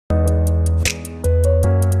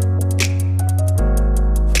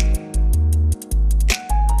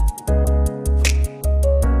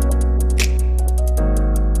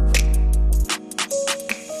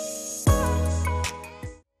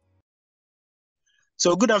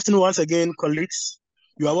So good afternoon once again, colleagues.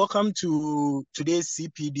 You are welcome to today's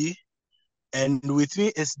CPD. And with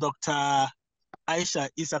me is Dr. Aisha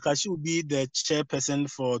Isaka. She will be the chairperson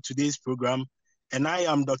for today's program. And I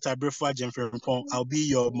am Dr. Bedzrah Jemfrempong. I'll be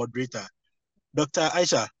your moderator. Dr.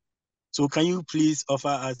 Aisha, so can you please offer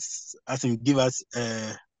us, and give us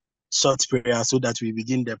a short prayer so that we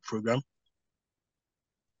begin the program?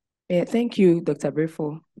 Thank you, Dr.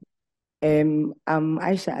 Bedzrah. I'm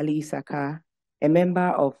Aisha Ali Isaka, a member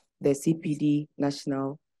of the CPD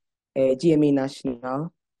National, GMA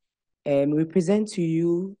National. We present to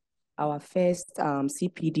you our first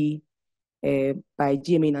CPD by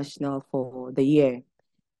GMA National for the year.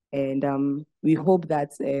 And we hope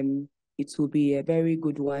that it will be a very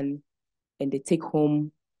good one, and the take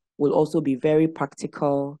home will also be very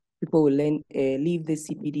practical. People will leave the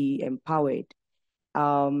CPD empowered.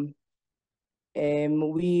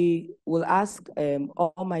 We will ask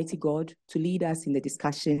Almighty God to lead us in the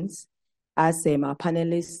discussions as our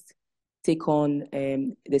panelists take on,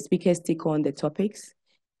 the speakers take on the topics,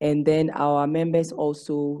 and then our members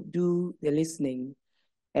also do the listening.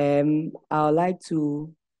 I would like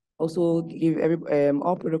to also give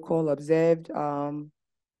all protocol observed,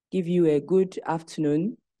 give you a good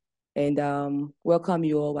afternoon, and welcome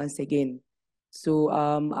you all once again. So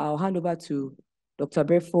I'll hand over to Dr.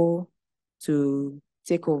 Bedzrah to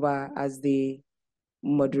take over as the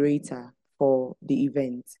moderator for the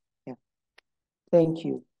event. Yeah. Thank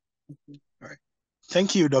you. All right.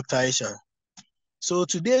 Thank you, Dr. Aisha. So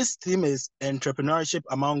today's theme is entrepreneurship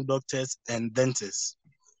among doctors and dentists.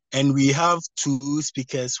 And we have two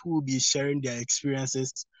speakers who will be sharing their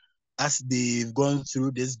experiences as they've gone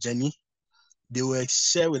through this journey. They will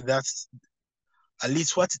share with us at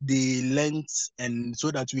least what they learned, and so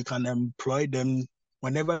that we can employ them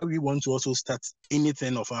whenever we want to also start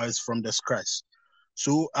anything of ours from the scratch.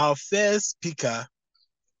 So our first speaker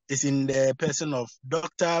is in the person of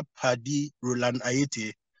Dr. Padi Roland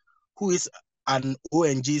Ayertey, who is an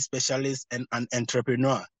ONG specialist and an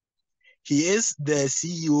entrepreneur. He is the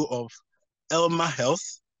CEO of Elma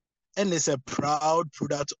Health and is a proud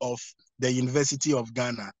product of the University of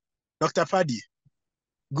Ghana. Dr. Padi,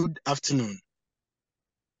 good afternoon.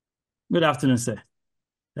 Good afternoon, sir.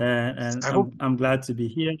 And I'm glad to be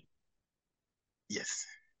here. Yes.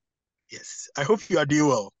 I hope you are doing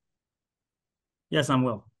well. Yes, I'm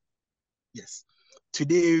well. Yes.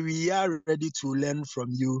 Today we are ready to learn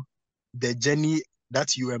from you the journey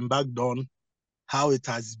that you embarked on, how it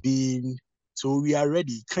has been. So we are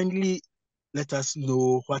ready. Kindly let us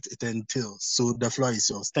know what it entails. So the floor is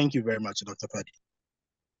yours. Thank you very much, Dr. Padi.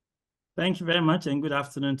 Thank you very much, and good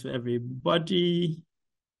afternoon to everybody.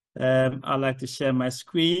 I'd like to share my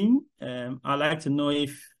screen. I'd like to know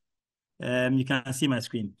if you can see my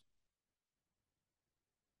screen.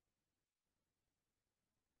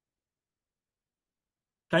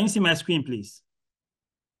 Can you see my screen, please?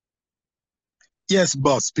 Yes,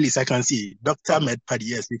 boss, please, I can see. Dr. Padi,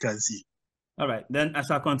 yes, we can see. All right, then I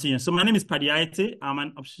shall continue. So my name is Padi Ayertey. I'm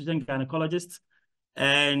an obstetrician gynecologist,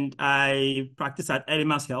 and I practice at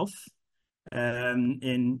Elma Health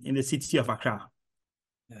in the city of Accra.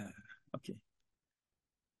 Okay.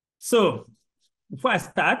 So before I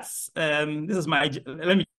start, this is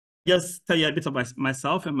let me just tell you a bit about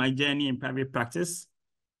myself and my journey in private practice.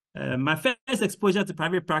 My first exposure to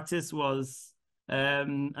private practice was at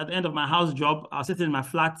the end of my house job. I was sitting in my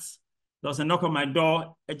flat. There was a knock on my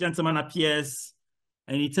door. A gentleman appears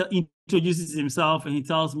and he introduces himself, and he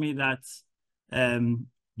tells me that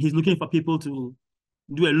he's looking for people to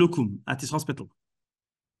do a locum at his hospital.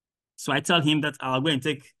 So I tell him that I'll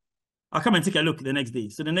come and take a look the next day.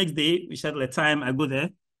 So the next day, we schedule a time. I go there.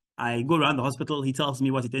 I go around the hospital. He tells me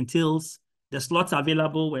what it entails. The slots are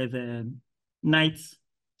available with night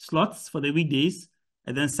slots for the weekdays,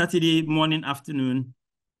 and then Saturday morning, afternoon,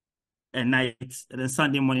 and night, and then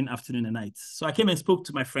Sunday morning, afternoon, and night. So I came and spoke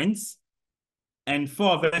to my friends, and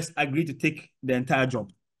 4 of us agreed to take the entire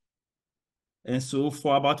job. And so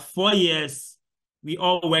for about 4 years, we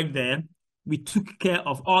all worked there. We took care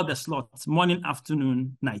of all the slots, morning,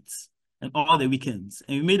 afternoon, nights, and all the weekends.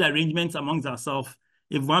 And we made arrangements amongst ourselves.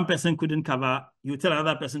 If one person couldn't cover, you tell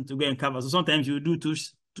another person to go and cover. So sometimes you do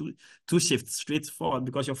two shifts straight forward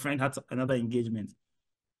because your friend had another engagement.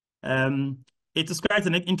 It was quite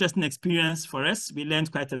an interesting experience for us. We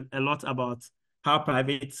learned quite a lot about how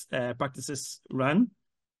private practices run.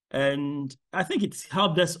 And I think it's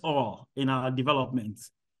helped us all in our development.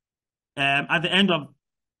 At the end of,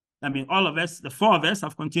 all of us, the 4 of us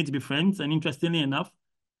have continued to be friends. And interestingly enough,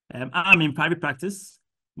 I'm in private practice.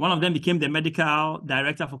 One of them became the medical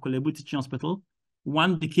director for Kolebu Teaching Hospital.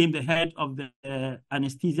 One became the head of the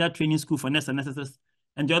anesthesia training school for nurses and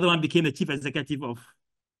and the other one became the chief executive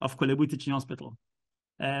of Kolebu Teaching Hospital.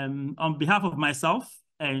 On behalf of myself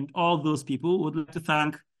and all those people, would like to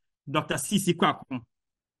thank Dr. C.C. Kwaku,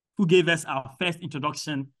 who gave us our first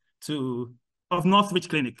introduction of Northwich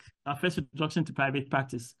Clinic, our first introduction to private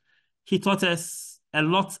practice. He taught us a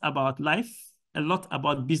lot about life, a lot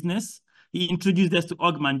about business. He introduced us to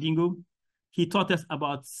Og Mandingo. He taught us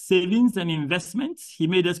about savings and investments. He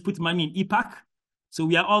made us put money in EPAC. So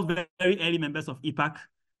we are all very, very early members of EPAC.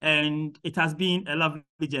 And it has been a lovely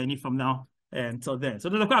journey from now until then. So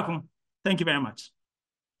Dr. Kwaku, thank you very much.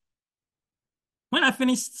 When I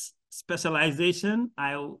finished specialization,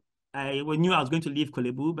 I knew I was going to leave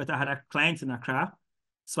Kolebu, but I had a client in Accra.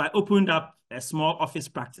 So I opened up a small office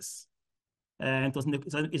practice. And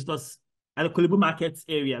it was at the Kolebu Market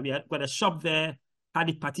area. We had got a shop there, had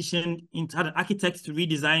it partitioned, had an architect to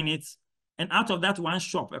redesign it. And out of that one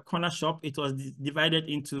shop, a corner shop, it was divided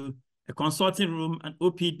into a consulting room, an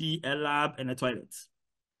OPD, a lab, and a toilet.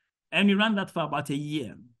 And we ran that for about a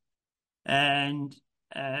year. And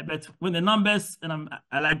but when the numbers, and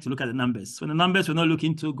I like to look at the numbers, when the numbers were not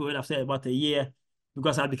looking too good after about a year,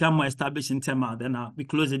 because I'd become more established in Tema, then we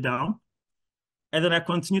closed it down. And then I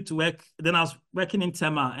continued to work. Then I was working in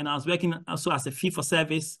Tema, and I was working also as a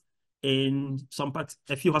fee-for-service in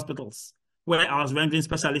a few hospitals where I was rendering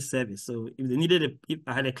specialist service. So if they needed, if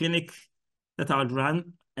I had a clinic that I would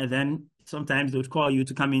run, and then sometimes they would call you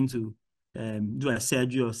to come in to do a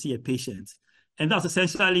surgery or see a patient. And that's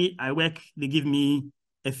essentially, they give me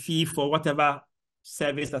a fee for whatever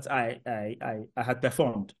service that I had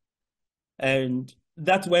performed. And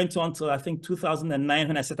that went on till I think 2009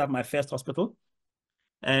 when I set up my first hospital.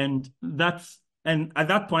 And at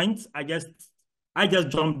that point, I just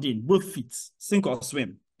jumped in, both feet, sink or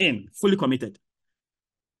swim, fully committed.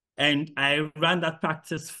 And I ran that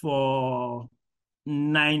practice for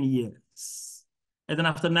 9 years. And then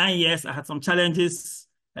after 9 years, I had some challenges,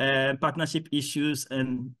 partnership issues,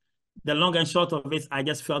 and the long and short of it, I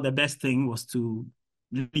just felt the best thing was to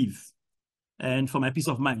leave, and for my peace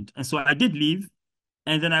of mind. And so I did leave,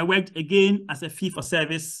 and then I worked again as a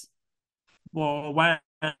fee-for-service for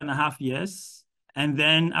 1.5 years, and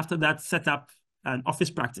then after that, set up an office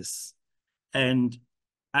practice. And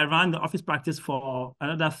I ran the office practice for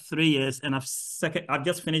another 3 years, and I've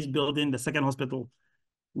just finished building the second hospital,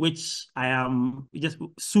 which just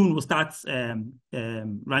soon will start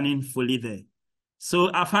running fully there.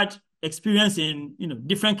 So I've had experience in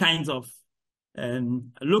different kinds of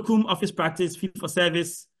locum office practice,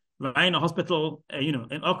 fee-for-service, running a hospital,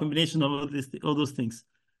 and all combination of all those things.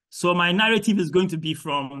 So my narrative is going to be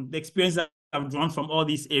from the experience that I've drawn from all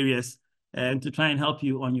these areas, and to try and help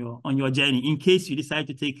you on your journey, in case you decide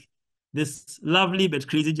to take this lovely but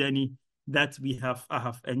crazy journey that I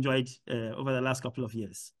have enjoyed over the last couple of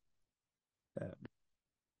years.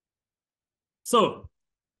 So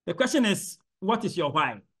the question is, what is your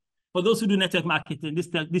why? For those who do network marketing,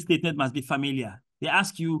 this statement must be familiar. They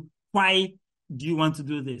ask you, why do you want to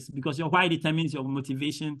do this? Because your why determines your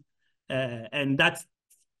motivation, and that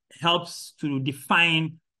helps to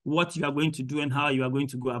define what you are going to do and how you are going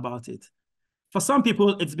to go about it. For some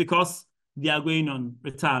people, it's because they are going on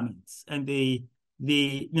retirement, and they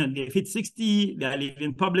hit 60, they are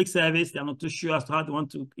leaving public service, they're not too sure as to how if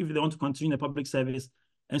they want to continue the public service.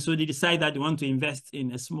 And so they decide that they want to invest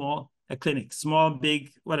in a clinic, small,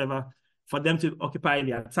 big, whatever, for them to occupy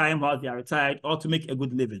their time while they are retired, or to make a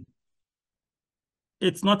good living.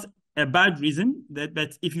 It's not a bad reason,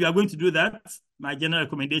 but if you are going to do that, my general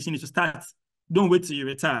recommendation is to start. Don't wait till you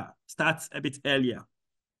retire. Start a bit earlier,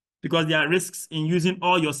 because there are risks in using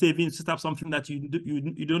all your savings to set up something that you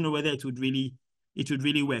don't know whether it would really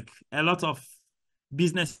work. A lot of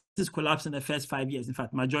businesses collapse in the first 5 years. In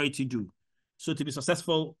fact, majority do. So to be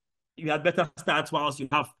successful, you had better start whilst you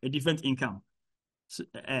have a different income,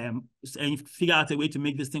 and figure out a way to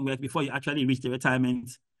make this thing work before you actually reach the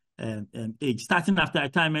retirement age. Starting after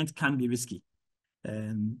retirement can be risky,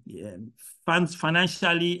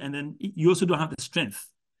 financially, and then you also don't have the strength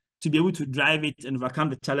to be able to drive it and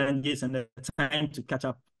overcome the challenges and the time to catch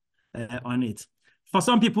up on it. For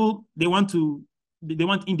some people, they want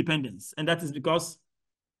independence, and that is because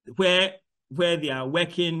where they are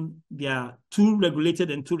working, they are too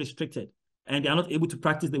regulated and too restricted, and they are not able to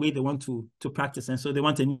practice the way they want to practice, and so they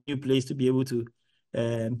want a new place to be able to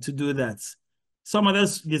do that. Some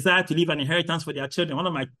others desire to leave an inheritance for their children. One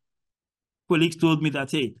of my colleagues told me that,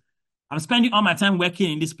 hey, I'm spending all my time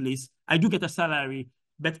working in this place. I do get a salary,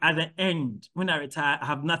 but at the end, when I retire, I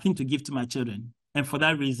have nothing to give to my children. And for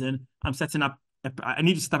that reason, I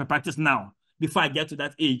need to set up a practice now before I get to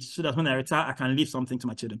that age, so that when I retire, I can leave something to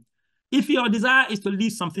my children. If your desire is to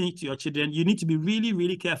leave something to your children, you need to be really,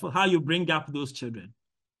 really careful how you bring up those children.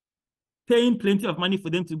 Paying plenty of money for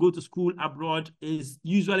them to go to school abroad is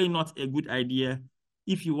usually not a good idea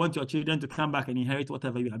if you want your children to come back and inherit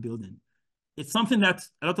whatever you are building. It's something that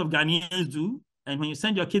a lot of Ghanaians do. And when you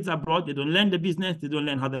send your kids abroad, they don't learn the business, they don't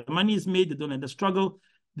learn how the money is made, they don't learn the struggle.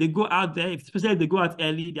 They go out there, especially if they go out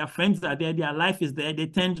early, their friends are there, their life is there, they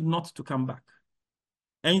tend not to come back.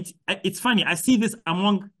 And it's funny, I see this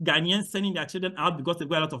among Ghanaians sending their children out because they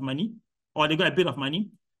got a lot of money, or they got a bit of money.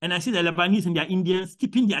 And I see the Lebanese and their Indians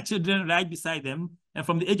keeping their children right beside them, and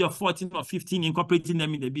from the age of 14 or 15, incorporating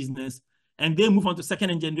them in the business. And they move on to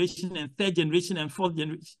second generation and third generation and fourth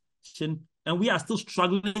generation. And we are still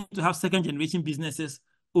struggling to have second generation businesses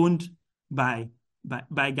owned by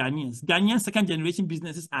Ghanaians. Ghanaian second generation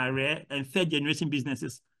businesses are rare, and third generation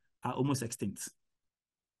businesses are almost extinct.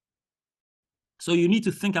 So you need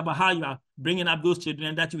to think about how you are bringing up those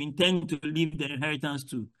children that you intend to leave the inheritance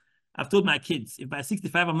to. I've told my kids, if by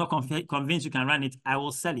 65 I'm not convinced you can run it, I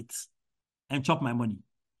will sell it and chop my money.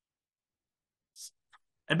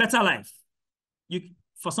 A better life.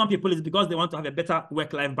 For some people, it's because they want to have a better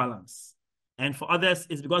work-life balance. And for others,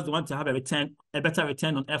 it's because they want to have a better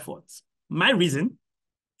return on efforts. My reason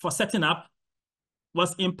for setting up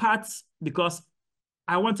was in part because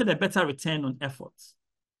I wanted a better return on efforts.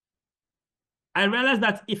 I realized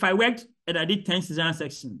that if I worked and I did 10 cesarean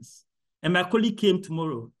sections, and my colleague came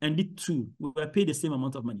tomorrow and did 2, we were paid the same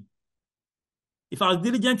amount of money. If I was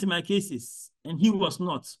diligent in my cases and he was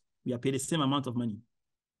not, we are paid the same amount of money.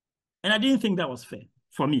 And I didn't think that was fair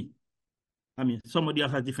for me. I mean, somebody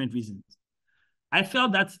else has different reasons. I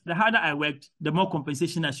felt that the harder I worked, the more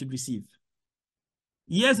compensation I should receive.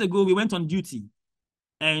 Years ago, we went on duty,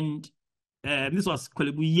 and this was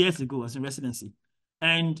years ago, I was in residency.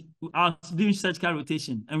 And I was doing surgical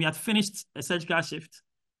rotation, and we had finished a surgical shift.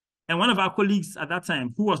 And one of our colleagues at that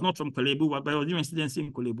time, who was not from Kolebu, but was doing residency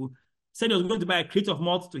in Kolebu, said he was going to buy a crate of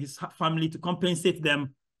malt to his family to compensate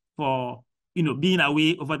them for, being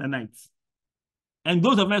away over the night. And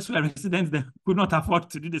those of us who are residents there could not afford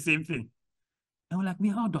to do the same thing. And we're like,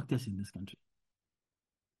 we are doctors in this country.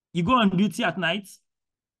 You go on duty at night,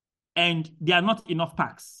 and there are not enough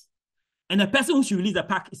packs. And the person who should release the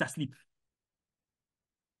pack is asleep.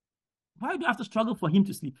 Why do you have to struggle for him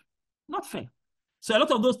to sleep? Not fair. So a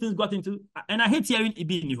lot of those things got into, and I hate hearing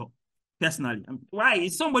Ibi Nivo, personally. Why?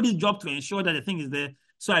 It's somebody's job to ensure that the thing is there,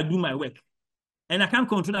 so I do my work. And I can't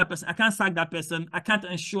control that person. I can't sack that person. I can't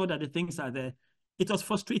ensure that the things are there. It was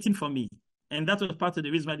frustrating for me. And that was part of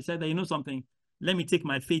the reason why I decided that, you know something, let me take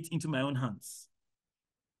my fate into my own hands.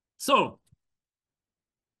 So,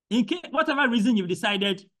 in case, whatever reason you've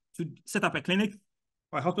decided to set up a clinic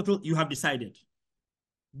or a hospital, you have decided.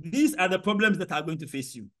 These are the problems that are going to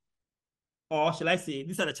face you. Or shall I say,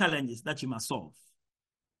 these are the challenges that you must solve.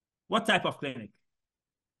 What type of clinic?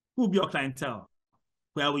 Who will be your clientele?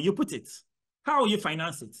 Where will you put it? How will you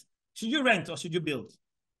finance it? Should you rent or should you build?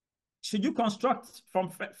 Should you construct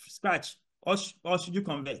from scratch or should you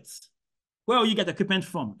convert? Where will you get equipment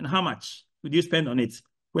from and how much would you spend on it?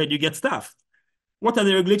 Where do you get staff? What are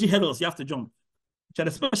the regulatory hurdles you have to jump? Which are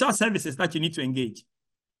the special services that you need to engage?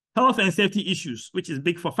 Health and safety issues, which is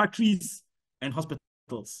big for factories and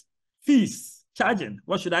hospitals. Fees, charging,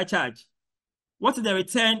 what should I charge? What is the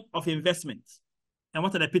return of investment? And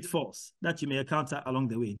what are the pitfalls that you may encounter along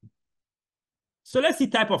the way? So let's see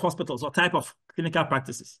type of hospitals or type of clinical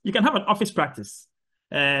practices. You can have an office practice.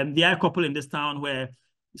 There are a couple in this town where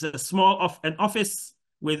it's a small office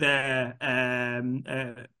with a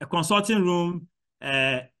consulting room,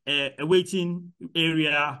 a waiting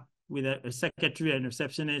area with a secretary and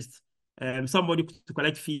receptionist, somebody to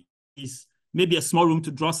collect fees, maybe a small room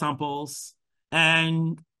to draw samples,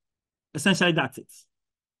 and essentially that's it.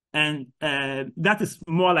 And that is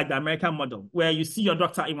more like the American model, where you see your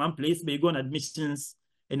doctor in one place, but you go on admissions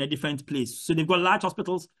in a different place. So they've got large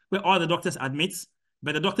hospitals where all the doctors admit,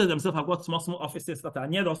 but the doctors themselves have got small offices that are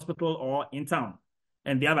near the hospital or in town,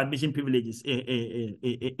 and they have admission privileges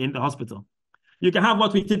in the hospital. You can have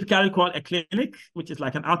what we typically call a clinic, which is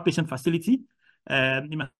like an outpatient facility.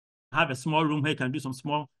 You might have a small room where you can do some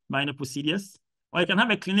small minor procedures, or you can have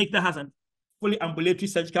a clinic that has a fully ambulatory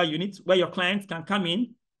surgical unit where your clients can come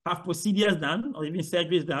in, have procedures done or even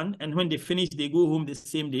surgeries done, and when they finish, they go home the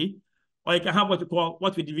same day. Or you can have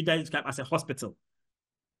what we describe as a hospital.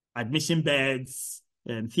 Admission beds,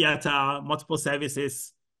 theater, multiple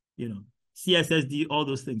services, CSSD, all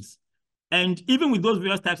those things. And even with those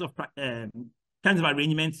various types of kinds of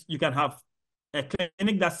arrangements, you can have a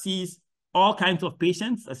clinic that sees all kinds of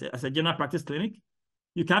patients as a general practice clinic.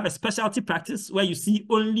 You can have a specialty practice where you see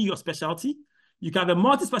only your specialty. You can have a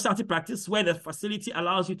multi-specialty practice where the facility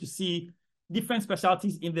allows you to see different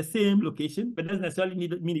specialties in the same location, but doesn't necessarily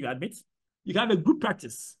mean you admit. You can have a group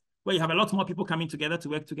practice where you have a lot more people coming together to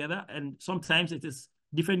work together, and sometimes it is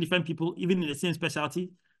different people, even in the same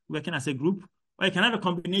specialty, working as a group. Or you can have a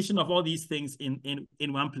combination of all these things in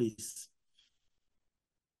one place.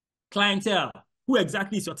 Clientele. Who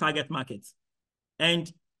exactly is your target market?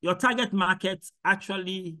 And your target market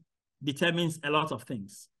actually determines a lot of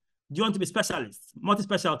things. Do you want to be specialist,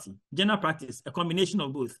 multi-specialty, general practice, a combination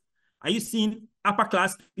of both? Are you seeing upper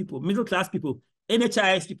class people, middle class people,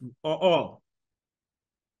 NHIS people, or all?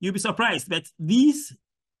 You'll be surprised that these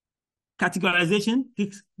categorization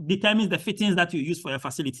determines the fittings that you use for your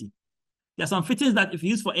facility. There are some fittings that if you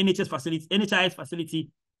use for NHIS facility,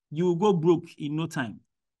 you will go broke in no time.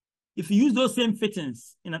 If you use those same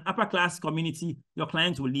fittings in an upper class community, your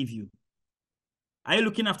clients will leave you. Are you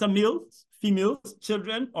looking after males, females,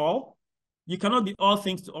 children, all? You cannot be all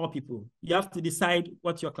things to all people. You have to decide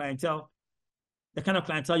what your clientele, the kind of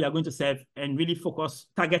clientele you are going to serve, and really focus,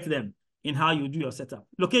 target them in how you do your setup.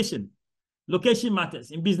 Location. Location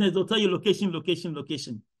matters. In business, they'll tell you location, location,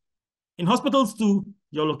 location. In hospitals too,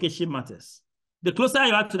 your location matters. The closer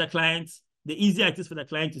you are to the client, the easier it is for the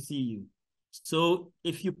client to see you. So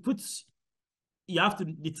if you have to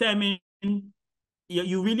determine,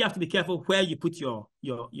 you really have to be careful where you put your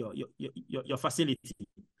facility.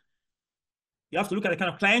 You have to look at the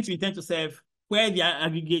kind of clients you intend to serve, where they are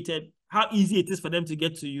aggregated, how easy it is for them to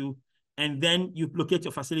get to you, and then you locate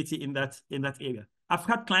your facility in that area. I've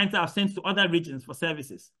had clients that I've sent to other regions for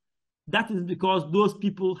services. That is because those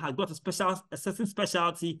people have got a certain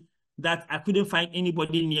specialty that I couldn't find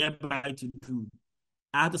anybody nearby to do.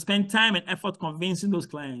 I had to spend time and effort convincing those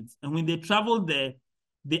clients. And when they traveled there,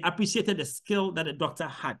 they appreciated the skill that the doctor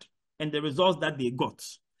had and the results that they got,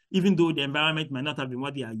 even though the environment might not have been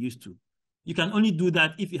what they are used to. You can only do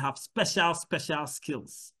that if you have special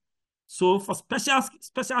skills. So for special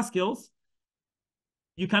skills,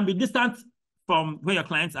 you can be distant from where your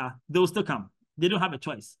clients are. They will still come. They don't have a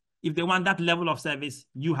choice. If they want that level of service,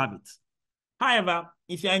 you have it. However,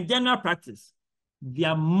 if you're in general practice, there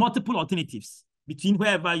are multiple alternatives between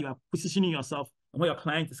wherever you are positioning yourself and where your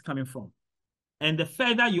client is coming from. And the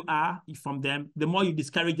further you are from them, the more you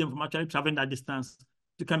discourage them from actually traveling that distance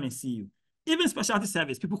to come and see you. Even specialty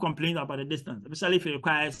service, people complain about the distance, especially if it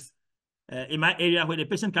requires, in my area, where the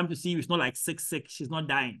patient comes to see you, it's not like sick, she's not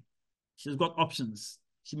dying. She's got options.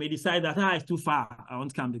 She may decide that, it's too far, I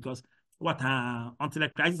won't come because until a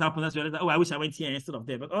crisis happens, I wish I went here instead of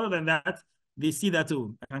there. But other than that, they see that,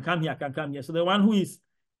 I can come here. So the one who is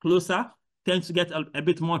closer tends to get a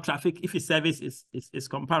bit more traffic if his service is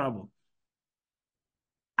comparable.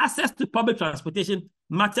 Access to public transportation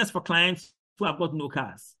matters for clients who have got no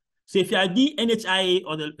cars. So if you are the NHIA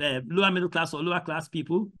or the lower middle class or lower class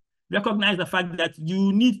people, recognize the fact that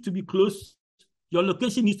you need to be close, your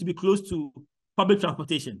location needs to be close to public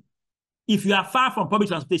transportation. If you are far from public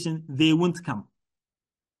transportation, they won't come.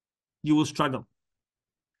 You will struggle.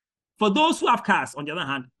 For those who have cars, on the other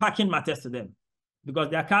hand, parking matters to them because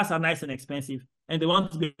their cars are nice and expensive and they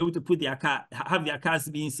want to be able to have their cars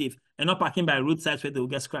being safe and not parking by roadsides where they will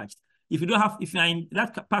get scratched. If you're in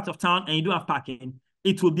that part of town and you don't have parking,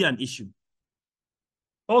 it will be an issue.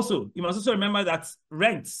 Also, you must also remember that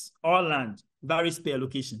rents or land varies per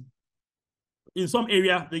location. In some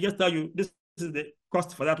area, they just tell you this is the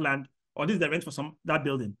cost for that land or this is the rent for that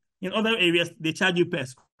building. In other areas, they charge you per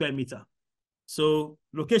square meter. So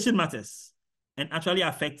location matters and actually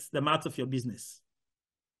affects the math of your business.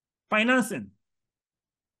 Financing.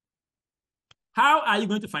 How are you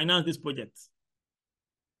going to finance this project?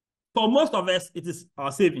 For most of us, it is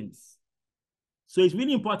our savings. So it's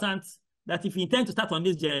really important that if you intend to start on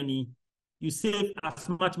this journey, you save as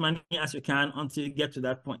much money as you can until you get to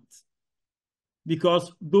that point.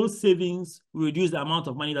 Because those savings will reduce the amount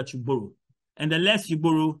of money that you borrow. And the less you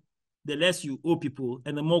borrow, the less you owe people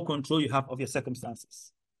and the more control you have of your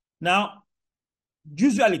circumstances. Now,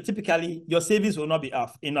 usually, typically, your savings will not be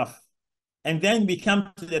enough. And then we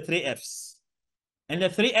come to the 3 Fs. And the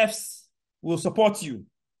 3 Fs will support you.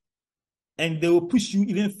 And they will push you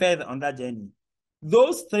even further on that journey.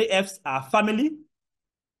 Those 3 Fs are family,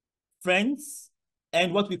 friends,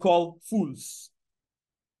 and what we call fools.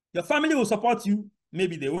 Your family will support you,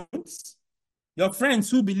 maybe they won't. Your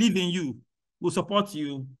friends who believe in you will support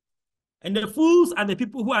you. And the fools are the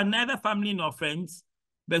people who are neither family nor friends,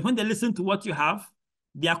 but when they listen to what you have,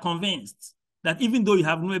 they are convinced that even though you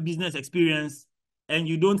have no business experience and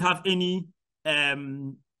you don't have any,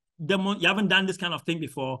 you haven't done this kind of thing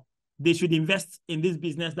before, they should invest in this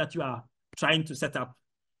business that you are trying to set up.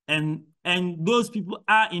 And those people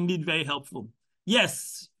are indeed very helpful.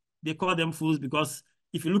 Yes, they call them fools because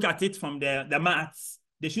if you look at it from the maths,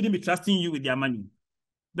 they shouldn't be trusting you with their money.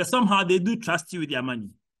 But somehow they do trust you with their money.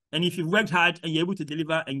 And if you've worked hard and you're able to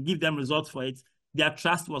deliver and give them results for it, their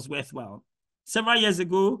trust was worthwhile. Several years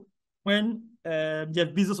ago, when Jeff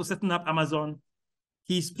Bezos was setting up Amazon,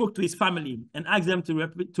 he spoke to his family and asked them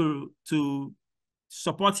to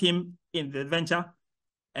support him in the venture.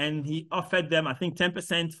 And he offered them, I think,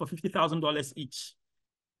 10% for $50,000 each.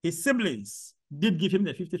 His siblings did give him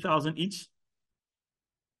the $50,000 each.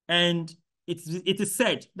 And it is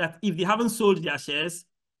said that if they haven't sold their shares,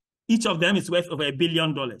 each of them is worth over $1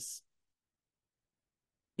 billion.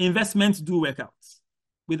 Investments do work out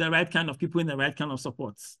with the right kind of people in the right kind of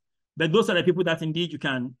supports. But those are the people that indeed you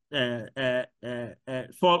can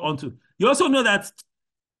fall onto. You also know that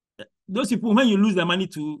those people, when you lose their money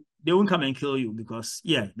to, they won't come and kill you because,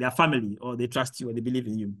 yeah, they are family or they trust you or they believe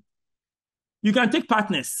in you. You can take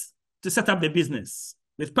partners to set up the business.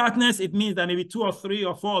 With partners, it means that maybe 2 or 3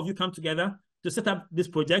 or 4 of you come together to set up this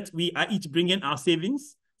project. We are each bringing our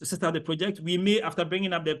savings to set up the project. We may, after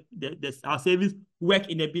bringing up our savings, work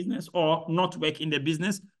in the business or not work in the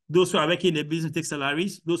business. Those who are working in the business take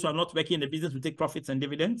salaries. Those who are not working in the business will take profits and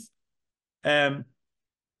dividends.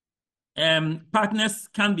 Partners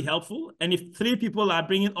can be helpful. And if 3 people are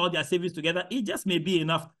bringing all their savings together, it just may be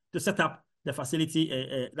enough to set up the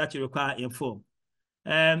facility that you require in full.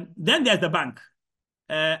 Then there's the bank.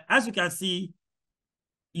 As you can see,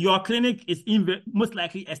 your clinic is most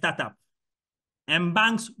likely a startup. And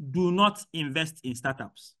banks do not invest in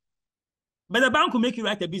startups. But the bank will make you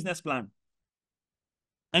write a business plan.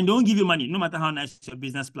 And don't give you money, no matter how nice your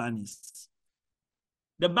business plan is.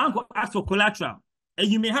 The bank will ask for collateral. And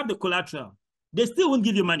you may have the collateral. They still won't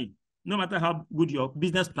give you money, no matter how good your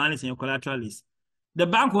business plan is and your collateral is. The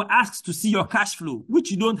bank will ask to see your cash flow, which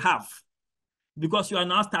you don't have because you are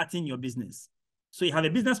now starting your business. So you have a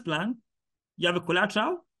business plan, you have a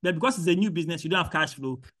collateral, but because it's a new business, you don't have cash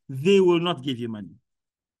flow, they will not give you money.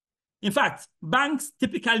 In fact, banks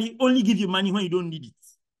typically only give you money when you don't need it.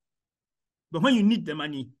 But when you need the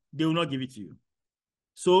money, they will not give it to you.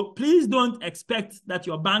 So please don't expect that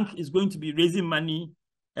your bank is going to be raising money.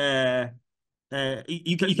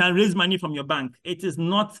 You can raise money from your bank. It is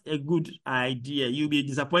not a good idea. You'll be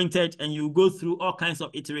disappointed and you go through all kinds of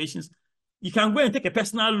iterations. You can go and take a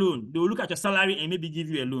personal loan. They will look at your salary and maybe give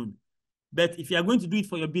you a loan. But if you are going to do it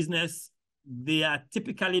for your business, they are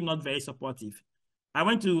typically not very supportive. I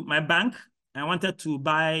went to my bank. I wanted to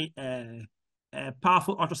buy a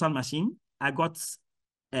powerful ultrasound machine. I went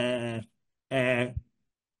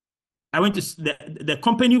to the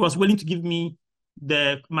company was willing to give me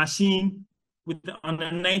the machine on a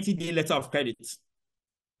 90-day letter of credit.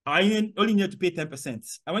 I only needed to pay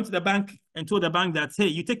 10%. I went to the bank and told the bank that, hey,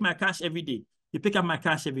 you take my cash every day. You pick up my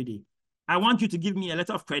cash every day. I want you to give me a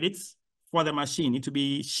letter of credit for the machine. It will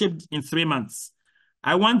be shipped in 3 months.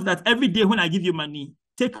 I want that every day when I give you money,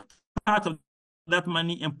 take part of that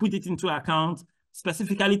money and put it into an account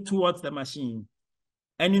specifically towards the machine.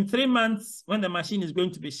 And in 3 months, when the machine is going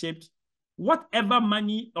to be shipped, whatever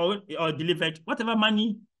money or delivered, whatever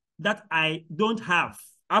money that I don't have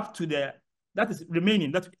up to that is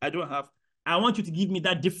remaining, that I don't have, I want you to give me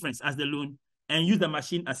that difference as the loan and use the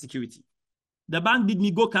machine as security. The bank did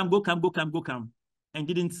me go come, and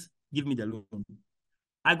didn't give me the loan.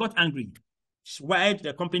 I got angry. Wired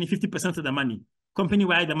the company 50% of the money. Company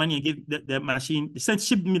wired the money and gave the machine,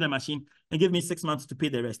 shipped me the machine and gave me 6 months to pay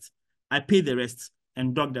the rest. I paid the rest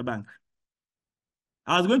and dogged the bank.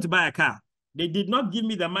 I was going to buy a car. They did not give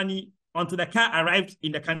me the money until the car arrived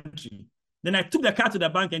in the country. Then I took the car to the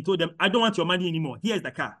bank and told them, I don't want your money anymore. Here's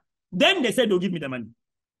the car. Then they said they'll give me the money.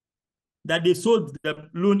 That they sold the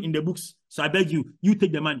loan in the books. So I beg you, you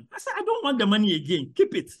take the money. I said, I don't want the money again.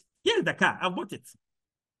 Keep it. Here's the car. I bought it.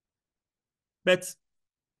 But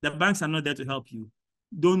the banks are not there to help you.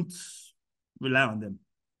 Don't rely on them.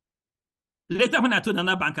 Later, when I told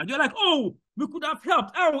another banker, they're like, oh, we could have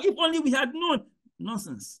helped. Oh, if only we had known.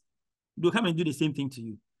 Nonsense. They'll come and do the same thing to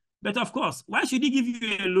you. But of course, why should he give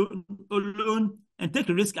you a loan and take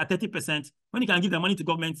a risk at 30% when he can give the money to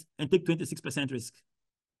government and take 26% risk?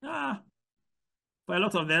 For a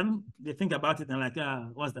lot of them, they think about it and like,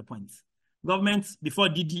 what's the point? Government, before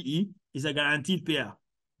DDE, is a guaranteed payer.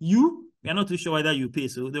 We are not too sure whether you pay,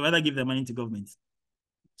 so they rather give the money to government.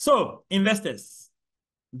 So, investors,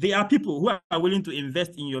 they are people who are willing to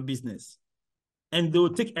invest in your business, and they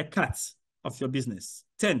will take a cut of your business,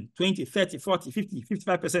 10, 20, 30, 40, 50,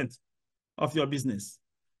 55% of your business.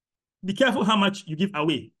 Be careful how much you give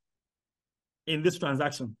away in this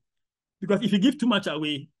transaction. Because if you give too much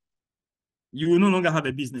away, you will no longer have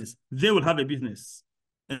a business. They will have a business.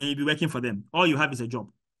 and you'll be working for them. All you have is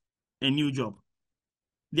a new job.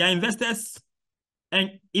 They are investors,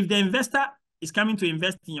 and if the investor is coming to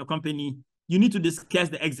invest in your company, you need to discuss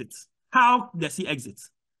the exit. How does he exit?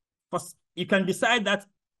 Because you can decide that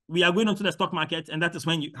we are going onto the stock market, and that is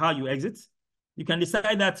how you exit. You can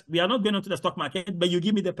decide that we are not going onto the stock market, but you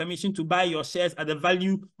give me the permission to buy your shares at the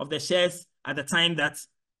value of the shares at the time that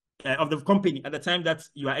of the company at the time that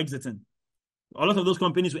you are exiting. A lot of those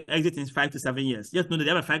companies will exit in 5 to 7 years. Just know that they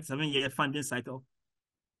have a 5 to 7 year funding cycle.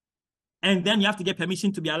 And then you have to get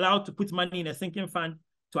permission to be allowed to put money in a sinking fund,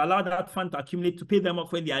 to allow that fund to accumulate, to pay them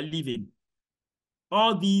off when they are leaving.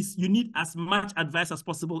 All these, you need as much advice as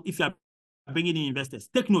possible if you are bringing in investors.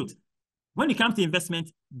 Take note, when it comes to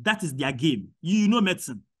investment, that is their game. You know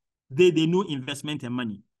medicine. They know investment and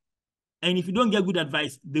money. And if you don't get good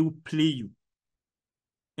advice, they will play you.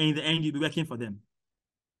 And in the end, you'll be working for them.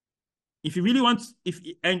 If you really want,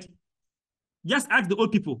 and just ask the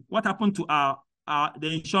old people what happened to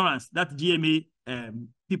the insurance that GMA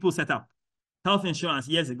people set up, health insurance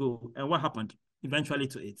years ago, and what happened eventually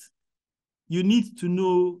to it. You need to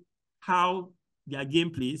know how their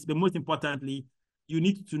game plays, but most importantly, you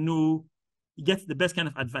need to get the best kind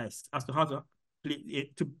of advice as to how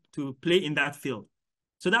to play in that field.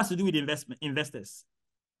 So that's to do with investors.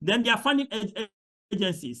 Then there are funding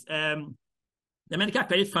agencies. The Medical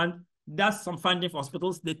Credit Fund does some funding for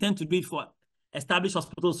hospitals. They tend to do it for established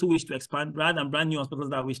hospitals who wish to expand rather than brand new hospitals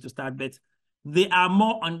that wish to start, but they are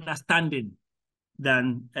more understanding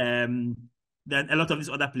than a lot of these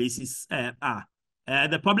other places are.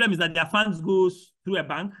 The problem is that their funds goes through a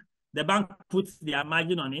bank. The bank puts their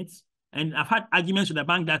margin on it. And I've had arguments with the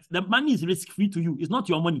bank that the money is risk-free to you. It's not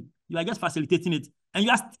your money. You are just facilitating it. And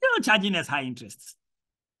you are still charging us high interest.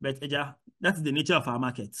 But that's the nature of our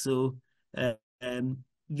market. So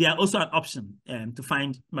they are also an option to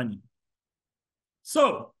find money.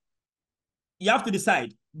 So you have to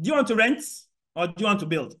decide, do you want to rent or do you want to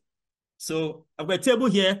build? So I've got a table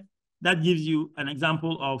here that gives you an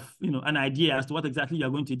example of, an idea as to what exactly you're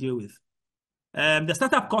going to deal with. The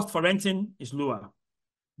startup cost for renting is lower.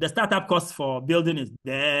 The startup cost for building is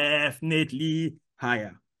definitely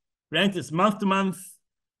higher. Rent is month to month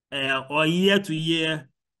or year to year.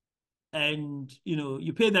 And,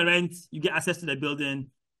 you pay the rent, you get access to the building,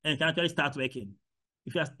 and you can actually start working.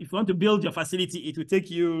 If you want to build your facility, it will take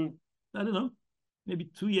you, I don't know, maybe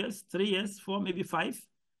 2 years, 3 years, 4, maybe 5.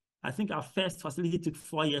 I think our first facility took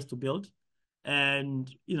 4 years to build.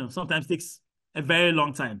 And, sometimes takes a very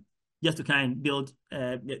long time just to kind of build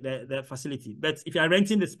the facility. But if you are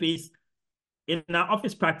renting the space, in our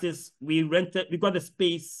office practice, we got the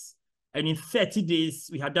space, and in 30 days,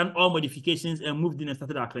 we had done all modifications and moved in and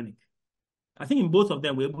started our clinic. I think in both of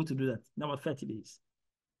them, we're able to do that. That was 30 days.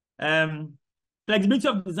 Flexibility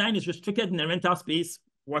of design is restricted in the rental space.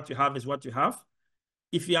 What you have is what you have.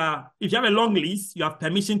 If you have a long lease, you have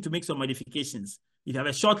permission to make some modifications. If you have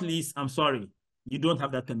a short lease, I'm sorry, you don't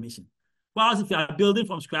have that permission. Whilst if you are building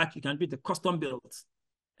from scratch, you can do the custom build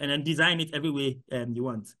and then design it every way you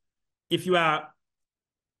want. If you are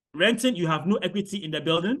renting, you have no equity in the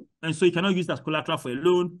building, and so you cannot use that as collateral for a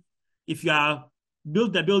loan. If you are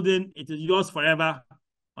build the building, it is yours forever,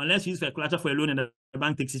 unless you use for collateral for a loan and the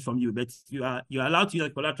bank takes it from you. But you are allowed to use a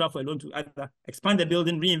collateral for a loan to either expand the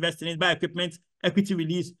building, reinvest in it, buy equipment, equity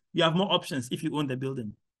release. You have more options if you own the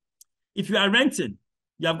building. If you are renting,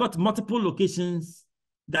 you have got multiple locations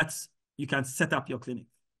that you can set up your clinic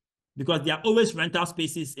because there are always rental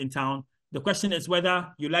spaces in town. The question is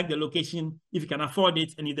whether you like the location, if you can afford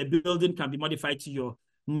it, and if the building can be modified to your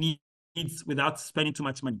needs without spending too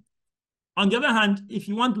much money. On the other hand, if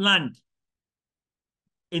you want land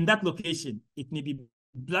in that location, it may be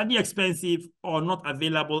bloody expensive or not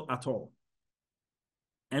available at all.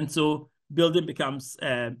 And so building becomes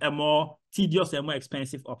a more tedious and more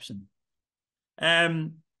expensive option.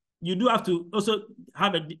 You do have to also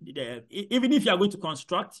have even if you are going to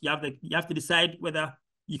construct, you have to decide whether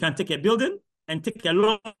you can take a building and take a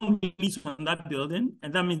long lease on that building,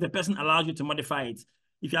 and that means the person allows you to modify it.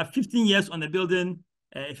 If you have 15 years on the building,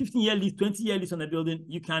 15-year lease, 20-year lease on the building,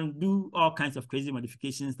 you can do all kinds of crazy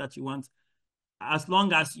modifications that you want, as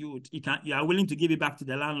long as you are willing to give it back to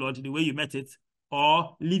the landlord the way you met it,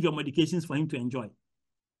 or leave your modifications for him to enjoy.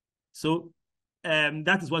 So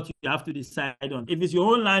that is what you have to decide on. If it's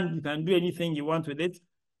your own land, you can do anything you want with it,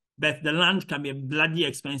 but the land can be bloody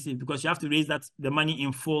expensive because you have to raise the money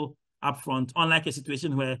in full upfront, unlike a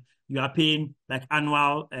situation where you are paying like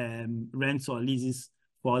annual rents or leases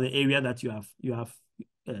for the area that you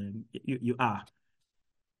are.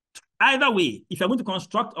 Either way, if you're going to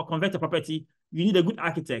construct or convert a property, you need a good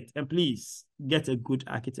architect, and please get a good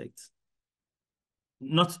architect.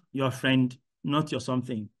 not your friend, not your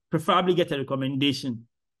something. Preferably get a recommendation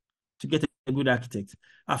to get a good architect.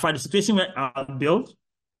 I find a situation where I'll build,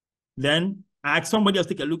 then I asked somebody else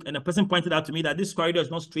to take a look, and the person pointed out to me that this corridor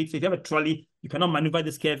is not straight. So if you have a trolley, you cannot maneuver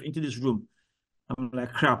this curve into this room. I'm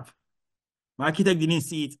like, crap. My architect didn't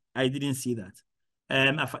see it. I didn't see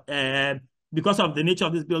that. Because of the nature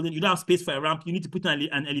of this building, you don't have space for a ramp. You need to put an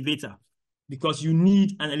elevator because you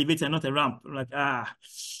need an elevator, not a ramp. I'm like,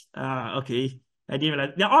 okay. I didn't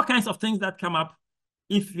realize. There are all kinds of things that come up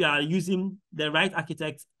if you are using the right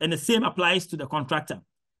architect, and the same applies to the contractor.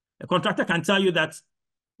 The contractor can tell you that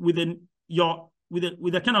with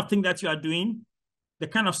the kind of thing that you are doing, the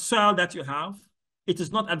kind of soil that you have, it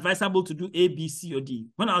is not advisable to do A, B, C, or D.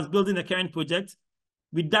 When I was building the current project,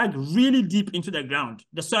 we dug really deep into the ground.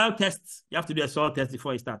 The soil tests, you have to do a soil test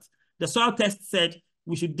before you start. The soil test said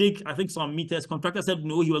we should dig, I think, some meters. Contractor said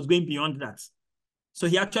no, he was going beyond that. So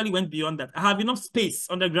he actually went beyond that. I have enough space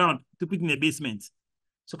on the ground to put in a basement.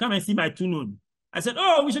 So come and see my two-noon. I said,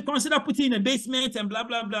 oh, we should consider putting in a basement and blah,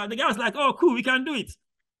 blah, blah. The guy was like, oh, cool, we can do it.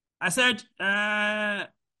 I said,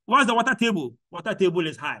 what's the water table? Water table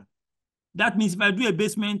is high. That means if I do a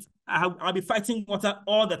basement, I'll be fighting water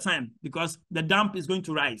all the time because the damp is going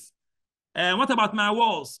to rise. What about my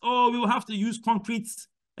walls? Oh, we will have to use concrete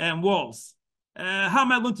walls. How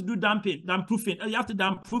am I going to do damp-proofing? You have to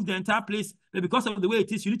damp-proof the entire place. But because of the way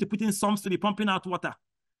it is, you need to put in sumps to be pumping out water.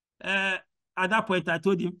 At that point, I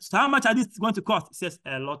told him, so how much are this going to cost? He says,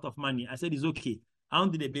 a lot of money. I said, it's okay. I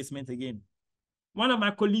won't do the basement again. One of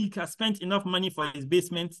my colleagues has spent enough money for his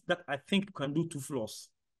basement that I think can do 2 floors.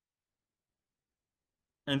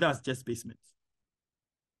 And that's just basement.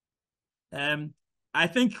 I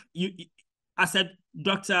think as a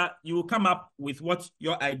doctor, you will come up with what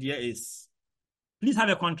your idea is. Please have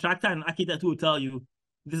a contractor and architect who will tell you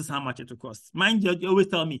this is how much it will cost. Mind you, you always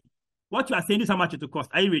tell me, what you are saying is how much it will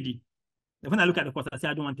cost. Are you ready? When I look at the cost, I say,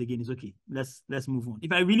 I don't want it again. It's okay. Let's move on.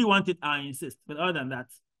 If I really want it, I insist. But other than that,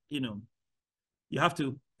 you have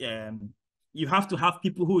to have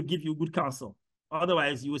people who will give you good counsel.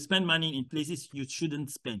 Otherwise, you will spend money in places you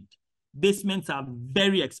shouldn't spend. Basements are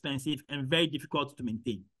very expensive and very difficult to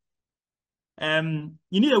maintain.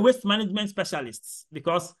 You need a waste management specialist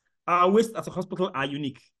because our waste as a hospital are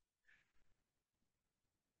unique.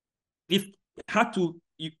 You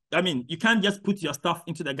can't just put your stuff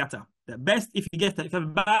into the gutter. The best, if you have a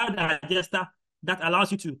biodigester that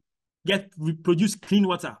allows you to produce clean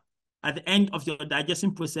water at the end of your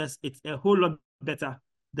digestion process, it's a whole lot better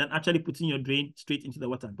than actually putting your drain straight into the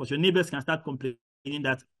water, because your neighbors can start complaining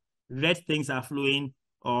that red things are flowing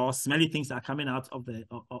or smelly things are coming out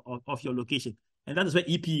of your location. And that is where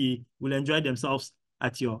EPA will enjoy themselves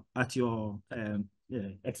at your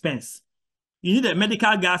expense. You need a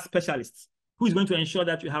medical gas specialist who is going to ensure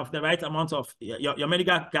that you have the right amount of your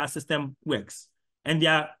medical gas system works. And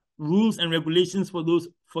there are rules and regulations for those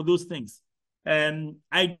things.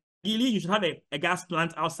 Ideally, you should have a gas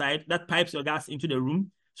plant outside that pipes your gas into the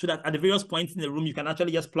room, so that at the various points in the room, you can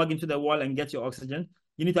actually just plug into the wall and get your oxygen.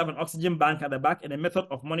 You need to have an oxygen bank at the back and a method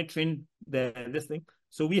of monitoring this thing.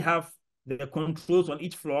 So we have the controls on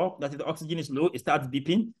each floor that if the oxygen is low, it starts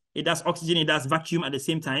beeping. It does oxygen, it does vacuum at the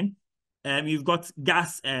same time. You've got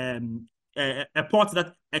gas, a port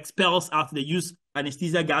that expels out the used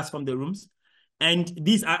anesthesia gas from the rooms. And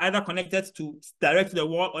these are either connected direct to the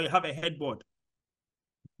wall or you have a headboard.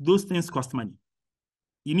 Those things cost money.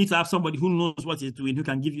 You need to have somebody who knows what he's doing, who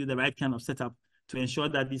can give you the right kind of setup to ensure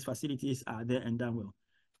that these facilities are there and done well.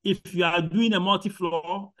 If you are doing a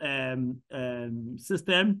multi-floor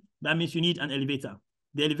system, that means you need an elevator.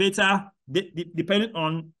 The elevator, depending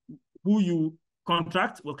on who you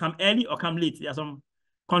contract, will come early or come late. There are some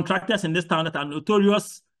contractors in this town that are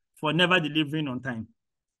notorious for never delivering on time.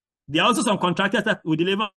 There are also some contractors that will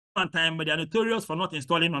deliver on time, but they are notorious for not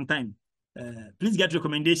installing on time. Please get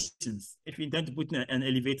recommendations if you intend to put in an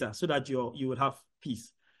elevator so that you will have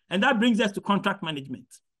peace. And that brings us to contract management.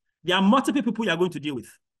 There are multiple people you are going to deal with: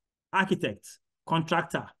 architect,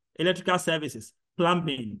 contractor, electrical services,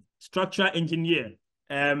 plumbing, structural engineer,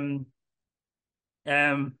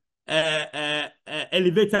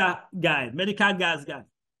 elevator guy, medical gas guy.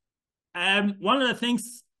 One of the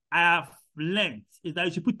things I have learned is that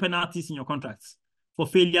you should put penalties in your contracts for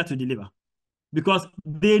failure to deliver, because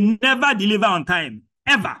they never deliver on time,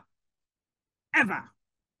 ever. I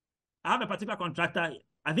have a particular contractor.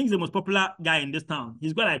 I think he's the most popular guy in this town.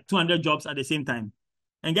 He's got like 200 jobs at the same time.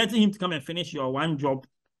 And getting him to come and finish your one job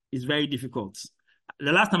is very difficult.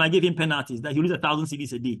 The last time I gave him penalties, that he lose 1,000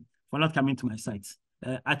 cedis a day for not coming to my site.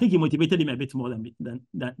 I think he motivated him a bit more than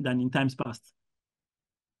in times past.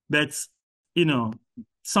 But,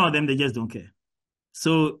 some of them, they just don't care.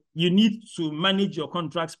 So you need to manage your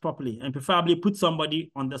contracts properly and preferably put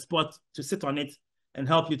somebody on the spot to sit on it and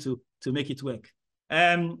help you to make it work.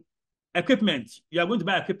 Equipment. You are going to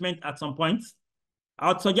buy equipment at some point. I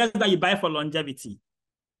would suggest that you buy for longevity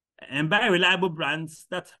and buy reliable brands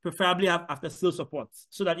that preferably have after-sales support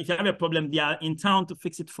so that if you have a problem, they are in town to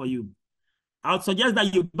fix it for you. I would suggest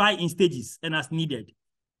that you buy in stages and as needed.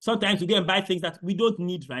 Sometimes you go and buy things that we don't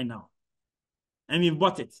need right now. And we've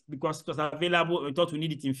bought it because it was available. We thought we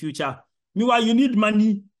need it in future. Meanwhile, you need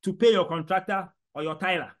money to pay your contractor or your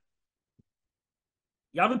tiler.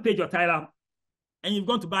 You haven't paid your tiler and you've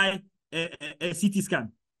gone to buy a CT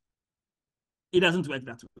scan. It doesn't work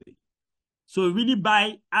that way. So really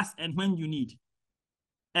buy as and when you need.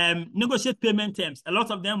 Negotiate payment terms. A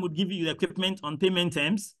lot of them would give you the equipment on payment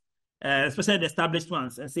terms, especially the established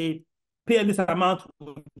ones, and say, pay this amount,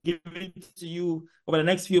 we'll give it to you over the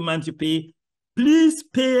next few months you pay. Please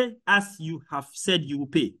pay as you have said you will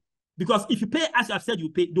pay. Because if you pay as you have said you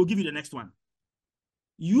will pay, they'll give you the next one.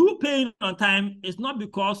 You paying on time is not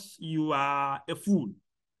because you are a fool.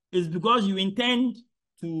 It's because you intend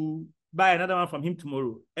to buy another one from him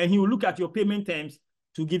tomorrow. And he will look at your payment terms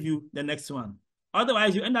to give you the next one.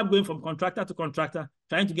 Otherwise, you end up going from contractor to contractor,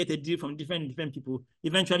 trying to get a deal from different people.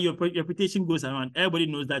 Eventually, your reputation goes around. Everybody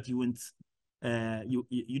knows that you won't,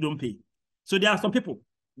 you don't pay. So there are some people,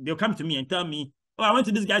 they'll come to me and tell me, oh, I went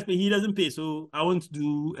to this guy's pay, he doesn't pay, so I won't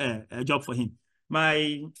do a job for him.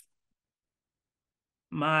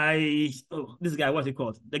 This guy, what's he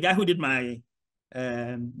called? The guy who did my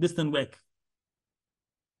distant work.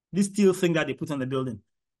 This steel thing that they put on the building.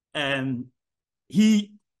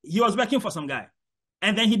 He was working for some guy.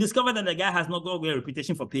 And then he discovered that the guy has not got a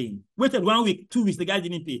reputation for paying. Waited 1 week, 2 weeks, the guy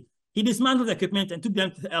didn't pay. He dismantled the equipment and took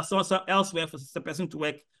them elsewhere for the person to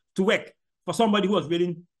work for somebody who was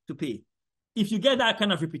willing to pay. If you get that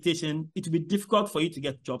kind of reputation, it will be difficult for you to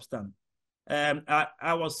get jobs done.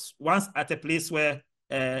 I was once at a place where,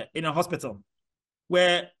 in a hospital,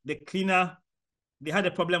 where the cleaner, they had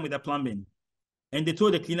a problem with the plumbing. And they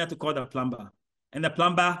told the cleaner to call the plumber. And the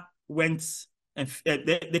plumber went and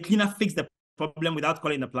the cleaner fixed the problem without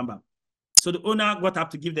calling the plumber. So the owner got up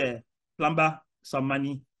to give the plumber some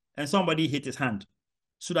money and somebody hit his hand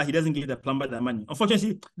so that he doesn't give the plumber the money.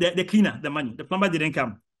 Unfortunately, the cleaner, the money, the plumber didn't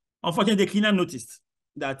come. Unfortunately, the cleaner noticed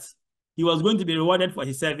that he was going to be rewarded for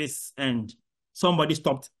his service and somebody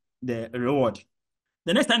stopped the reward.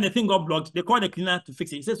 The next time the thing got blocked, they called the cleaner to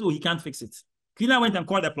fix it. He says, oh, he can't fix it. Cleaner went and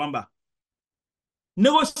called the plumber.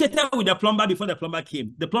 Negotiated with the plumber before the plumber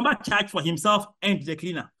came. The plumber charged for himself and the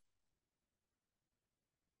cleaner.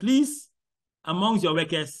 Please, amongst your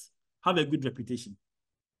workers, have a good reputation.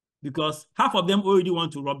 Because half of them already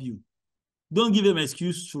want to rob you. Don't give them an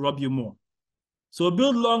excuse to rob you more. So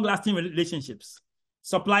build long-lasting relationships.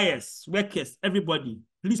 Suppliers, workers, everybody,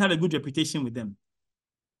 please have a good reputation with them.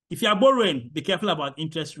 If you are borrowing, be careful about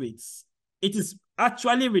interest rates. It is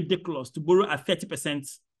actually ridiculous to borrow at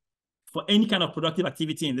 30% for any kind of productive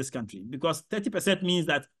activity in this country, because 30% means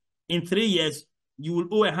that in 3 years, you will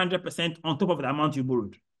owe 100% on top of the amount you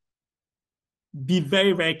borrowed. Be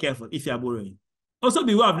very, very careful if you are borrowing. Also,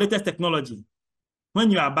 beware of latest technology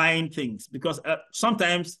when you are buying things, because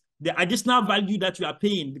sometimes the additional value that you are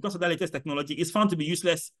paying because of the latest technology is found to be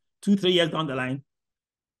useless 2-3 years down the line,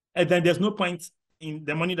 and then there's no point in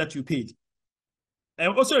the money that you paid.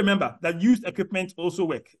 And also remember that used equipment also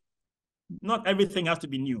work. Not everything has to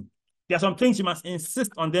be new. There are some things you must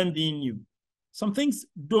insist on them being new. Some things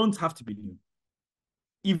don't have to be new.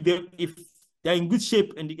 If they're in good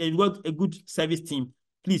shape and you've got a good service team,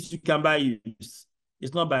 please, you can buy used.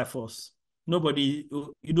 It's not by force. Nobody,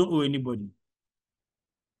 you don't owe anybody.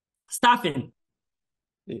 Staffing.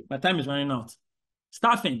 My time is running out.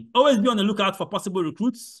 Staffing. Always be on the lookout for possible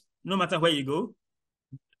recruits, no matter where you go.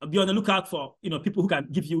 Be on the lookout for people who can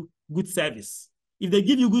give you good service. If they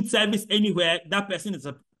give you good service anywhere, that person is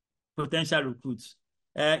a potential recruit.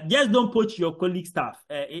 Just don't poach your colleague staff.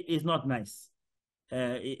 It's not nice.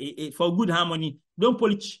 For good harmony, don't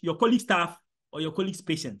poach your colleague staff or your colleague's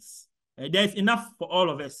patients. There's enough for all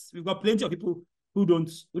of us. We've got plenty of people who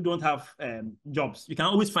don't have jobs. You can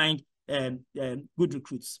always find good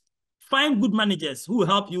recruits. Find good managers who will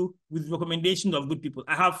help you with recommendations of good people.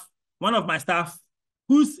 I have one of my staff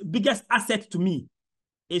whose biggest asset to me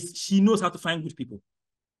is she knows how to find good people.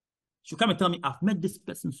 She'll come and tell me, I've met this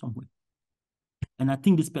person somewhere. And I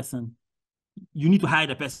think this person, you need to hire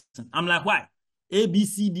the person. I'm like, why? A, B,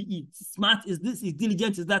 C, D, E. Smart is this, is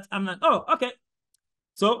diligent is that. I'm like, oh, okay.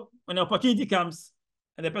 So when the opportunity comes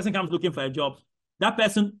and the person comes looking for a job, that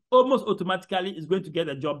person almost automatically is going to get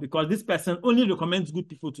a job because this person only recommends good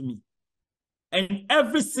people to me. And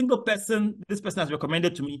every single person this person has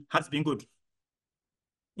recommended to me has been good.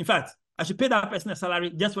 In fact, I should pay that person a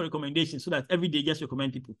salary just for recommendation so that every day just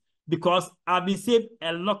recommend people, because I've been saved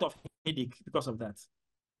a lot of headache because of that.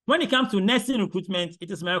 When it comes to nursing recruitment, it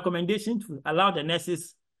is my recommendation to allow the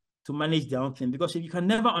nurses to manage their own thing, because if you can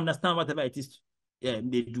never understand whatever it is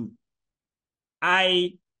they do.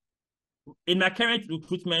 In my current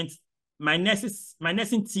recruitment, my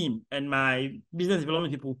nursing team and my business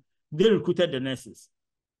development people, they recruited the nurses.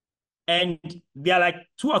 And there are like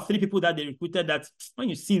 2 or 3 people that they recruited that when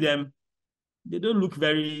you see them, they don't look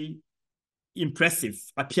very impressive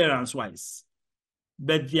appearance-wise.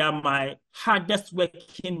 But they are my hardest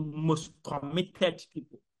working, most committed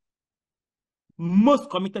people. Most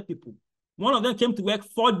committed people. One of them came to work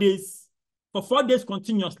 4 days, for 4 days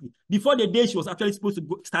continuously, before the day she was actually supposed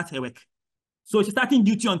to start her work. So she's starting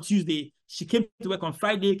duty on Tuesday. She came to work on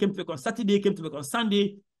Friday, came to work on Saturday, came to work on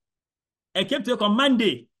Sunday, and came to work on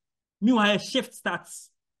Monday. Meanwhile, her shift starts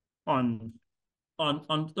on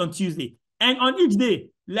Tuesday. And on each day,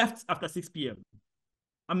 left after 6 p.m.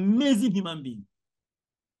 Amazing human being.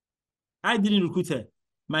 I didn't recruit her.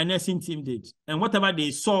 My nursing team did. And whatever they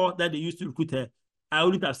saw that they used to recruit her, I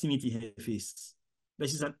wouldn't have seen it in her face. But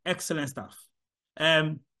she's an excellent staff.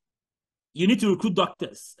 You need to recruit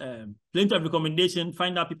doctors. Plenty of recommendation.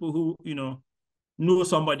 Find out people who, know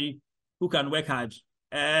somebody who can work hard.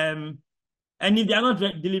 And if they are not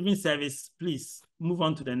delivering service, please move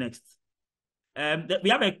on to the next. We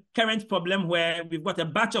have a current problem where we've got a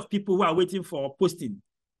batch of people who are waiting for posting.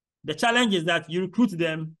 The challenge is that you recruit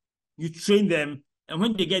them, you train them, and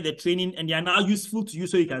when they get the training and they are now useful to you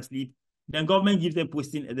so you can sleep, then government gives them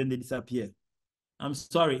posting and then they disappear. I'm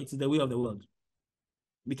sorry, it's the way of the world.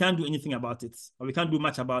 We can't do anything about it, or we can't do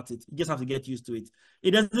much about it. You just have to get used to it.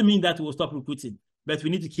 It doesn't mean that we'll stop recruiting, but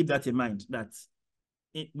we need to keep that in mind, that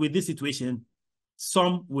with this situation,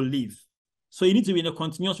 some will leave. So you need to be in a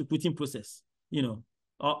continuous recruiting process,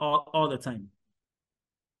 all the time.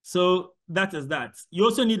 So that is that. You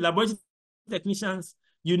also need laboratory technicians.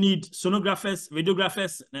 You need sonographers,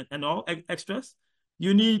 radiographers, and all extras.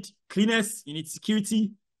 You need cleaners. You need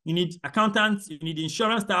security. You need accountants. You need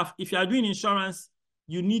insurance staff. If you are doing insurance,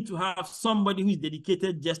 you need to have somebody who is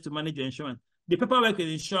dedicated just to manage your insurance. The paperwork with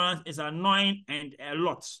insurance is annoying and a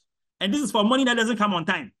lot. And this is for money that doesn't come on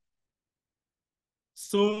time.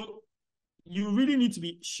 So you really need to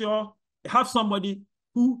be sure, have somebody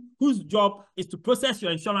whose job is to process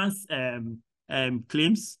your insurance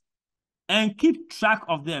claims and keep track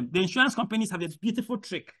of them. The insurance companies have this beautiful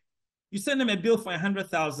trick. You send them a bill for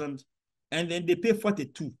 100,000 and then they pay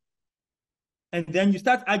 42. And then you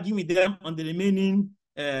start arguing with them on the remaining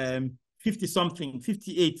 50-something,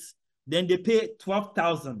 58. Then they pay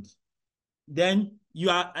 12,000. Then you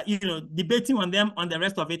are, debating on them on the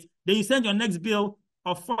rest of it. Then you send your next bill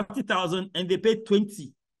of 40,000 and they pay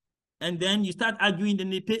 20. And then you start arguing, then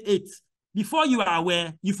they pay 8. Before you are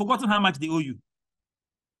aware, you've forgotten how much they owe you.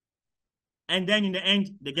 And then in the end,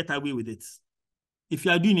 they get away with it. If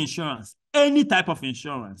you are doing insurance, any type of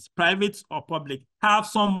insurance, private or public, have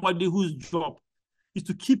somebody whose job is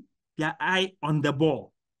to keep their eye on the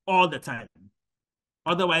ball all the time.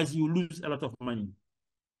 Otherwise, you lose a lot of money.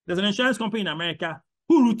 There's an insurance company in America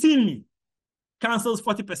who routinely cancels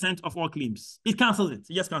 40% of all claims. It cancels it.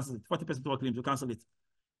 It just cancels it. 40% of all claims, will cancel it.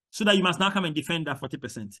 So that you must now come and defend that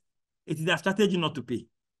 40%. It is their strategy not to pay.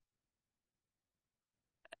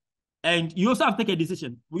 And you also have to take a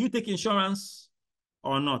decision. Will you take insurance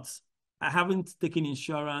or not? I haven't taken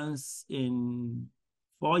insurance in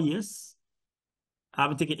 4 years. I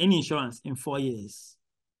haven't taken any insurance in 4 years.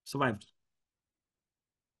 Survived.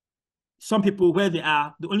 Some people, where they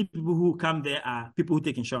are, the only people who come there are people who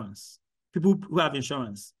take insurance. People who have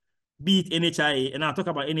insurance. Be it NHIA, and I'll talk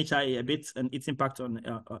about NHIA a bit and its impact on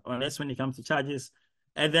us when it comes to charges.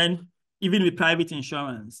 And then even with private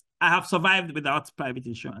insurance, I have survived without private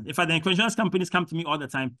insurance. In fact, the insurance companies come to me all the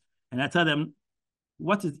time and I tell them,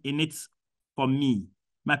 what is in it for me?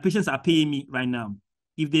 My patients are paying me right now.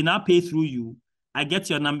 If they now pay through you, I get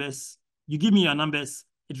your numbers, you give me your numbers,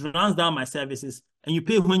 it runs down my services, and you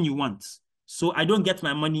pay when you want. So I don't get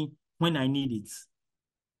my money when I need it.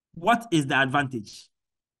 What is the advantage?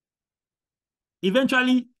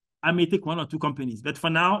 Eventually, I may take 1 or 2 companies, but for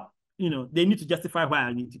now, they need to justify why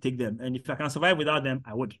I need to take them. And if I can survive without them,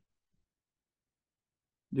 I would.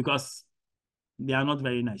 Because they are not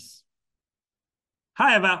very nice.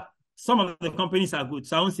 However, some of the companies are good,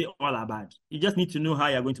 so I won't say all are bad. You just need to know how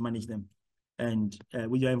you're going to manage them and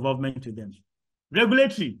with your involvement with them.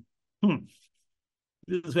 Regulatory.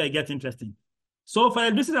 This is where it gets interesting. So for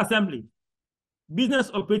a district assembly, business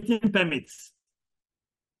operating permits,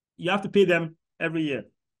 you have to pay them every year.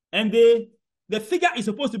 And the figure is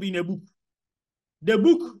supposed to be in a book. The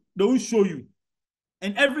book, they will show you.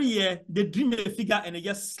 And every year, they dream a figure and they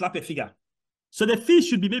just slap a figure. So the fee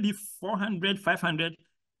should be maybe 400, 500.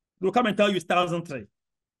 They'll come and tell you it's 1,003.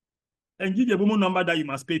 And give you a Momo number that you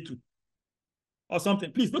must pay to. Or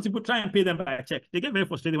something. Please, those people try and pay them by a check. They get very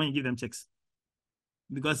frustrated when you give them checks.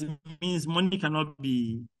 Because it means money cannot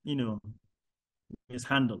be,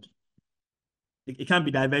 mishandled. It can't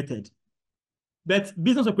be diverted. But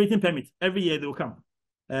business operating permit, every year they will come.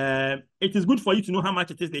 It is good for you to know how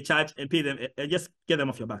much it is they charge and pay them. Just get them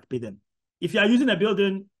off your back, pay them. If you are using a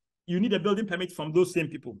building, you need a building permit from those same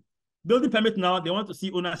people. Building permit now, they want to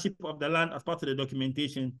see ownership of the land as part of the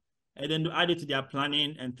documentation, and then to add it to their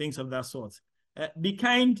planning and things of that sort. Be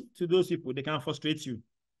kind to those people. They can frustrate you.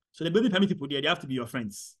 So the building permit people there, they have to be your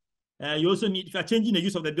friends. You also need, if you are changing the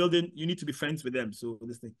use of the building, you need to be friends with them. So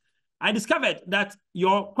this thing. I discovered that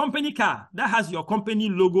your company car that has your company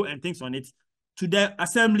logo and things on it, to the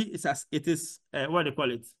assembly, it is what they call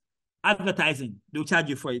it, advertising. They'll charge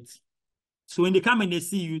you for it. So when they come and they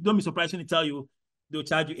see you, don't be surprised when they tell you they'll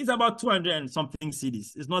charge you. It's about 200 and something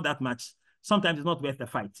cedis. It's not that much. Sometimes it's not worth the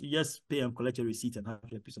fight. You just pay and collect your receipt and have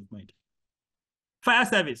your peace of mind. Fire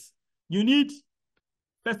service. You need,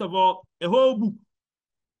 first of all, a whole book.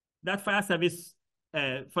 That fire service,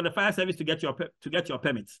 for the fire service to get your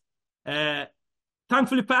permit.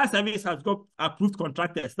 Thankfully, fire service has got approved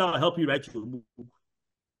contractors that will help you write your book.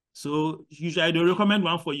 So usually I don't recommend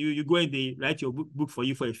one for you. You go and they write your book for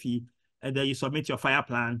you for a fee, and then you submit your fire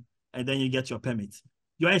plan, and then you get your permit.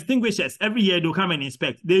 Your extinguishers, every year they'll come and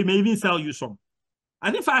inspect. They may even sell you some.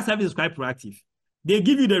 I think fire service is quite proactive. They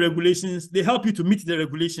give you the regulations, they help you to meet the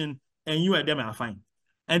regulation, and you and them are fine.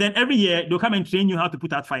 And then every year they'll come and train you how to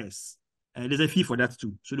put out fires. There's a fee for that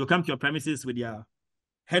too. So they'll come to your premises with their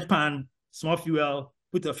headpan, small fuel,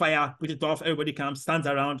 put a fire, put it off, everybody comes, stands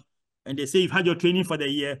around, and they say you've had your training for the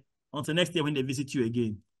year until next year when they visit you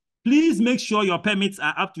again. Please make sure your permits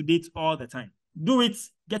are up to date all the time. Do it,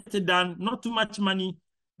 get it done, not too much money,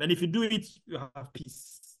 but if you do it, you have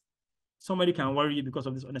peace. Somebody can worry you because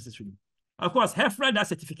of this unnecessarily. Of course, HEFRA does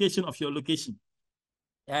certification of your location.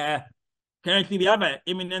 Currently, we have an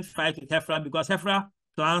imminent fight with HEFRA because HEFRA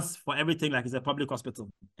plans for everything like it's a public hospital.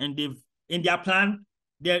 And they've, in their plan,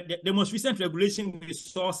 the most recent regulation we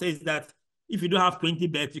saw says that if you don't have 20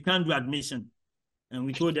 beds, you can't do admission. And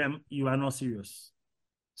we told them, you are not serious.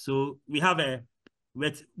 So we are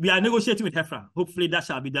negotiating with HEFRA. Hopefully that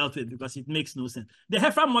shall be dealt with because it makes no sense. The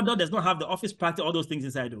HEFRA model does not have the office practice, all those things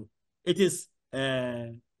inside though. It is,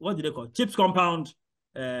 what do they call it? CHIPS compound,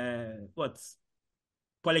 polyclinic,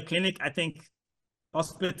 I think,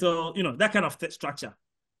 hospital, that kind of structure.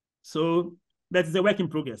 So that is a work in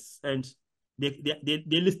progress. And they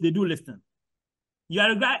do listen. You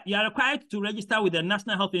are required to register with the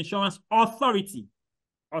National Health Insurance Authority.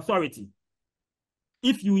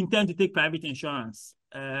 If you intend to take private insurance.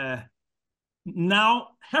 Now,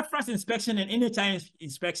 HEFRA's inspection and NHI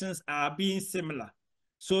inspections are being similar.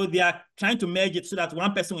 So they are trying to merge it so that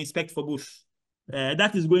one person will inspect for both.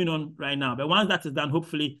 That is going on right now. But once that is done,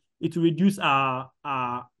 hopefully it will reduce our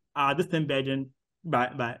distance burden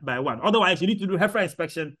by one. Otherwise, you need to do HEFRA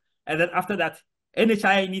inspection. And then after that,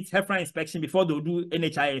 NHI needs HEFRA inspection before they'll do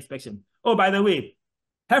NHI inspection. Oh, by the way,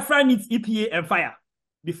 HEFRA needs EPA and fire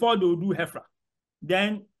before they'll do HEFRA.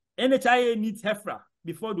 Then NHIA needs HEFRA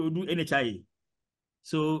before they'll do NHIA.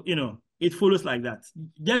 So, it follows like that.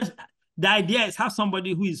 Just the idea is have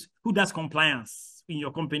somebody who does compliance in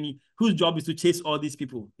your company, whose job is to chase all these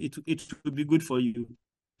people. It would be good for you.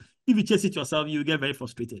 If you chase it yourself, you get very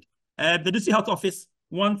frustrated. The district health office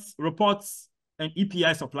wants reports and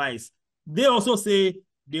EPI supplies. They also say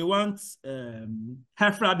they want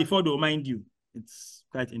HEFRA before they'll mind you. It's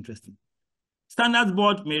quite interesting. Standards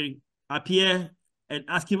board may appear and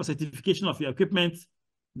ask you for certification of your equipment.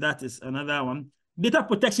 That is another one. Data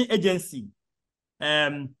protection agency.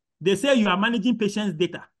 They say you are managing patients'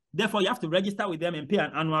 data. Therefore, you have to register with them and pay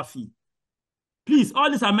an annual fee. Please, all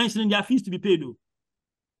these are mentioning their fees to be paid though.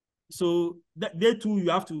 So they too, you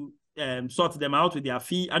have to sort them out with their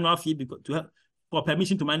annual fee for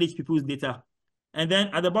permission to manage people's data. And then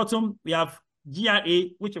at the bottom, we have GRA,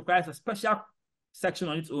 which requires a special section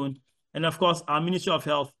on its own. And of course, our Ministry of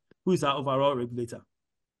Health, who is our overall regulator.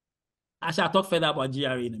 I shall talk further about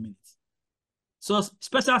GRA in a minute. So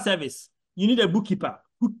special service, you need a bookkeeper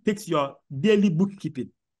who takes your daily bookkeeping.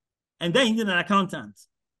 And then you need an accountant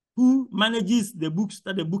who manages the books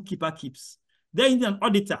that the bookkeeper keeps. Then you need an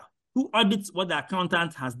auditor who audits what the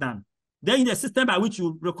accountant has done. Then you need a system by which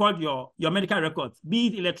you record your medical records, be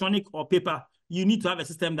it electronic or paper. You need to have a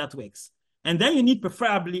system that works. And then you need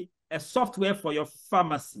preferably a software for your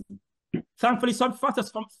pharmacy. Thankfully, some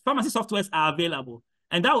pharmacy softwares are available,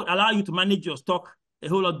 and that would allow you to manage your stock a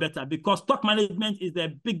whole lot better, because stock management is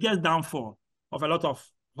the biggest downfall of a lot of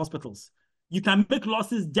hospitals. You can make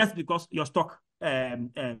losses just because your stock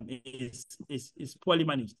is poorly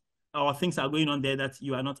managed, or things are going on there that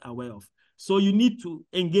you are not aware of. So you need to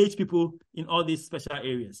engage people in all these special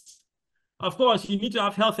areas. Of course, you need to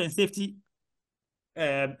have health and safety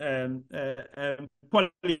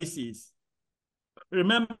policies.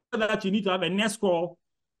 Remember that you need to have a nest call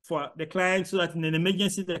for the client, so that in an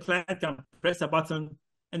emergency, the client can press a button,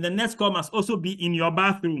 and the nest call must also be in your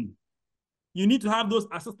bathroom. You need to have those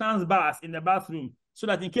assistance bars in the bathroom, so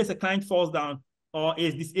that in case a client falls down or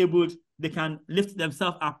is disabled, they can lift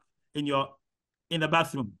themselves up in the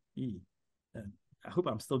bathroom. I hope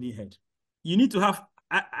I'm still being heard. You need to have,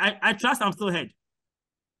 I trust I'm still heard.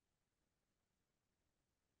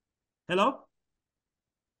 Hello?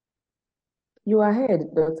 You are heard,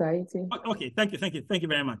 Dr. Ayertey. Okay, thank you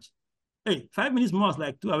very much. Hey, 5 minutes more was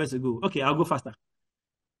like 2 hours ago. Okay, I'll go faster.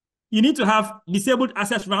 You need to have disabled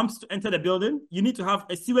access ramps to enter the building. You need to have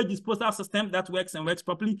a sewage disposal system that works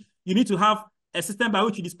properly. You need to have a system by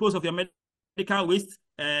which you dispose of your medical waste.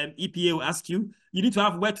 EPA will ask you. You need to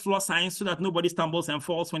have wet floor signs so that nobody stumbles and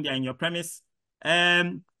falls when they're in your premise.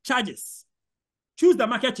 Charges. Choose the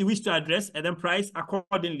market you wish to address and then price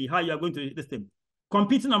accordingly how you are going to do this thing.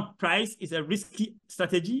 Competing on price is a risky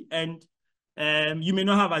strategy, and you may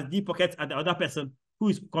not have as deep pockets as the other person who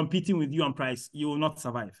is competing with you on price. You will not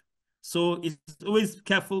survive. So it's always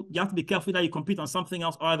careful. You have to be careful that you compete on something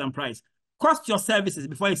else other than price. Cost your services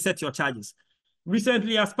before you set your charges.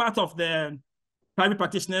 Recently, as part of the private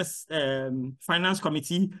practitioners finance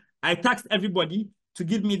committee, I tasked everybody to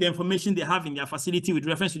give me the information they have in their facility with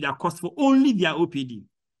reference to their cost for only their OPD.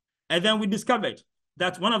 And then we discovered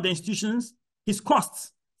that one of the institutions, his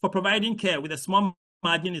costs for providing care with a small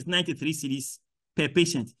margin is 93 cedis per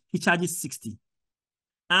patient. He charges 60.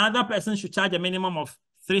 Another person should charge a minimum of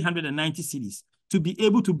 390 cedis to be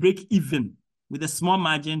able to break even with a small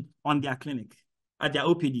margin on their clinic, at their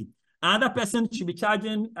OPD. Another person should be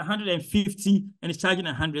charging 150 and is charging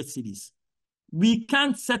 100 cedis. We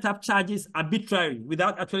can't set up charges arbitrarily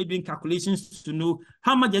without actually doing calculations to know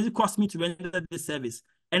how much does it cost me to render this service.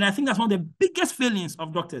 And I think that's one of the biggest failings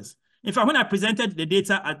of doctors. In fact, when I presented the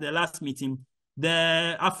data at the last meeting,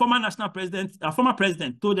 our former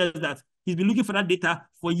president told us that he's been looking for that data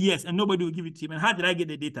for years and nobody will give it to him. And how did I get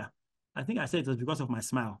the data? I think I said it was because of my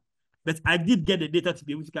smile. But I did get the data to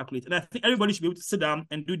be able to calculate. And I think everybody should be able to sit down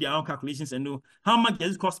and do their own calculations and know how much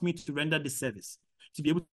does it cost me to render this service, to be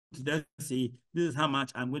able to then say, this is how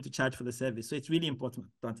much I'm going to charge for the service. So it's really important.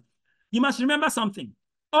 But you must remember something.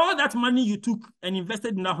 All that money you took and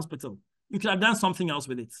invested in that hospital, you could have done something else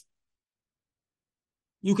with it.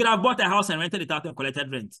 You could have bought a house and rented it out and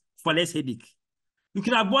collected rent for less headache. You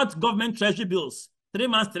could have bought government treasury bills, 3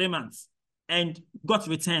 months, and got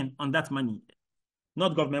return on that money.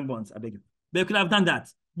 Not government bonds, I beg you. But you could have done that.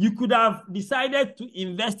 You could have decided to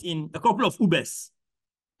invest in a couple of Ubers,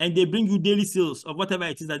 and they bring you daily sales of whatever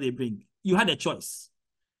it is that they bring. You had a choice.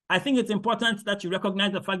 I think it's important that you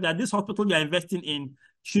recognize the fact that this hospital you're investing in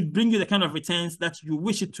should bring you the kind of returns that you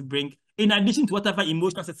wish it to bring, in addition to whatever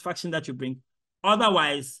emotional satisfaction that you bring.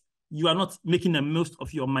 Otherwise, you are not making the most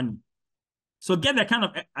of your money. So get the kind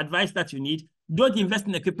of advice that you need. Don't invest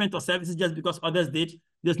in equipment or services just because others did.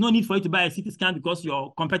 There's no need for you to buy a CT scan because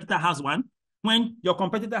your competitor has one. When your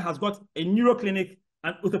competitor has got a neuro clinic,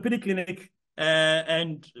 an orthopedic clinic,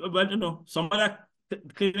 and some other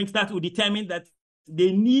clinics that will determine that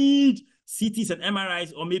they need CTs and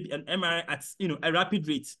MRIs, or maybe an MRI at a rapid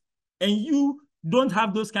rate, and you don't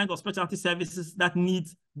have those kinds of specialty services that need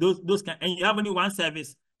those kind, and you have only one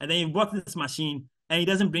service, and then you bought this machine and it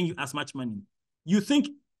doesn't bring you as much money. You think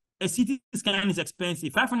a CT scan is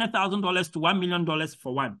expensive, $500,000 to $1 million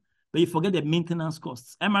for one, but you forget the maintenance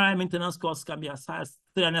costs. MRI maintenance costs can be as high as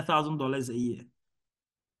 $300,000 a year.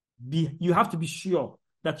 You have to be sure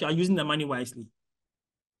that you are using the money wisely.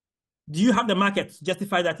 Do you have the market to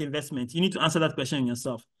justify that investment? You need to answer that question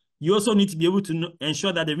yourself. You also need to be able to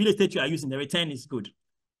ensure that the real estate you are using, the return is good.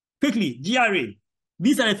 Quickly, GRA.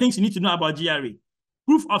 These are the things you need to know about GRA.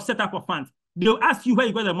 Proof of setup of funds. They'll ask you where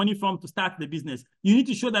you got the money from to start the business. You need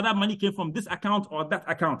to show that that money came from this account or that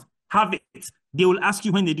account. Have it. They will ask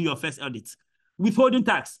you when they do your first audit. Withholding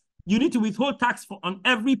tax. You need to withhold tax on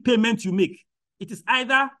every payment you make. It is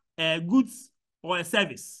either goods or a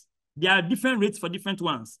service. There are different rates for different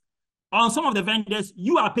ones. On some of the vendors,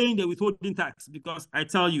 you are paying the withholding tax because I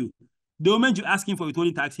tell you, the moment you ask him for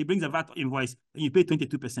withholding tax, he brings a VAT invoice and you pay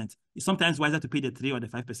 22%. It's sometimes wiser to pay the 3 or the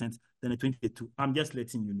 5% than the 22%. I'm just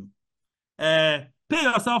letting you know. Pay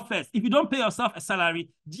yourself first. If you don't pay yourself a salary,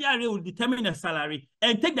 GRA will determine a salary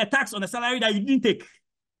and take the tax on the salary that you didn't take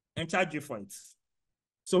and charge you for it.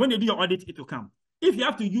 So when they do your audit, it will come. If you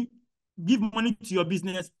have to give money to your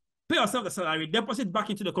business, pay yourself the salary, deposit back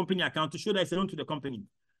into the company account to show that it's a loan to the company.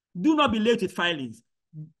 Do not be late with filings.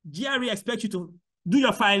 GRA expects you to do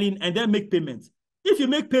your filing and then make payments. If you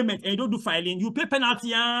make payment and you don't do filing, you pay penalty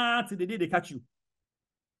till the day they catch you.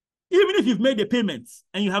 Even if you've made the payments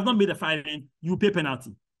and you have not made the filing, you pay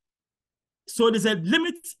penalty. So there's a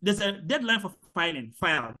limit, there's a deadline for filing,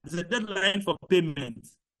 file. There's a deadline for payment,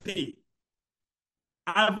 pay.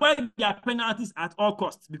 Avoid their penalties at all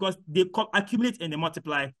costs because they accumulate and they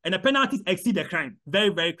multiply, and the penalties exceed the crime very,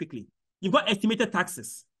 very quickly. You've got estimated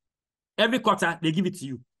taxes. Every quarter, they give it to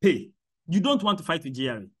you. Pay. You don't want to fight with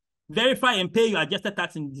GRA. Verify and pay your adjusted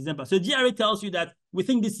tax in December. So GRA tells you that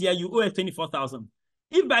within this year, you owe 24,000.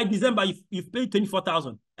 If by December, you've paid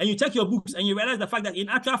 24,000 and you check your books and you realize the fact that in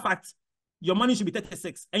actual fact, your money should be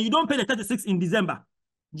 36 and you don't pay the 36 in December,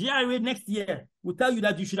 GRA next year will tell you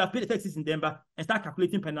that you should have paid the 36 in December and start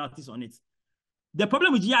calculating penalties on it. The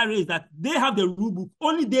problem with GRA is that they have the rule book,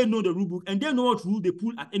 only they know the rule book and they know what rule they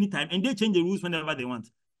pull at any time and they change the rules whenever they want.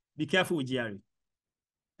 Be careful with GRA.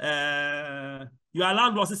 You are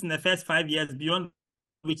allowed losses in the first 5 years beyond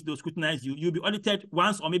which they'll scrutinize you. You'll be audited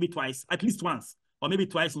once or maybe twice, at least once, or maybe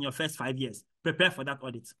twice in your first 5 years. Prepare for that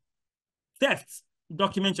audit. Theft.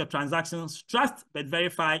 Document your transactions. Trust but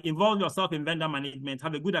verify. Involve yourself in vendor management.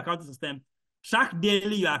 Have a good accounting system. Track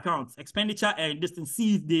daily your accounts. Expenditure and distance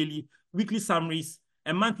daily. Weekly summaries.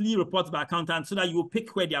 And monthly reports by accountants so that you will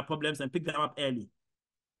pick where there are problems and pick them up early.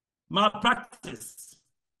 Malpractice.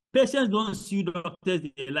 Patients don't sue doctors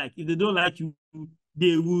they like. If they don't like you,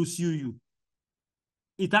 they will sue you.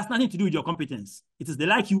 It has nothing to do with your competence. It is they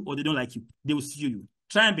like you or they don't like you. They will sue you.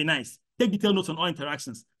 Try and be nice. Take detailed notes on all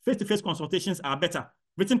interactions. Face-to-face consultations are better.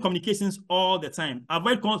 Written communications all the time.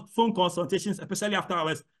 Avoid phone consultations, especially after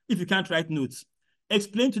hours, if you can't write notes.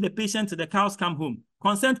 Explain to the patient till the cows come home.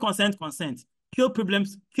 Consent, consent, consent. Kill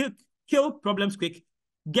problems quick.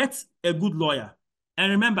 Get a good lawyer.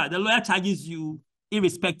 And remember, the lawyer charges you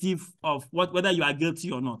irrespective of whether you are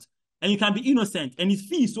guilty or not. And you can be innocent. And his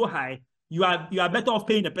fee is so high, you are better off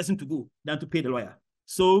paying the person to go than to pay the lawyer.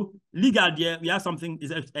 So legal there, we have something,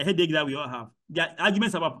 is a headache that we all have. There are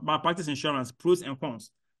arguments about malpractice insurance, pros and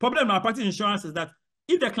cons. Problem with malpractice insurance is that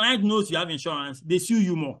if the client knows you have insurance, they sue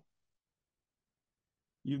you more.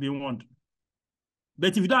 You've been warned.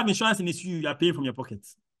 But if you don't have insurance and they sue you, you are paying from your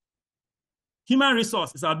pockets. Human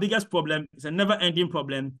resource is our biggest problem. It's a never-ending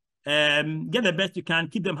problem. Get the best you can,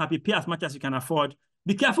 keep them happy, pay as much as you can afford.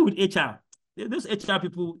 Be careful with HR. Those HR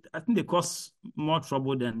people, I think they cause more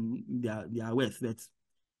trouble than they are worth. But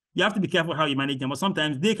you have to be careful how you manage them. But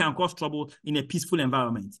sometimes they can cause trouble in a peaceful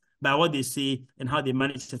environment by what they say and how they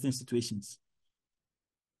manage certain situations.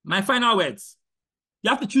 My final words. You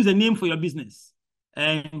have to choose a name for your business.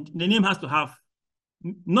 And the name has to have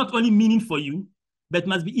not only meaning for you, but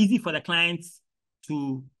must be easy for the clients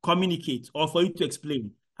to communicate or for you to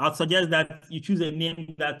explain. I would suggest that you choose a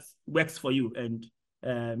name that works for you and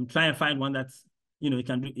try and find one that you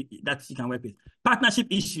can do, that you can work with. Partnership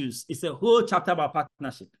issues is a whole chapter about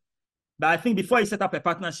partnership. But I think before you set up a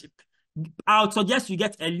partnership, I would suggest you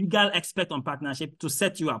get a legal expert on partnership to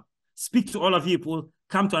set you up. Speak to all of you people,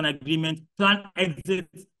 come to an agreement, plan exit,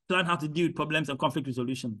 plan how to deal with problems and conflict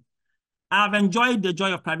resolution. I've enjoyed the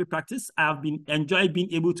joy of private practice. I've enjoyed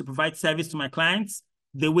being able to provide service to my clients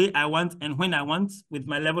the way I want and when I want with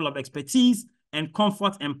my level of expertise and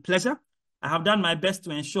comfort and pleasure. I have done my best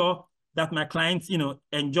to ensure that my clients,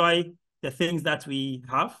 enjoy the things that we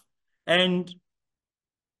have. And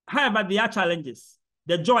however, there are challenges.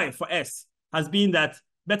 The joy for us has been that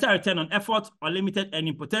better return on effort or limited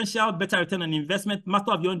earning potential, better return on investment,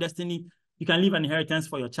 master of your own destiny. You can leave an inheritance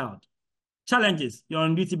for your child. Challenges, you're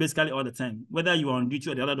on duty basically all the time. Whether you're on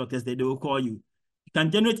duty or the other doctors, they will call you. You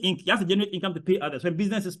can generate income. You have to generate income to pay others. When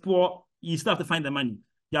business is poor, you still have to find the money.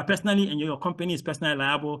 You are personally, and your company is personally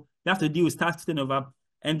liable. You have to deal with staff turnover,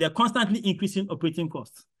 and they're constantly increasing operating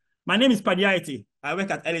costs. My name is Padi Ayertey. I work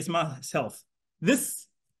at Ayertey Health. This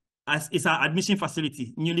is our admission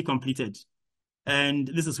facility, newly completed. And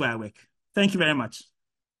this is where I work. Thank you very much.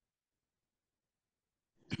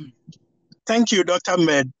 Thank you, Dr.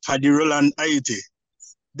 Padi Roland Ayertey.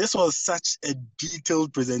 This was such a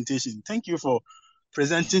detailed presentation. Thank you for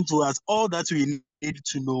presenting to us all that we need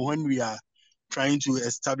to know when we are trying to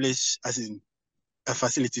establish as in a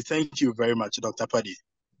facility. Thank you very much, Dr. Padi.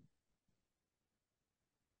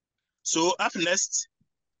 So up next,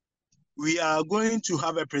 we are going to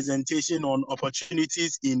have a presentation on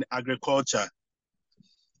opportunities in agriculture.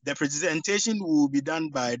 The presentation will be done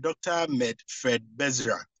by Dr. Medfred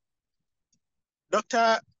Bedzrah.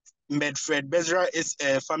 Dr. Medfred Bedzrah is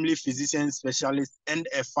a family physician specialist and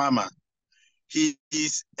a farmer. He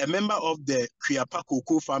is a member of the Kriapa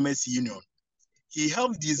Cocoa Farmers Union. He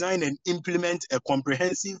helped design and implement a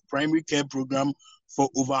comprehensive primary care program for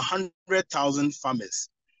over 100,000 farmers.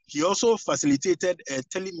 He also facilitated a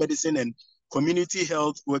telemedicine and community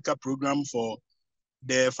health worker program for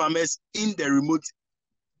the farmers in the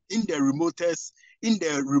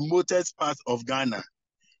remotest part of Ghana.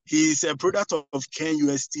 He is a product of Ken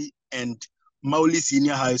UST and Mauli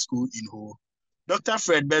Senior High School in Ho. Dr.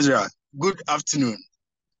 Fred Bedzrah, good afternoon.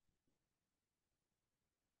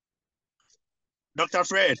 Dr.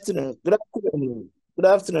 Fred. Good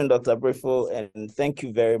afternoon, Dr. Brifo, and thank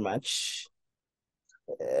you very much.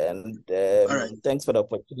 And thanks for the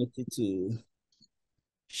opportunity to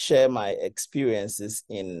share my experiences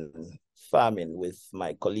in farming with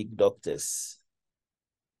my colleague doctors.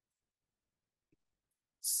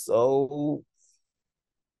 So,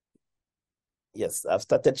 yes, I've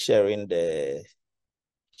started sharing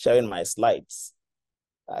my slides.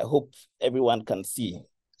 I hope everyone can see.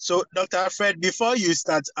 So, Dr. Fred, before you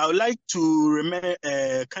start, I would like to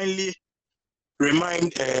kindly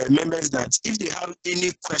remind members that if they have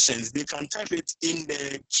any questions, they can type it in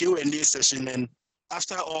the Q&A session, and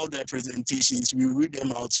after all the presentations, we read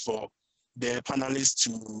them out for the panelists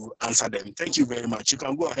to answer them. Thank you very much. You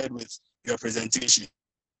can go ahead with your presentation.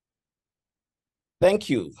 Thank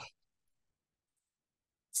you.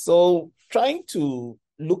 So, trying to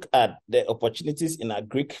look at the opportunities in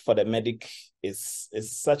agric for the medic is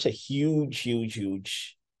such a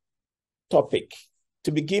huge topic.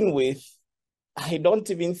 To begin with, I don't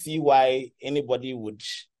even see why anybody would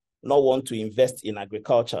not want to invest in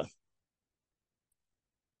agriculture,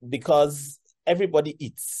 because everybody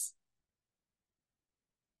eats.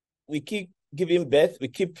 We keep giving birth, we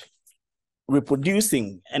keep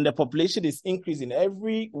reproducing, and the population is increasing.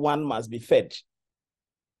 Everyone must be fed.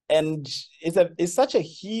 And it's such a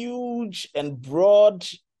huge and broad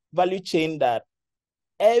value chain that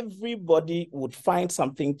everybody would find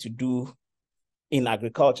something to do in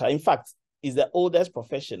agriculture. In fact, it's the oldest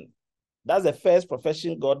profession. That's the first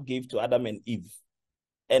profession God gave to Adam and Eve.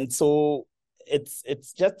 And so it's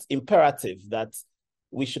just imperative that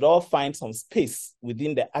we should all find some space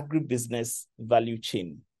within the agribusiness value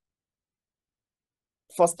chain.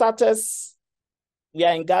 For starters, we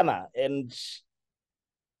are in Ghana, and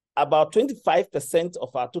about 25%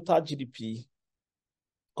 of our total GDP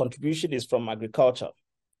contribution is from agriculture.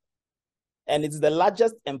 And it's the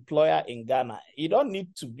largest employer in Ghana. You don't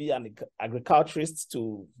need to be an agriculturist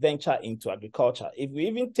to venture into agriculture. If we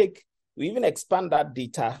even expand that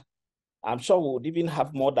data, I'm sure we would even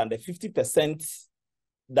have more than the 50%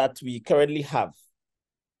 that we currently have.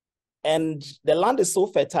 And the land is so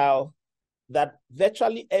fertile that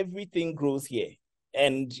virtually everything grows here.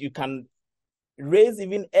 And you can raise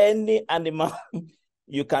even any animal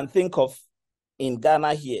you can think of in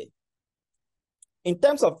Ghana here. In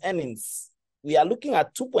terms of earnings, we are looking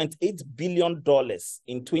at $2.8 billion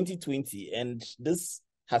in 2020, and this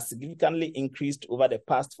has significantly increased over the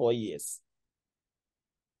past 4 years.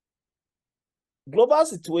 Global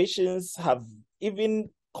situations have even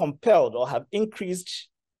compelled or have increased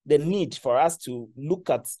the need for us to look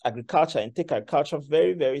at agriculture and take agriculture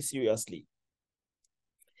very, very seriously.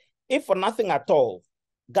 If for nothing at all,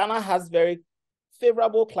 Ghana has very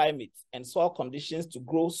favorable climate and soil conditions to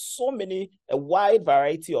grow a wide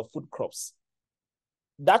variety of food crops.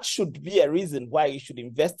 That should be a reason why you should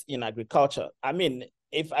invest in agriculture.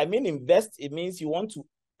 If invest, it means you want to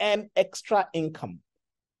earn extra income.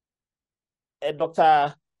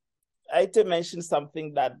 Dr. Ayertey mentioned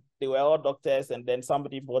something that they were all doctors, and then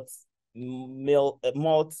somebody bought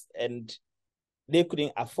malt and they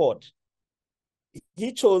couldn't afford.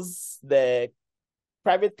 He chose the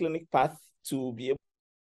private clinic path to be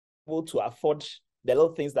able to afford the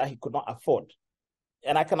little things that he could not afford.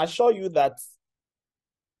 And I can assure you that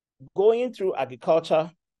going through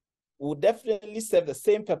agriculture will definitely serve the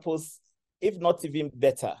same purpose, if not even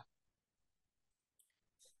better.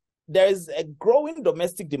 There is a growing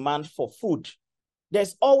domestic demand for food.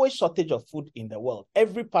 There's always shortage of food in the world.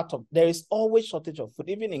 There is always shortage of food.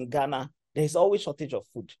 Even in Ghana, there is always shortage of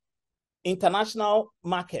food. International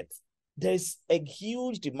market, there's a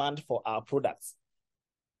huge demand for our products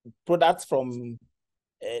from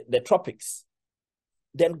the tropics.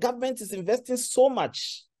 Then government is investing so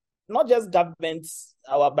much. Not just governments,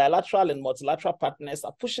 our bilateral and multilateral partners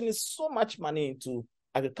are pushing so much money into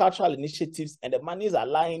agricultural initiatives, and the monies are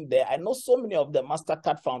lying there. I know so many of the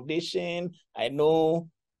MasterCard Foundation. I know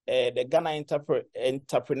the Ghana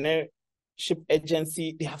Entrepreneurship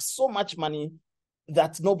Agency, they have so much money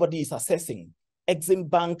that nobody is assessing. Exim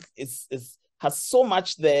Bank has so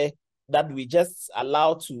much there that we just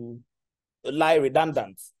allow to lie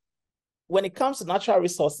redundant. When it comes to natural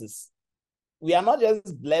resources, we are not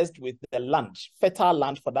just blessed with the land, fertile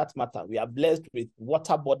land for that matter. We are blessed with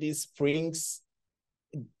water bodies, springs,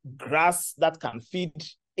 grass that can feed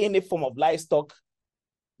any form of livestock,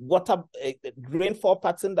 water, rainfall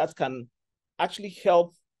pattern that can actually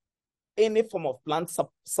help any form of plant,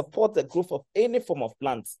 support the growth of any form of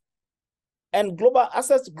plants. And global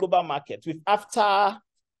access to global market with AFTA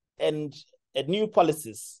and new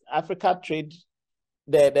policies, Africa Trade,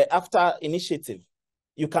 the AFTA initiative.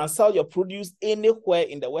 You can sell your produce anywhere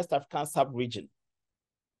in the West African sub-region.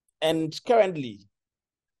 And currently,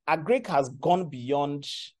 Agric has gone beyond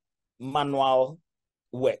manual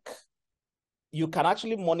work. You can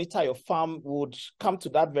actually monitor your farm. We would come to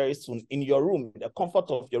that very soon. In your room, the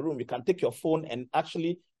comfort of your room, you can take your phone and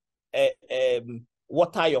actually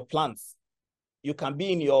water your plants. You can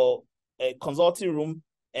be in your consulting room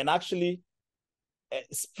and actually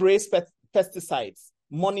spray pesticides,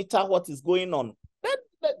 monitor what is going on.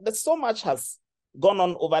 So much has gone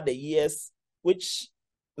on over the years, which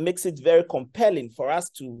makes it very compelling for us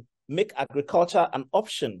to make agriculture an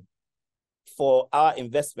option for our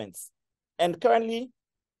investments. And currently,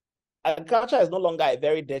 agriculture is no longer a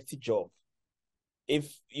very dirty job.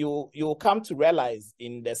 If you come to realize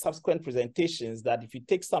in the subsequent presentations that if you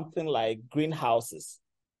take something like greenhouses,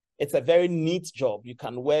 it's a very neat job. You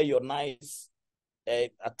can wear your nice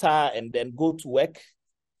attire and then go to work.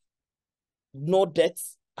 No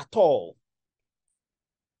debts at all.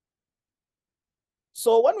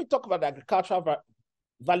 So when we talk about the agricultural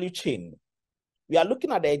value chain, we are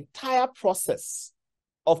looking at the entire process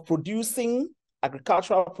of producing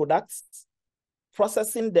agricultural products,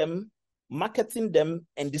 processing them, marketing them,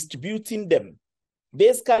 and distributing them.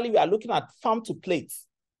 Basically, we are looking at farm to plate,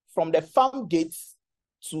 from the farm gate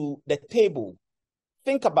to the table.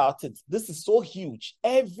 Think about it. This is so huge.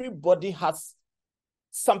 Everybody has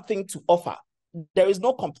something to offer. There is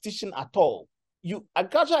no competition at all.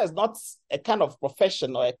 Agriculture is not a kind of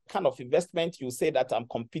profession or a kind of investment you say that I'm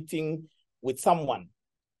competing with someone.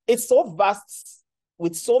 It's so vast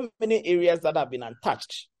with so many areas that have been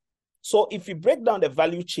untouched. So if we break down the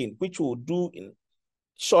value chain, which we'll do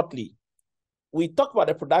shortly, we talk about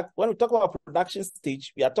the product. When we talk about production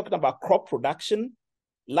stage, we are talking about crop production,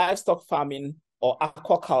 livestock farming, or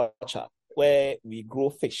aquaculture, where we grow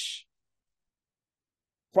fish.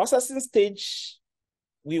 Processing stage,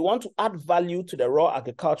 we want to add value to the raw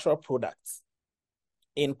agricultural products.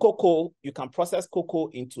 In cocoa, you can process cocoa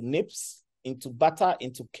into nibs, into butter,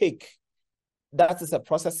 into cake. That is a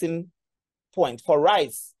processing point. For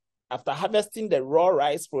rice, after harvesting the raw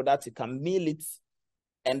rice product, you can mill it.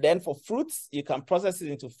 And then for fruits, you can process it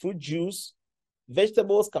into fruit juice.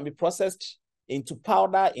 Vegetables can be processed into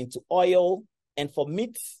powder, into oil. And for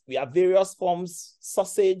meat, we have various forms: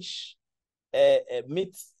 sausage,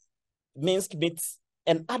 meat, minced meat,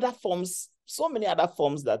 and other forms, so many other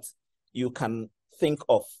forms that you can think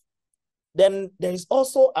of. Then there is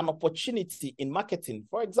also an opportunity in marketing.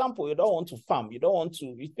 For example, you don't want to farm.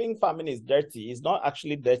 You think farming is dirty. It's not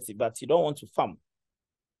actually dirty, but you don't want to farm.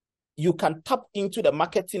 You can tap into the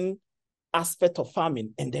marketing aspect of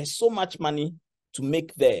farming, and there's so much money to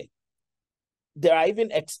make there. There are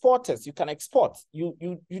even exporters. You can export.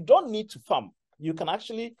 You don't need to farm. You can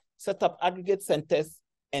actually set up aggregate centers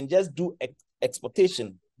and just do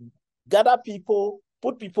exportation. Gather people,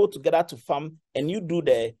 put people together to farm, and you do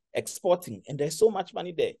the exporting. And there's so much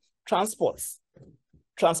money there.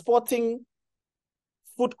 Transporting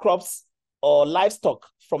food crops or livestock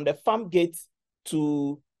from the farm gate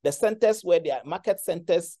to the centers where they are market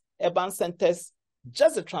centers, urban centers,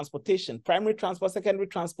 just the transportation, primary transport, secondary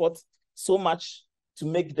transport, so much to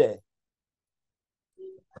make there.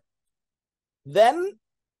 Then,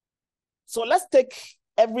 so let's take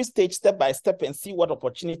every stage step by step and see what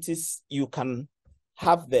opportunities you can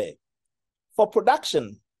have there. For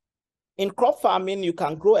production, in crop farming, you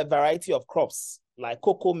can grow a variety of crops like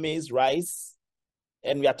cocoa, maize, rice,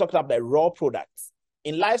 and we are talking about the raw products.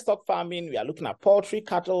 In livestock farming, we are looking at poultry,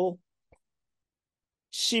 cattle,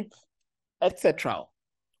 sheep, etc.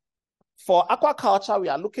 For aquaculture, we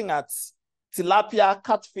are looking at tilapia,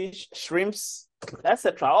 catfish, shrimps,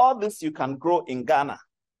 etc. All this you can grow in Ghana.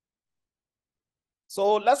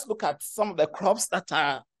 So let's look at some of the crops that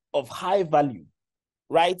are of high value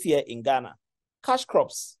right here in Ghana. Cash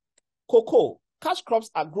crops, cocoa. Cash crops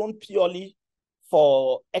are grown purely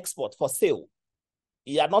for export, for sale.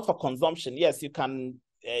 They are not for consumption. Yes, you can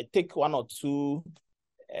take one or two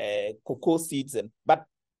cocoa seeds, but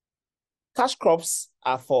cash crops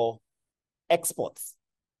are for exports,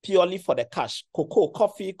 purely for the cash. Cocoa,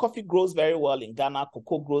 coffee grows very well in Ghana.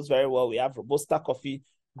 Cocoa grows very well. We have Robusta coffee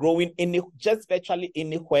growing just virtually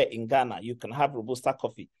anywhere in Ghana. You can have Robusta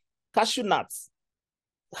coffee. Cashew nuts,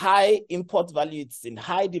 high import value. It's in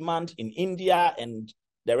high demand in India and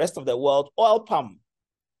the rest of the world. Oil palm,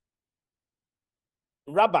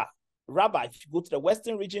 rubber. If you go to the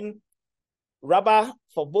Western region, rubber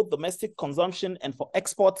for both domestic consumption and for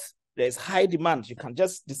export, there's high demand. You can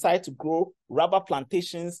just decide to grow rubber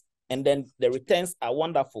plantations and then the returns are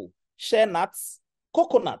wonderful. Shea nuts,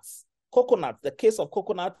 coconuts. The case of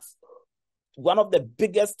coconuts, one of the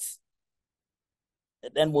biggest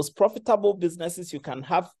and most profitable businesses you can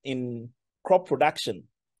have in crop production.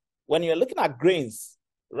 When you're looking at grains,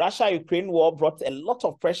 Russia-Ukraine war brought a lot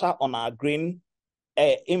of pressure on our grain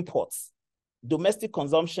imports. Domestic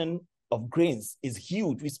consumption of grains is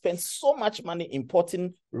huge. We spend so much money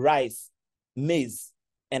importing rice, maize,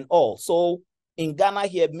 and all. So in Ghana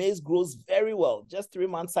here, maize grows very well. Just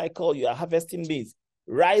 3-month cycle, you are harvesting maize.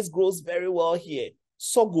 Rice grows very well here.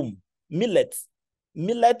 Sorghum, millets,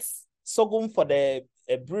 sorghum for the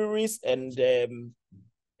breweries and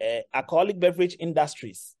alcoholic beverage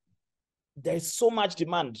industries. There's so much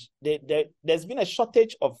demand. There's been a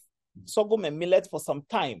shortage of sorghum and millet for some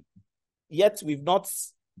time, yet we've not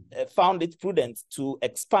found it prudent to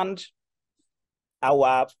expand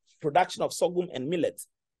our production of sorghum and millet.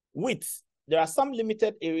 Wheat, there are some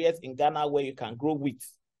limited areas in Ghana where you can grow wheat.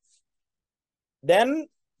 Then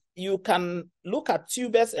you can look at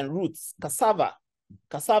tubers and roots. Cassava,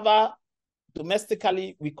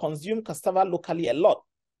 domestically, we consume cassava locally a lot.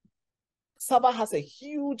 Cassava has a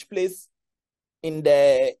huge place in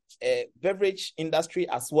the beverage industry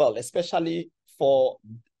as well, especially for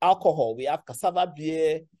alcohol. We have cassava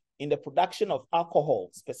beer in the production of alcohol,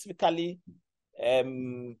 specifically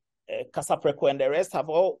Casapreco and the rest have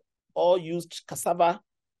all used cassava,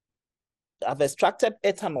 have extracted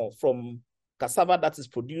ethanol from cassava that is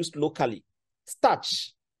produced locally.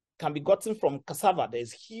 Starch can be gotten from cassava.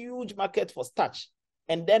 There's huge market for starch.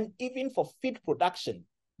 And then even for feed production,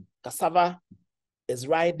 cassava is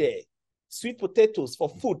right there. Sweet potatoes for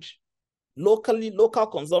food, local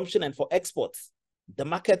consumption and for exports. The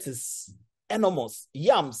market is enormous.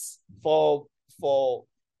 Yams for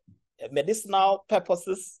medicinal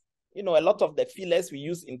purposes. You know, a lot of the fillers we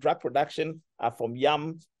use in drug production are from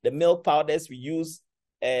yam. The milk powders we use,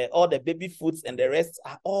 all the baby foods and the rest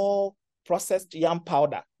are all processed yam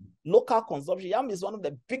powder. Local consumption. Yam is one of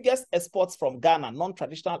the biggest exports from Ghana,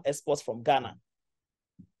 non-traditional exports from Ghana.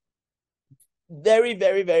 Very,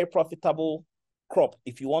 very, very profitable crop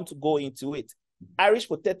if you want to go into it. Irish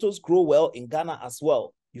potatoes grow well in Ghana as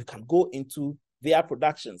well. You can go into their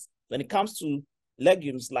productions. When it comes to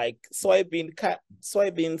legumes like soybeans,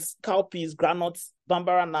 cowpeas, groundnuts,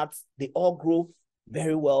 bambara nuts, they all grow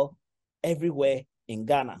very well everywhere in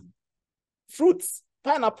Ghana. Fruits,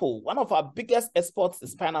 pineapple, one of our biggest exports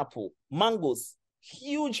is pineapple. Mangoes,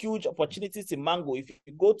 huge opportunities in mango. If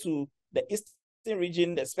you go to the eastern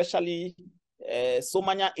region, especially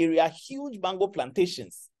Somanya area, huge mango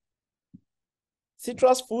plantations.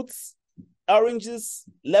 Citrus fruits, oranges,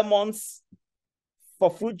 lemons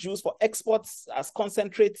for fruit juice, for exports as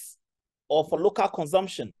concentrates or for local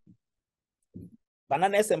consumption.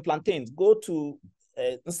 Bananas and plantains, go to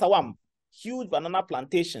Nsawam, huge banana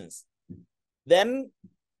plantations. Then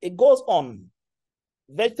it goes on.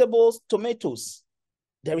 Vegetables, tomatoes,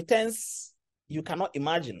 the returns you cannot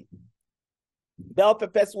imagine. Bell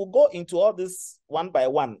peppers, will go into all this one by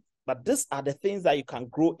one, but these are the things that you can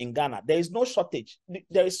grow in Ghana. There is no shortage.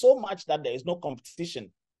 There is so much that there is no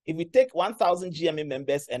competition. If we take 1,000 GMA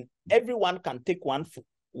members and everyone can take one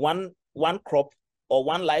crop or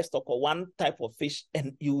one livestock or one type of fish,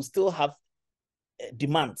 and you still have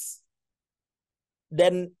demands,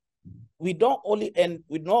 then we don't only end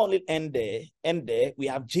there. We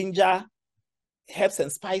have ginger, herbs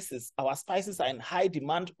and spices. Our spices are in high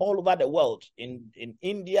demand all over the world. In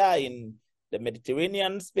India, in the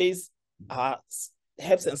Mediterranean space,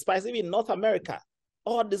 herbs and spices, even in North America.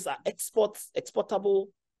 All these are exportable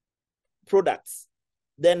products.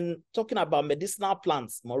 Then talking about medicinal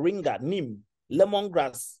plants, moringa, neem,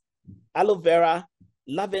 lemongrass, aloe vera,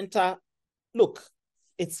 lavender. Look,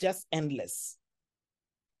 it's just endless.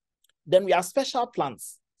 Then we have special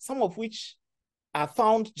plants, some of which are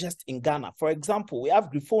found just in Ghana. For example, we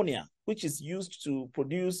have Griffonia, which is used to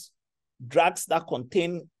produce drugs that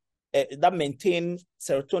maintain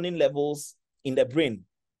serotonin levels in the brain.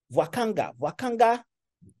 Wakanga,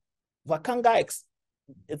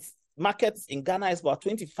 its market in Ghana is about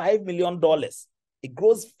 $25 million. It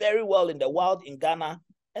grows very well in the wild in Ghana.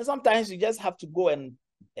 And sometimes you just have to go and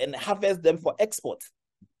harvest them for export.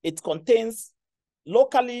 It contains,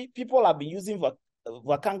 locally, people have been using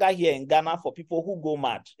Vakanga here in Ghana for people who go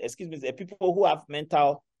mad. Excuse me, the people who have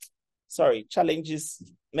mental challenges.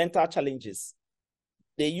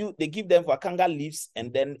 They give them Vakanga leaves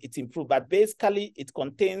and then it improves. But basically, it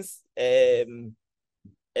contains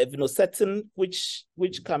vinocetin,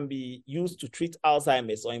 which can be used to treat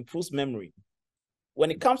Alzheimer's or improves memory. When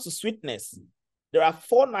it comes to sweetness, there are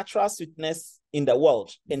 4 natural sweetness in the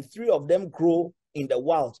world, and 3 of them grow in the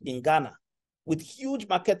wild in Ghana with huge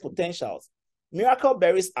market potentials. Miracle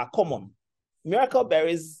berries are common. Miracle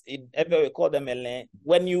berries, we call them,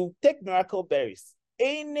 when you take miracle berries,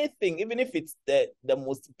 anything, even if it's the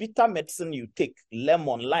most bitter medicine you take,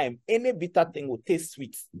 lemon, lime, any bitter thing will taste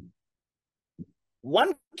sweet.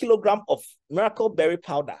 1 kilogram of miracle berry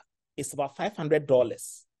powder is about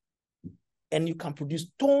 $500. And you can produce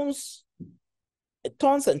tons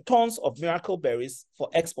and tons of miracle berries for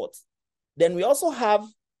export. Then we also have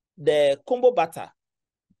the combo butter,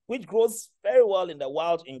 which grows very well in the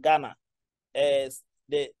wild in Ghana.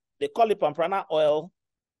 They call it pamprana oil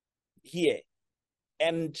here.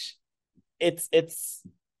 And it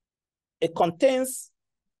contains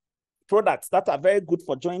products that are very good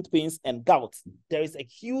for joint pains and gout. There is a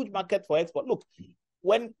huge market for export. Look,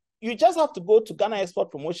 when you just have to go to Ghana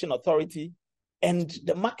Export Promotion Authority and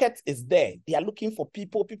the market is there. They are looking for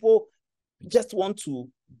people. People just want to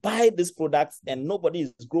buy these products and nobody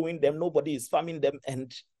is growing them. Nobody is farming them.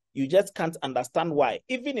 And you just can't understand why.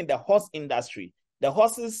 Even in the horse industry, the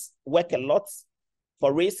horses work a lot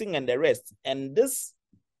for racing and the rest. And this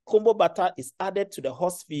combo butter is added to the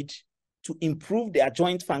horse feed to improve their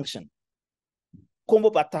joint function. Combo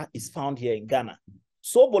butter is found here in Ghana.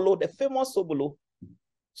 Sobolo, the famous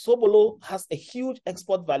Sobolo has a huge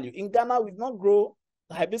export value. In Ghana, we don't grow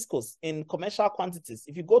hibiscus in commercial quantities.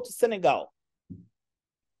 If you go to Senegal,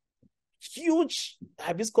 huge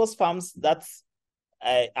hibiscus farms that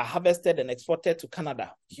are harvested and exported to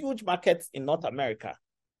Canada, huge markets in North America.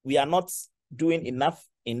 We are not doing enough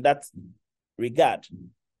in that regard.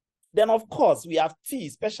 Then, of course, we have tea,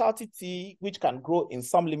 specialty tea, which can grow in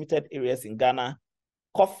some limited areas in Ghana.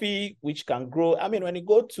 Coffee, which can grow. I mean, when you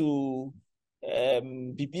go to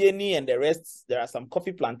BBNE and the rest, there are some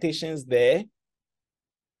coffee plantations there.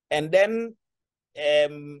 And then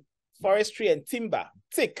forestry and timber,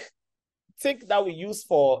 teak that we use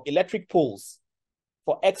for electric poles,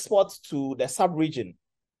 for export to the sub-region.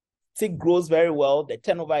 Teak grows very well. The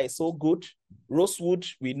turnover is so good. Rosewood,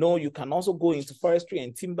 we know you can also go into forestry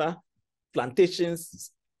and timber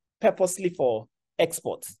plantations purposely for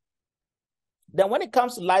export. Then when it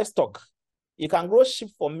comes to livestock, you can grow sheep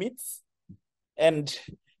for meat, and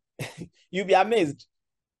you'll be amazed.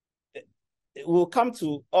 We'll come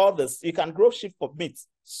to all this. You can grow sheep for meat.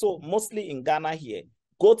 So mostly in Ghana here,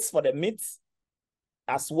 goats for the meat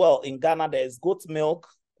as well. In Ghana, there's goat milk,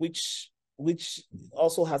 which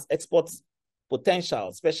also has export potential,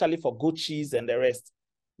 especially for goat cheese and the rest.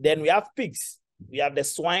 Then we have pigs. We have the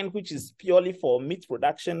swine, which is purely for meat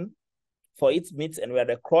production, for its meat, and we have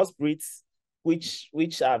the crossbreeds,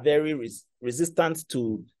 which are very resistant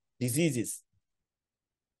to diseases.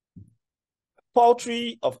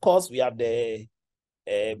 Poultry, of course, we have the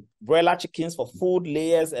broiler chickens for food,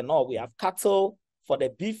 layers and all. We have cattle for the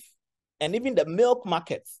beef, and even the milk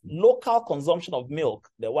markets, local consumption of milk,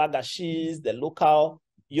 the wagashis, the local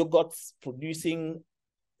yogurts producing,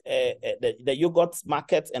 the yogurt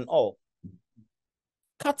markets and all.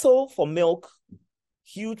 Cattle for milk,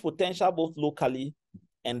 huge potential both locally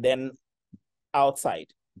and then outside.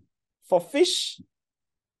 For fish,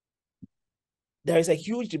 there is a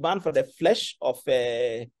huge demand for the flesh of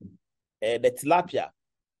the tilapia.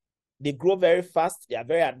 They grow very fast. They are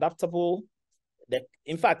very adaptable.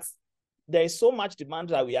 In fact, there is so much demand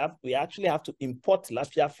that we actually have to import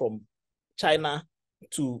tilapia from China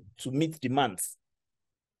to meet demands.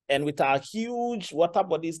 And with our huge water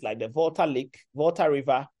bodies like the Volta Lake, Volta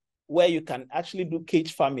River, where you can actually do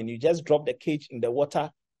cage farming, you just drop the cage in the water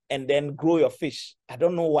and then grow your fish. I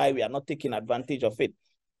don't know why we are not taking advantage of it.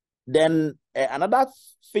 Then another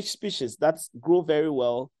fish species that grow very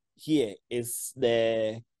well here is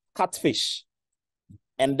the catfish.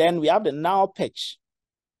 And then we have the Nile perch.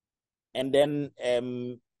 And then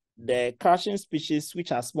the crushing species,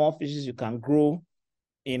 which are small fishes you can grow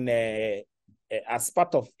in as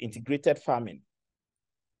part of integrated farming.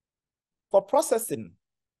 For processing,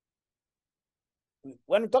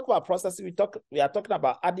 when we talk about processing, we are talking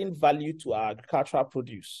about adding value to our agricultural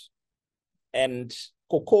produce. And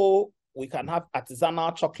cocoa, we can have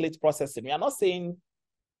artisanal chocolate processing. We are not saying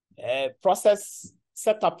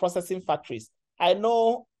set up processing factories. I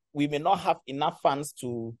know we may not have enough funds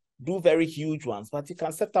to do very huge ones, but you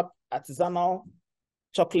can set up artisanal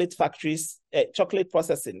chocolate factories, chocolate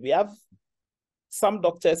processing. We have some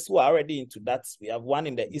doctors who are already into that. We have one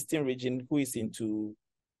in the Eastern region who is into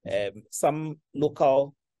some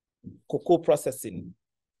local cocoa processing.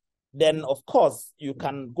 Then, of course, you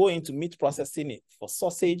can go into meat processing for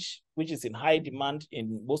sausage, which is in high demand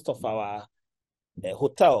in most of our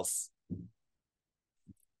hotels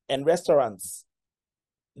and restaurants.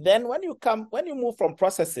 Then when you move from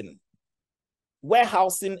processing,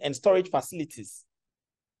 warehousing and storage facilities,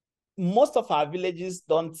 most of our villages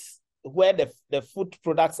where the food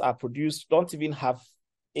products are produced, don't even have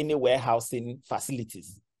any warehousing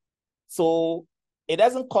facilities. So it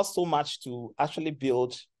doesn't cost so much to actually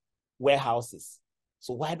build warehouses.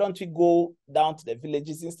 So why don't we go down to the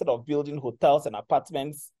villages instead of building hotels and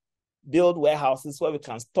apartments, build warehouses where we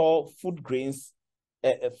can store food grains,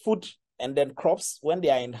 food and then crops when they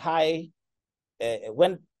are in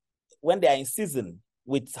when they are in season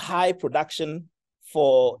with high production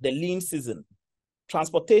for the lean season.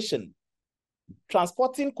 Transportation,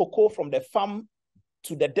 transporting cocoa from the farm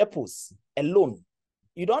to the depots alone.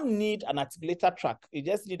 You don't need an articulator truck. You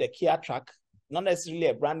just need a Kia truck, not necessarily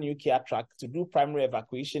a brand new Kia truck, to do primary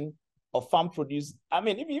evacuation of farm produce. I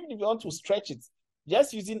mean, even if you want to stretch it,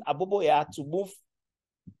 just using Abobo air to move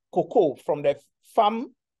cocoa from the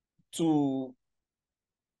farm to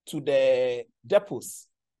the depots,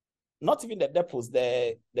 not even the depots,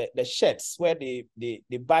 the sheds where they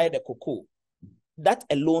buy the cocoa. That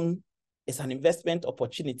alone is an investment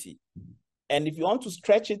opportunity. And if you want to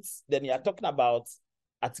stretch it, then you are talking about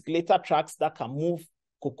articulator trucks that can move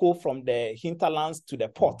cocoa from the hinterlands to the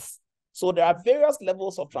ports. So there are various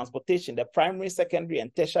levels of transportation, the primary, secondary,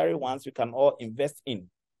 and tertiary ones we can all invest in.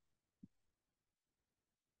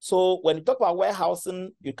 So when you talk about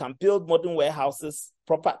warehousing, you can build modern warehouses.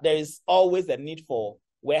 There is always a need for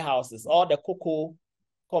warehouses.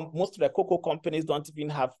 Most of the cocoa companies don't even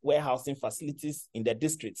have warehousing facilities in their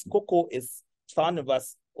districts. Cocoa is found in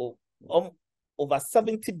over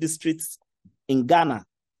 70 districts in Ghana,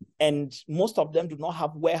 and most of them do not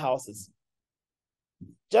have warehouses.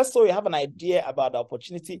 Just so you have an idea about the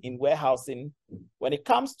opportunity in warehousing, when it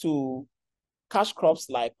comes to cash crops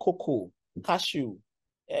like cocoa, cashew,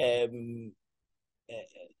 and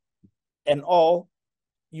all,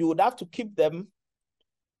 you would have to keep them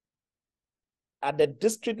at the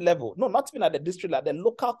district level. No, not even at the district, at the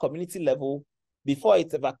local community level, before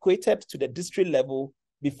it's evacuated to the district level,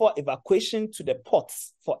 before evacuation to the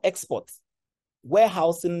ports for export.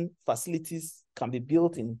 Warehousing facilities can be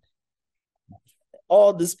built in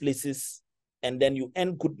all these places, and then you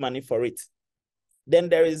earn good money for it. Then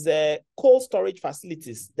there is cold storage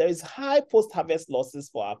facilities. There is high post-harvest losses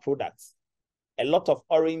for our products. A lot of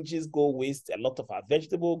oranges go waste. A lot of our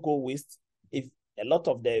vegetables go waste. If a lot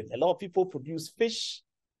of people produce fish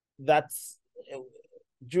that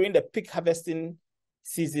during the peak harvesting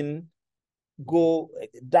season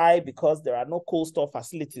die because there are no cold store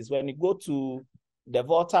facilities. When you go to the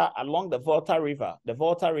Volta, along the Volta River,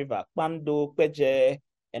 Pando, Kweje,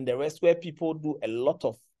 and the rest, where people do a lot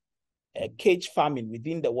of cage farming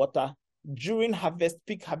within the water, during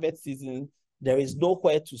peak harvest season, there is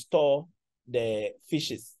nowhere to store the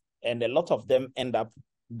fishes, and a lot of them end up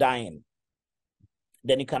dying.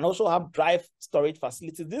 Then you can also have dry storage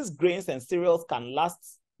facilities. These grains and cereals can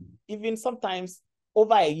last even sometimes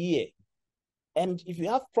over a year. And if you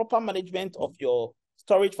have proper management of your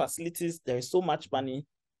storage facilities, there is so much money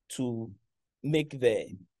to make there.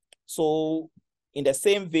 So in the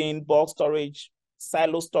same vein, bulk storage,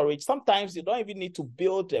 silo storage, sometimes you don't even need to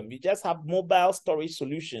build them. You just have mobile storage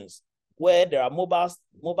solutions where there are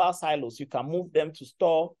mobile silos. You can move them to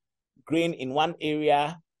store grain in one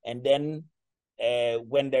area, and then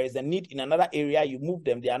when there is a need in another area, you move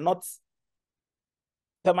them. They are not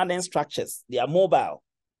permanent structures. They are mobile.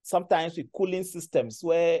 Sometimes with cooling systems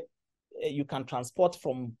where you can transport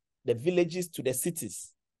from the villages to the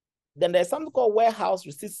cities. Then there's something called warehouse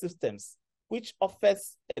receipt systems, which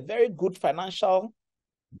offers a very good finance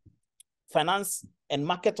and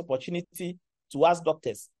market opportunity to us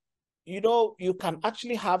doctors. You know, you can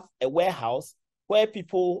actually have a warehouse where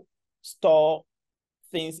people store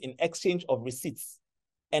things in exchange of receipts.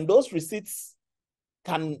 And those receipts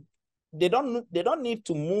they don't need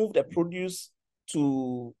to move the produce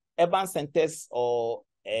to urban centers or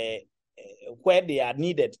where they are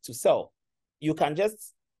needed to sell. You can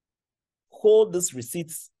just hold these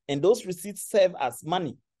receipts, and those receipts serve as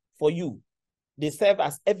money for you. They serve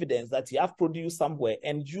as evidence that you have produce somewhere,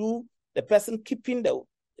 and you, the person keeping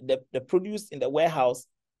the produce in the warehouse,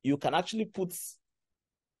 you can actually put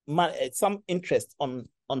some interest on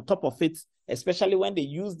top of it, especially when they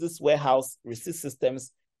use this warehouse receipt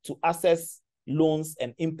systems to access loans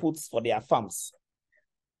and inputs for their farms.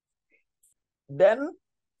 Then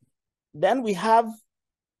we have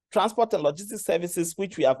transport and logistics services,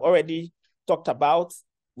 which we have already talked about.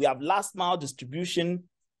 We have last mile distribution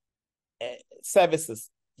services.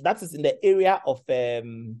 That is in the area of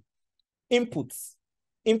input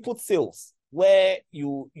sales, where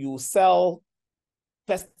you sell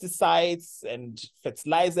pesticides and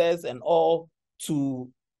fertilizers and all to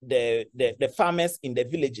the farmers in the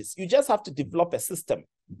villages. You just have to develop a system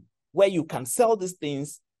where you can sell these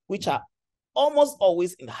things, which are almost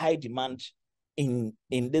always in high demand in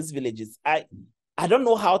these villages. I don't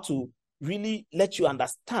know how to really let you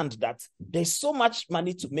understand that there's so much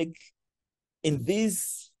money to make in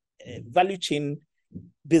these value chain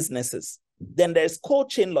businesses. Then there's cold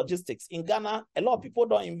chain logistics. In Ghana, a lot of people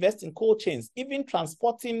don't invest in cold chains. Even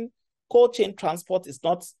transporting, cold chain transport is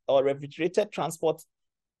not, or refrigerated transport,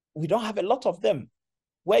 we don't have a lot of them,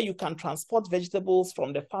 where you can transport vegetables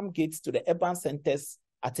from the farm gates to the urban centers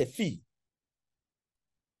at a fee.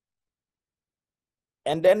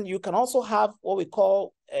 And then you can also have what we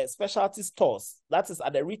call specialty stores. That is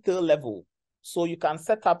at the retail level. So you can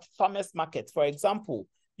set up farmers market. For example,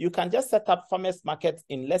 you can just set up farmers market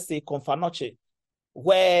in, let's say, Confanoche,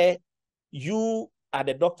 where you are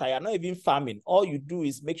the doctor, you're not even farming. All you do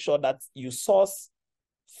is make sure that you source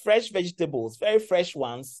fresh vegetables, very fresh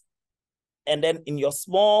ones, and then in your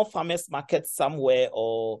small farmers market somewhere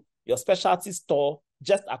or your specialty store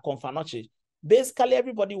just at Confanoche. Basically,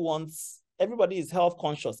 everybody is health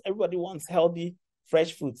conscious. Everybody wants healthy,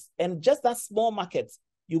 fresh fruits. And just that small market,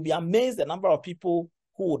 you'll be amazed the number of people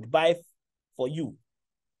who would buy for you.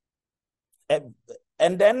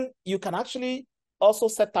 And then you can actually also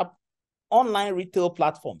set up online retail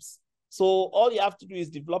platforms. So all you have to do is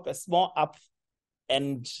develop a small app,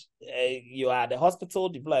 and you are the hospital,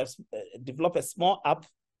 develop a small app,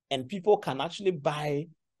 and people can actually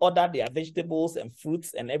order their vegetables and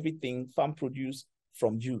fruits and everything, farm produce,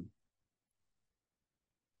 from you.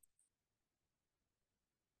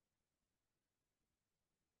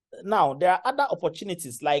 Now, there are other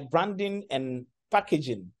opportunities like branding and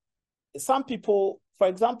packaging. Some people, for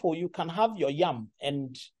example, you can have your yam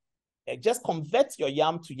and just convert your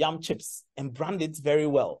yam to yam chips and brand it very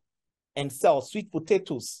well and sell sweet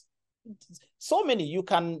potatoes. So many, you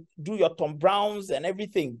can do your Tom Browns and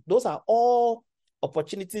everything. Those are all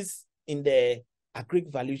opportunities in the agri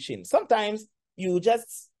value chain. Sometimes you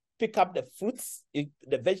just pick up the fruits,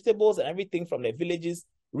 the vegetables and everything from the villages,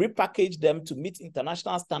 repackage them to meet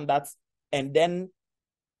international standards, and then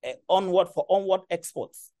onward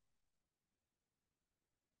exports.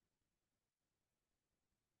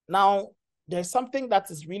 Now, there's something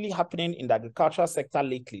that is really happening in the agricultural sector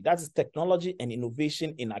lately. That is technology and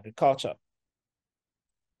innovation in agriculture.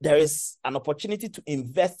 There is an opportunity to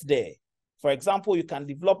invest there. For example, you can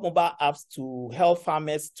develop mobile apps to help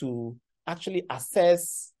farmers to actually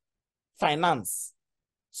access finance.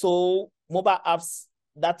 So mobile apps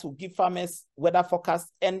that will give farmers weather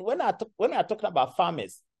forecasts. And when I are talking about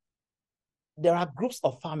farmers, there are groups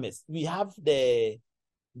of farmers. We have the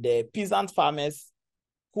peasant farmers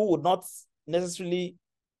who would not necessarily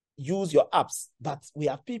use your apps, but we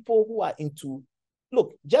have people who are into,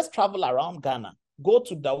 look, just travel around Ghana, go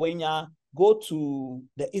to Dawenya, go to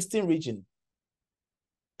the Eastern region,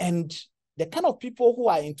 and the kind of people who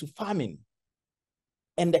are into farming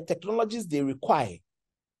and the technologies they require,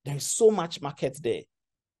 there is so much market there.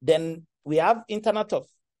 Then we have Internet of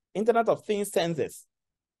Things sensors.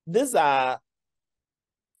 These are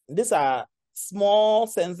small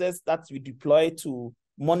sensors that we deploy to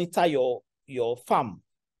monitor your farm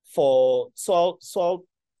for soil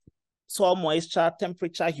moisture,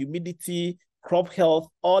 temperature, humidity, crop health,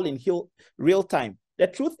 all in real time. The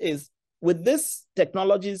truth is, with these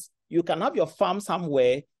technologies, you can have your farm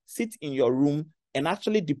somewhere, sit in your room, and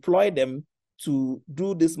actually deploy them to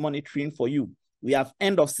do this monitoring for you. We have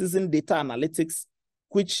end of season data analytics,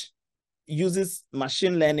 which uses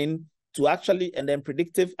machine learning to actually, and then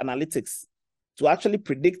predictive analytics to actually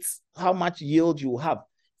predict how much yield you have.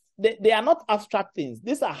 They are not abstract things.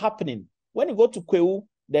 These are happening. When you go to Kwewu,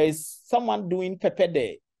 there is someone doing pepper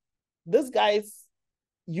there. These guys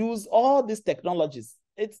use all these technologies.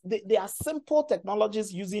 They are simple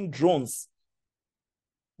technologies using drones.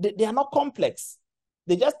 They are not complex.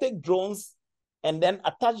 They just take drones and then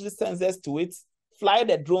attach the sensors to it, fly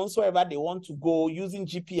the drones wherever they want to go using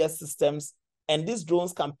GPS systems, and these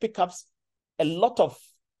drones can pick up a lot of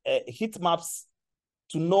heat maps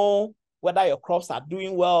to know whether your crops are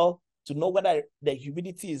doing well, to know whether the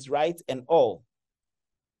humidity is right and all.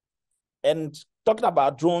 And talking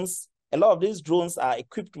about drones, a lot of these drones are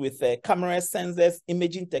equipped with cameras, sensors,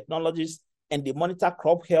 imaging technologies, and they monitor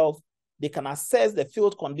crop health. They can assess the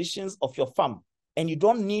field conditions of your farm, and you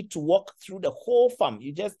don't need to walk through the whole farm.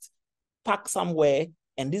 You just park somewhere,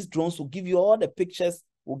 and these drones will give you all the pictures,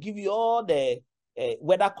 will give you all the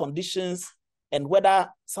weather conditions, and whether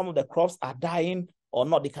some of the crops are dying or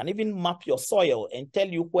not. They can even map your soil and tell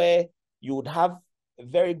you where you would have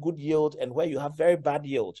very good yield and where you have very bad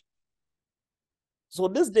yield. So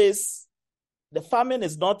these days, the farming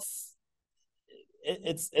is not,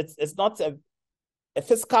 it's not a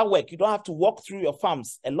physical work. You don't have to walk through your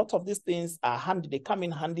farms. A lot of these things are handy. They come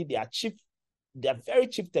in handy. They are cheap. They are very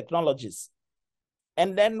cheap technologies.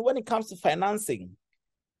 And then when it comes to financing,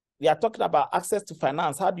 we are talking about access to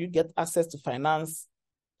finance. How do you get access to finance?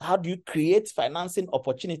 How do you create financing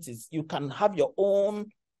opportunities? You can have your own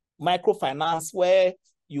microfinance where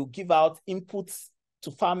you give out inputs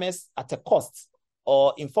to farmers at a cost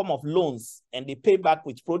or in form of loans, and they pay back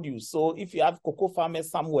with produce. So if you have cocoa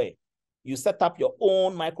farmers somewhere, you set up your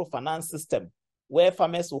own microfinance system where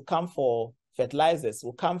farmers will come for fertilizers,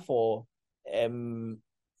 will come for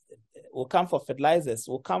fertilizers,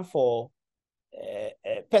 will come for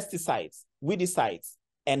pesticides, weedicides,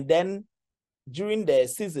 and then during the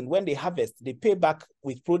season when they harvest, they pay back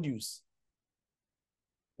with produce,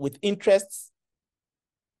 with interests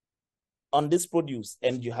on this produce,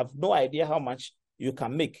 and you have no idea how much you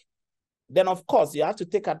can make. Then, of course, you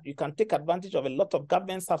can take advantage of a lot of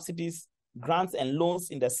government subsidies, grants, and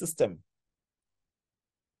loans in the system.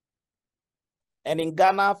 And in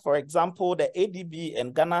Ghana, for example, the ADB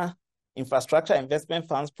and Ghana Infrastructure Investment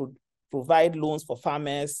Funds provide loans for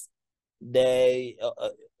farmers. The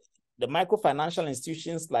microfinancial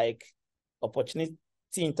institutions like Opportunity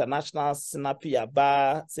International, Sinapi,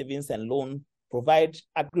 Aba, Savings and Loan provide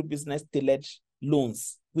agribusiness tailored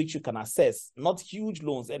loans, which you can access, not huge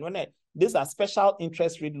loans. And when these are special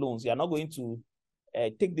interest rate loans, you are not going to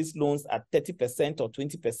take these loans at 30% or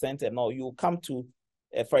 20% and all. You come to,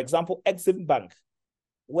 for example, Exim Bank,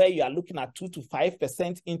 where you are looking at 2 to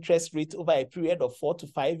 5% interest rate over a period of 4 to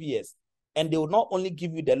 5 years. And they will not only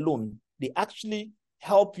give you the loan, they actually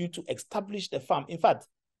help you to establish the farm. In fact,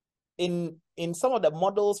 in some of the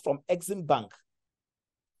models from Exim Bank,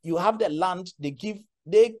 you have the land, they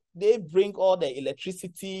bring all the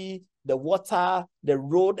electricity, the water, the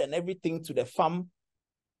road, and everything to the farm,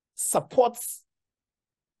 supports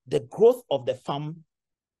the growth of the farm,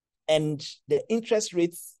 and the interest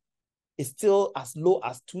rates is still as low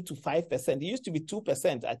as 2 to 5%. It used to be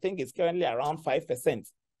 2%. I think it's currently around 5%.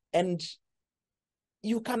 And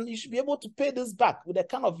you should be able to pay this back with a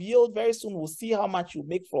kind of yield. Very soon we'll see how much you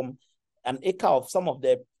make from an acre of some of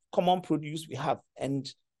the common produce we have,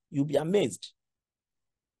 and you'll be amazed.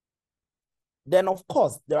 Then, of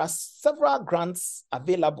course, there are several grants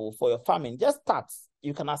available for your farming. Just start.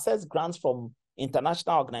 You can access grants from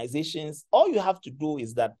international organizations. All you have to do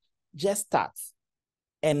is that just start.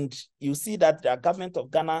 And you see that the government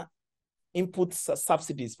of Ghana inputs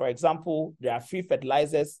subsidies. For example, there are free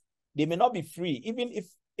fertilizers. They may not be free. Even if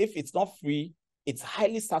it's not free, it's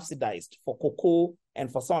highly subsidized for cocoa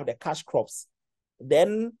and for some of the cash crops.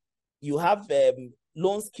 Then you have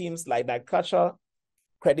loan schemes like the Agricultural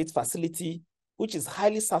Credit Facility, which is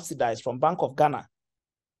highly subsidized from Bank of Ghana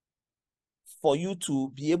for you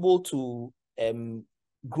to be able to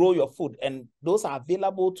grow your food. And those are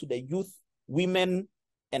available to the youth, women,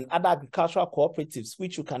 and other agricultural cooperatives,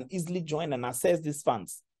 which you can easily join and access these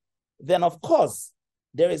funds. Then, of course,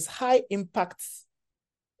 there is high impact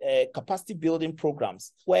capacity building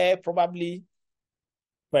programs where probably,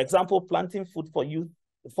 for example, planting food for youth,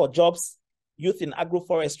 for jobs, youth in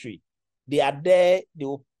agroforestry. They are there, they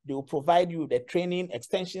will provide you the training,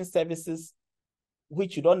 extension services,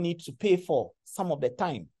 which you don't need to pay for some of the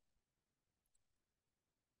time.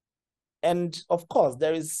 And of course,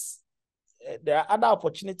 there are other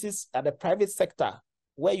opportunities at the private sector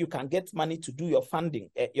where you can get money to do your funding,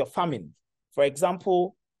 your farming. For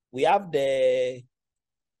example, we have the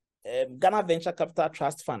Ghana Venture Capital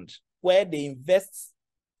Trust Fund, where they invest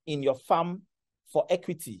in your farm for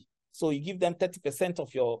equity. So you give them 30%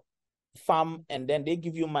 of your farm, and then they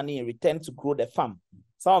give you money in return to grow the farm.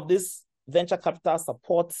 Some of this venture capital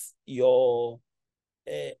supports your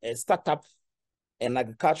startup and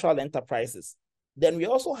agricultural enterprises. Then we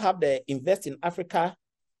also have the Invest in Africa,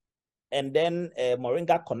 and then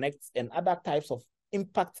Moringa Connect and other types of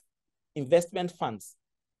impact investment funds.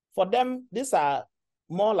 For them, these are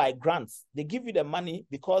more like grants. They give you the money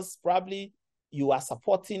because probably you are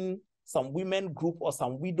supporting some women group or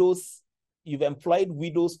some widows you've employed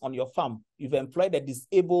widows on your farm. You've employed the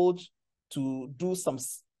disabled to do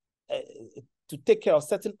to take care of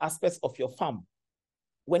certain aspects of your farm.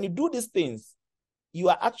 When you do these things, you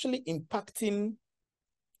are actually impacting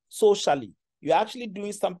socially. You're actually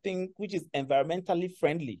doing something which is environmentally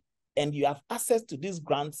friendly, and you have access to these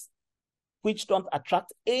grants which don't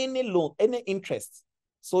attract any loan, any interest.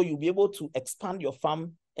 So you'll be able to expand your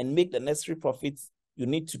farm and make the necessary profits you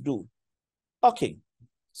need to do. Okay,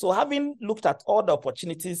 so having looked at all the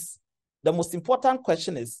opportunities, the most important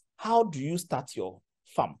question is, how do you start your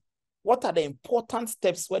farm? What are the important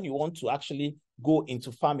steps when you want to actually go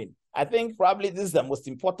into farming? I think probably this is the most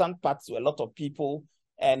important part to a lot of people,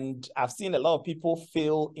 and I've seen a lot of people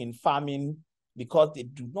fail in farming because they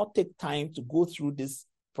do not take time to go through these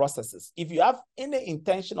processes. If you have any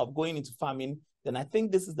intention of going into farming, then I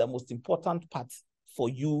think this is the most important part for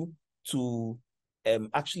you to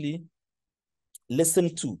actually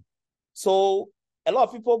listen to. So a lot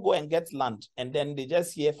of people go and get land, and then they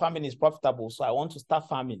just hear farming is profitable, so I want to start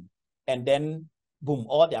farming. And then, boom,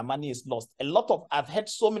 all their money is lost. I've heard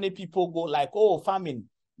so many people go like, oh, farming,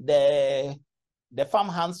 the farm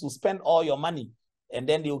hands will spend all your money. And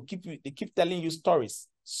then they keep telling you stories.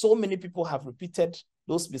 So many people have repeated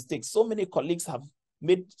those mistakes. So many colleagues have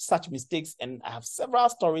made such mistakes, and I have several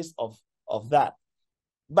stories of that.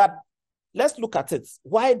 But let's look at it.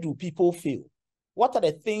 Why do people fail? What are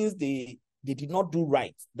the things they did not do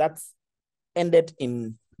right that ended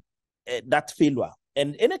in that failure?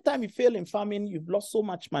 And anytime you fail in farming, you've lost so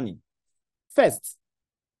much money. First,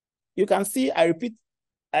 you can see I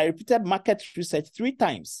repeated market research 3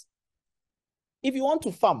 times. If you want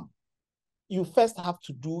to farm, you first have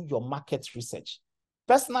to do your market research.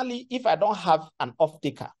 Personally, if I don't have an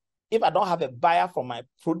off-taker, if I don't have a buyer for my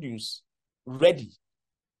produce ready,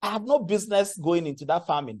 I have no business going into that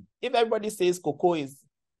farming. If everybody says cocoa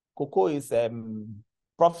is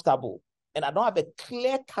profitable, and I don't have a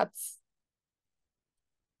clear-cut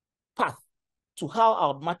path to how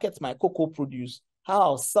I'll market my cocoa produce, how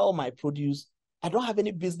I'll sell my produce, I don't have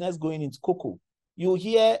any business going into cocoa. You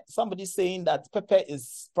hear somebody saying that pepper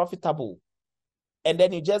is profitable, and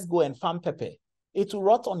then you just go and farm pepper. It will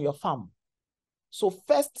rot on your farm. So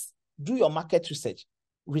first, do your market research.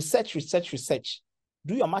 Research.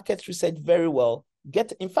 Do your market research very well.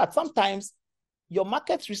 In fact, sometimes your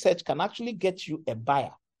market research can actually get you a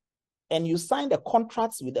buyer, and you sign the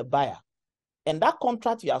contracts with a buyer. And that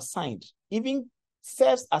contract you have signed even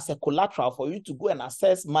serves as a collateral for you to go and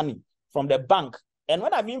access money from the bank. And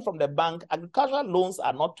when I mean from the bank, agricultural loans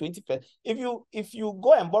are not 20%. If you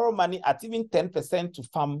go and borrow money at even 10% to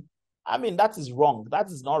farm, I mean, that is wrong. That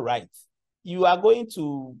is not right. You are going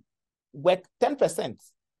to work 10%.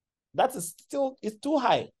 That is still, it's too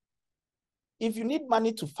high. If you need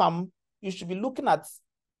money to farm, you should be looking at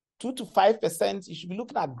 2 to 5%. You should be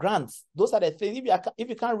looking at grants. Those are the things. If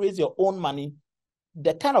you can't raise your own money,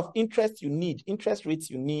 the kind of interest rates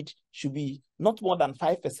you need should be not more than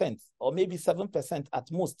 5% or maybe 7%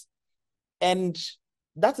 at most. And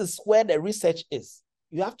that is where the research is.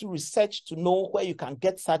 You have to research to know where you can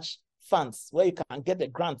get such funds, where you can get the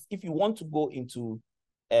grants. If you want to go into,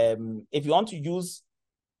 if you want to use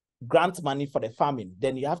grant money for the farming,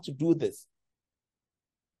 then you have to do this.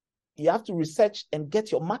 You have to research and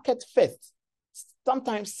get your market first.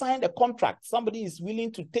 Sometimes sign a contract. Somebody is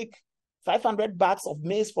willing to take 500 bags of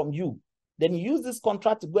maize from you. Then you use this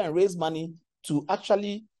contract to go and raise money to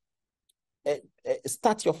actually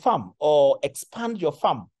start your farm or expand your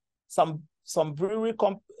farm. Some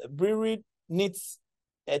brewery needs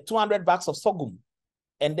 200 bags of sorghum,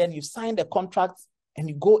 and then you sign the contract and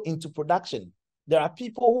you go into production. There are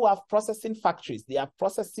people who have processing factories. They are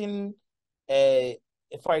processing,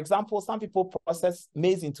 for example, some people process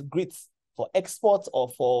maize into grits for export or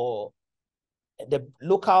for the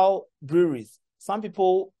local breweries. Some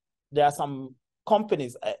people, there are some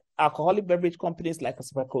companies, alcoholic beverage companies like a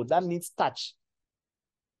Superco that needs starch.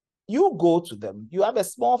 You go to them, you have a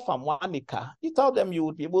small farm, 1 acre, you tell them you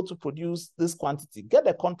would be able to produce this quantity, get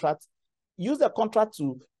the contract, use the contract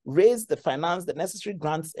to raise the finance, the necessary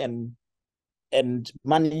grants and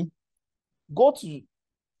money, go to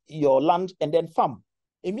your land and then farm.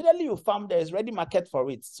 Immediately you farm, there is ready market for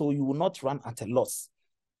it, so you will not run at a loss.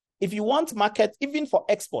 If you want market, even for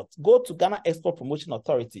export, go to Ghana Export Promotion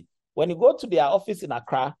Authority. When you go to their office in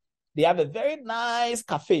Accra, they have a very nice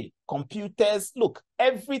cafe, computers, look,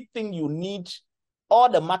 everything you need, all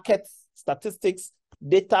the market statistics,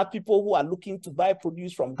 data, people who are looking to buy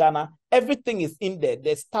produce from Ghana, everything is in there.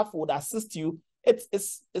 The staff would assist you.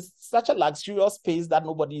 It's such a luxurious space that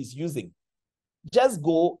nobody is using. Just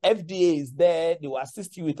go, FDA is there, they will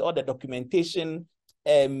assist you with all the documentation,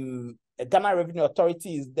 Ghana Revenue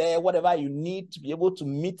Authority is there, whatever you need to be able to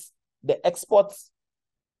meet the exports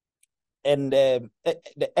and the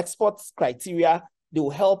exports criteria, they will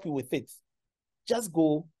help you with it. Just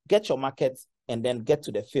go, get your market, and then get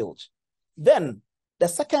to the field. Then the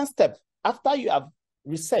second step, after you have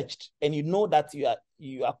researched and you know that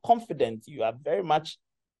you are confident, you are very much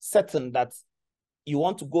certain that you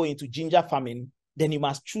want to go into ginger farming, then you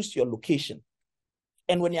must choose your location.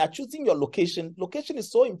 And when you are choosing your location, location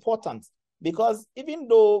is so important, because even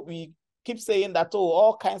though we keep saying that, oh,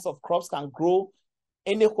 all kinds of crops can grow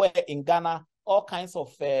anywhere in Ghana, all kinds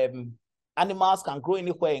of animals can grow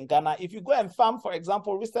anywhere in Ghana. If you go and farm, for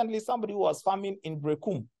example, recently somebody was farming in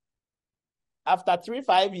Brekum. After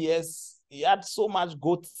 3-5 years, he had so much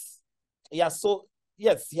goats. He had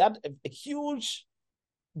a huge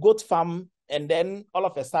goat farm, and then all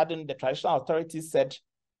of a sudden the traditional authorities said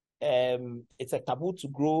it's a taboo to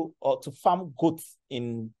grow or to farm goats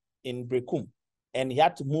in Brekum, and he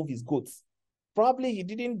had to move his goats. Probably he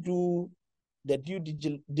didn't do the due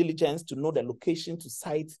diligence to know the location to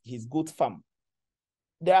site his goat farm.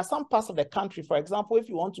 There are some parts of the country, for example, if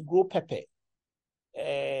you want to grow pepper,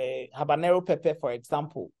 habanero pepper, for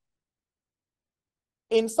example,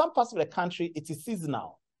 in some parts of the country, it is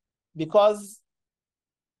seasonal because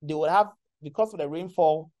they will have, because of the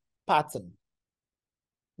rainfall pattern.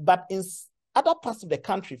 But in other parts of the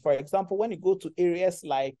country, for example, when you go to areas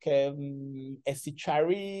like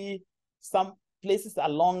Esichari, some places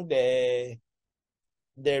along the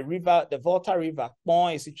river, the Volta River,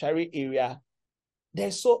 Pon, Esichari area, there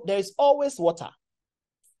is always water.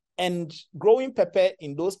 And growing pepper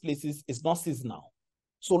in those places is not seasonal.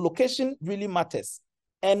 So location really matters.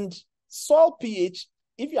 And soil pH,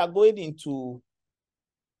 if you are going into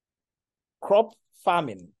crop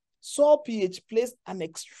farming, soil pH plays an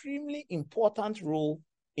extremely important role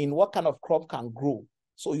in what kind of crop can grow.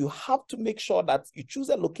 So you have to make sure that you choose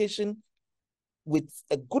a location with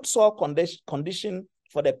a good soil condition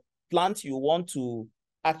for the plant you want to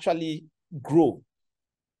actually grow.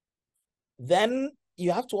 Then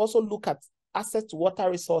you have to also look at access to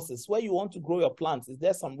water resources. Where you want to grow your plants, is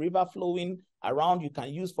there some river flowing around you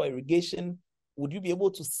can use for irrigation? Would you be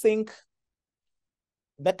able to sink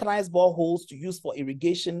mechanized boreholes to use for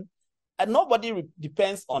irrigation? And nobody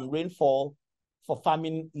depends on rainfall for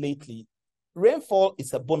farming lately. Rainfall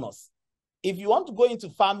is a bonus. If you want to go into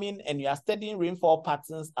farming and you are studying rainfall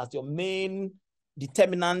patterns as your main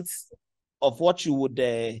determinant of what you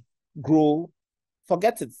would grow,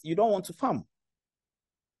 forget it. You don't want to farm.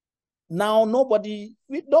 Now, nobody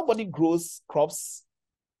grows crops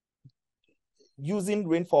using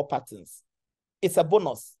rainfall patterns. It's a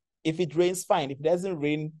bonus. If it rains, fine. If it doesn't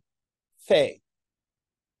rain, fair.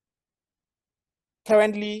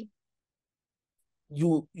 Currently,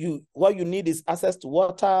 what you need is access to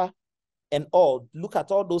water and all. Look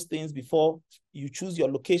at all those things before you choose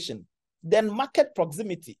your location. Then market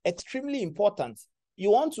proximity, extremely important.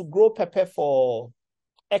 You want to grow pepper for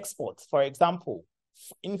export, for example.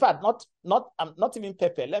 In fact, not even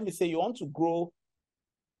pepper. Let me say you want to grow.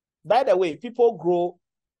 By the way, people grow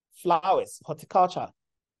flowers, horticulture,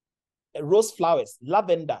 rose flowers,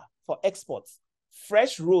 lavender for exports,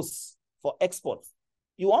 fresh rose for exports.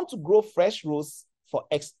 You want to grow fresh rose for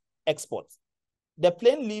exports. The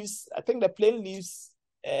plain leaves, I think the plain leaves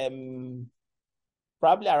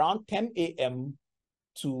probably around 10 a.m.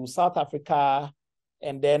 to South Africa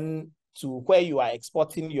and then to where you are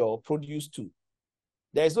exporting your produce to.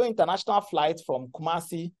 There is no international flight from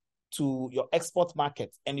Kumasi to your export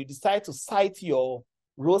market, and you decide to site your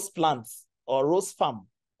rose plants or rose farm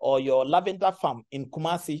or your lavender farm in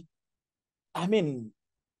Kumasi. I mean,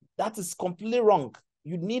 that is completely wrong.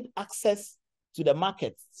 You need access to the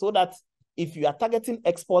market so that if you are targeting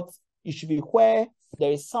exports, you should be where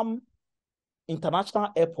there is some international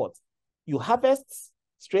airport. You harvest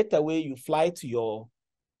straight away, you fly to your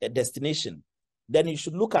destination. Then you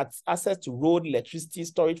should look at access to road, electricity,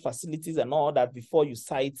 storage facilities, and all that before you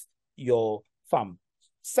site your farm.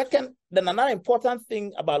 Second, then another important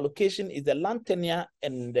thing about location is the land tenure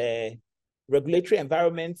and the regulatory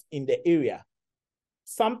environment in the area.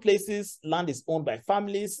 Some places, land is owned by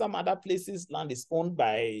families. Some other places, land is owned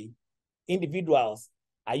by individuals.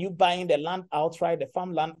 Are you buying the land outright, the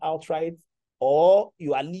farmland outright, or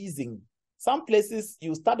you are leasing? Some places,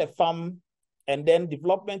 you start a farm and then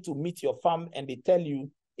development to meet your farm, and they tell you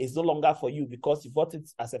it's no longer for you because you bought it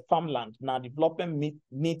as a farmland. Now development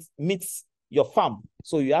meets your farm,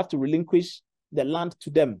 so you have to relinquish the land to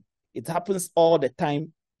them. It happens all the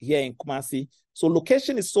time here in Kumasi. So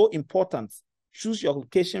location is so important. Choose your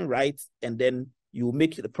location right, and then you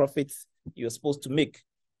make the profits you're supposed to make.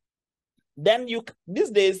 Then these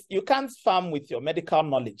days, you can't farm with your medical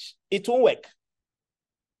knowledge. It won't work.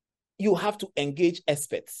 You have to engage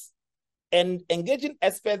experts. And engaging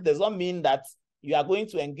experts does not mean that you are going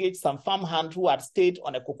to engage some farmhand who had stayed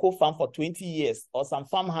on a cocoa farm for 20 years or some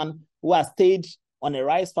farmhand who has stayed on a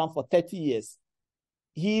rice farm for 30 years.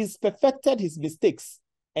 He's perfected his mistakes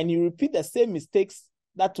and you repeat the same mistakes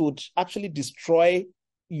that would actually destroy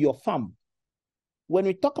your farm. When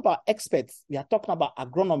we talk about experts, we are talking about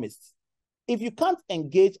agronomists. If you can't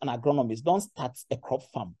engage an agronomist, don't start a crop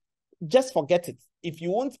farm. Just forget it. If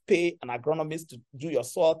you won't pay an agronomist to do your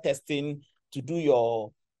soil testing, to do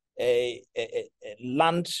your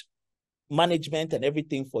land management and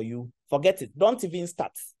everything for you, forget it. Don't even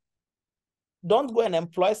start. Don't go and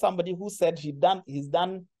employ somebody who said he's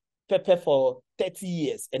done pepper for 30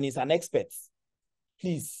 years and he's an expert.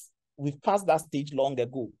 Please, we've passed that stage long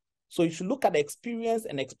ago. So you should look at the experience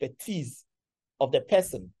and expertise of the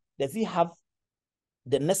person. Does he have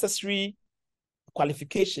the necessary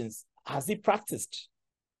qualifications? Has he practiced?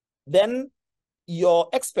 Then your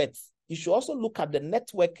experts, you should also look at the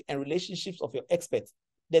network and relationships of your experts.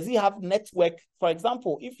 Does he have network? For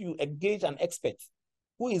example, if you engage an expert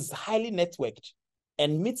who is highly networked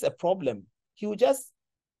and meets a problem,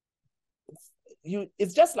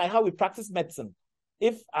 it's just like how we practice medicine.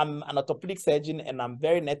 If I'm an orthopedic surgeon and I'm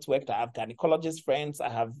very networked, I have gynecologist friends, I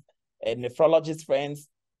have nephrologist friends.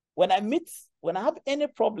 When I have any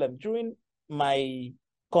problem during my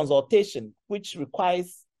consultation, which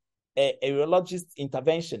requires a urologist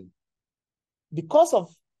intervention, because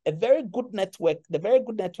of a very good network, the very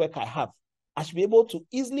good network I have, I should be able to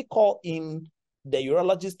easily call in the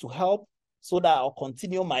urologist to help so that I'll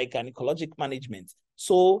continue my gynecologic management.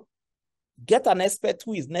 So get an expert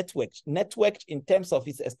who is networked in terms of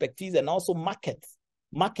his expertise and also markets,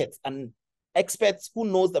 and experts who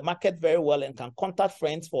knows the market very well and can contact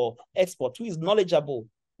friends for export, who is knowledgeable,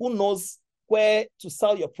 who knows where to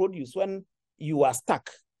sell your produce when you are stuck.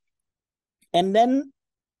 And then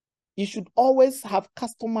you should always have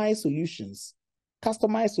customized solutions.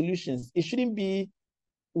 Customized solutions. It shouldn't be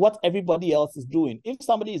what everybody else is doing. If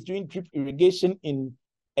somebody is doing drip irrigation in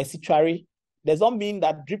a estuary, does not mean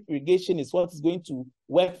that drip irrigation is what is going to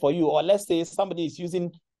work for you. Or let's say somebody is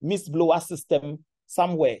using mist blower system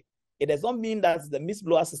somewhere. It does not mean that's the mist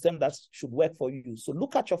blower system that should work for you. So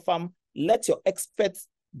look at your farm, let your experts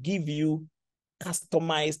give you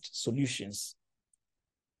customized solutions.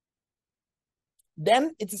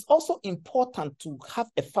 Then it is also important to have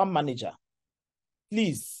a farm manager.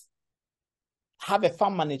 Please have a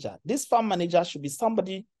farm manager. This farm manager should be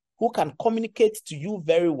somebody who can communicate to you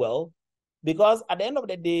very well, because at the end of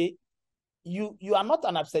the day, you are not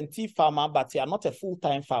an absentee farmer, but you are not a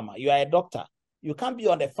full-time farmer. You are a doctor. You can't be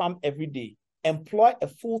on the farm every day. Employ a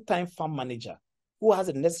full-time farm manager who has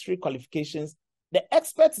the necessary qualifications. The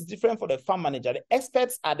expert is different from the farm manager. The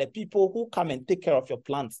experts are the people who come and take care of your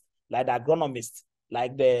plants, like the agronomist,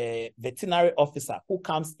 like the veterinary officer who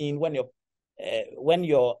comes in when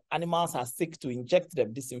your animals are sick to inject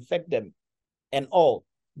them, disinfect them, and all.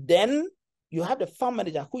 Then you have the farm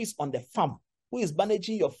manager who is on the farm, who is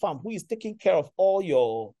managing your farm, who is taking care of all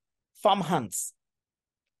your farm hands.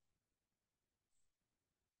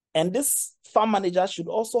 And this farm manager should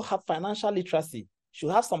also have financial literacy,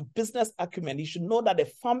 should have some business acumen. He should know that the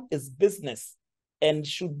farm is business and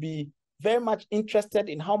should be very much interested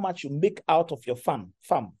in how much you make out of your farm.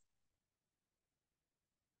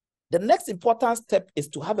 The next important step is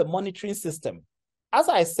to have a monitoring system. As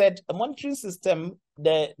I said, a monitoring system,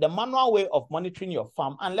 the manual way of monitoring your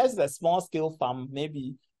farm, unless it's a small scale farm,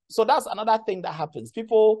 maybe. So that's another thing that happens.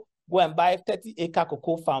 People go and buy 30-acre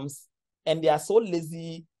cocoa farms and they are so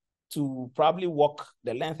lazy to probably walk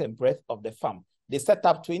the length and breadth of the farm. They set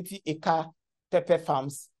up 20-acre pepper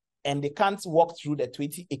farms and they can't walk through the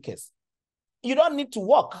 20 acres. You don't need to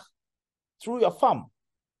walk through your farm.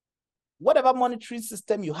 Whatever monitoring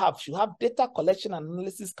system you have should have data collection and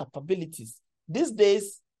analysis capabilities. These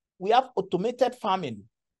days, we have automated farming.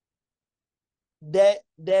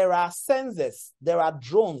 There are sensors, there are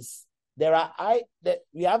drones, we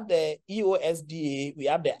have the EOSDA, we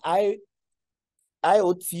have the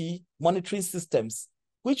IoT monitoring systems,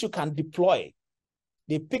 which you can deploy.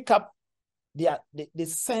 They pick up, they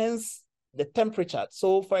sense the temperature.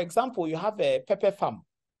 So, for example, you have a pepper farm.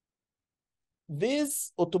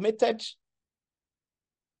 This automated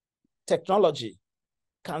technology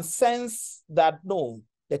can sense that, no,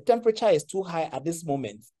 the temperature is too high at this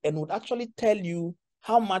moment, and would actually tell you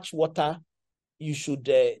how much water you should,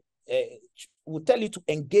 will tell you to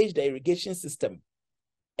engage the irrigation system,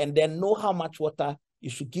 and then know how much water you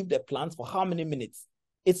should give the plants for how many minutes.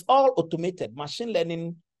 It's all automated. Machine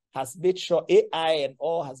learning has made sure, AI and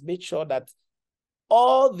all has made sure that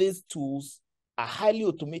all these tools are highly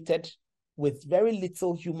automated with very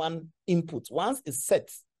little human input. Once it's set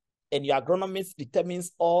and your agronomist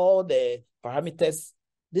determines all the parameters,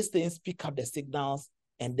 these things pick up the signals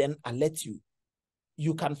and then alert you.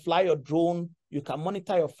 You can fly your drone, you can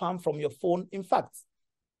monitor your farm from your phone. In fact,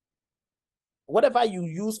 whatever you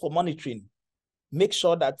use for monitoring, make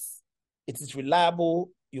sure that it is reliable.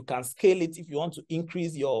 You can scale it if you want to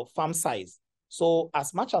increase your farm size. So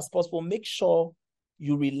as much as possible, make sure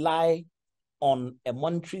you rely on a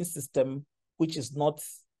monitoring system which is not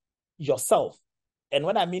yourself. And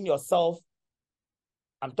when I mean yourself,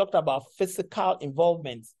 I'm talking about physical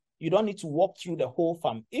involvement. You don't need to walk through the whole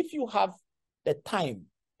farm. If you have the time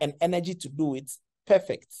and energy to do it,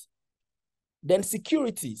 perfect. Then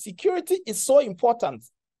security. Security is so important.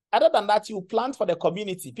 Other than that, you plant for the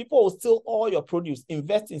community. People will steal all your produce.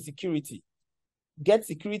 Invest in security. Get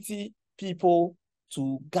security people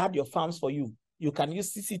to guard your farms for you. You can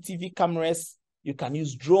use CCTV cameras. You can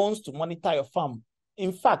use drones to monitor your farm.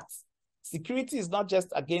 In fact, security is not just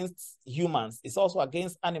against humans. It's also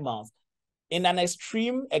against animals. In an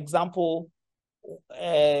extreme example,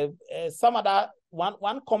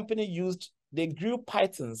 one company they grew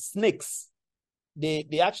pythons, snakes.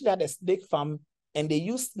 They actually had a snake farm, and they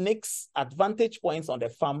used snakes advantage points on the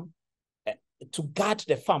farm to guard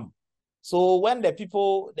the farm. So when the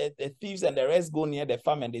people, the thieves and the rest go near the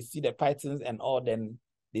farm and they see the pythons and all, then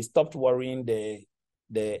they stopped worrying the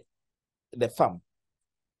farm.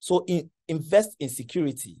 So invest in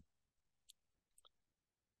security.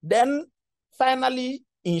 Then finally,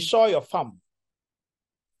 insure your farm.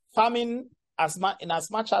 Farming, in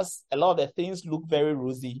as much as a lot of the things look very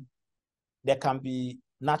rosy, there can be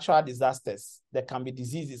natural disasters. There can be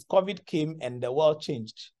diseases. COVID came and the world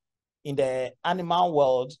changed. In the animal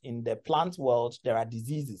world, in the plant world, there are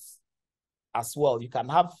diseases as well. You can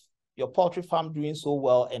have your poultry farm doing so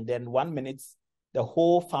well, and then 1 minute, the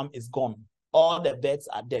whole farm is gone. All the birds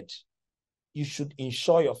are dead. You should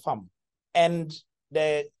insure your farm. And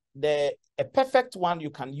a perfect one you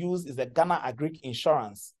can use is the Ghana Agric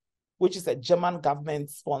Insurance, which is a German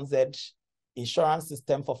government-sponsored insurance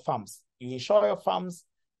system for farms. You insure your farms.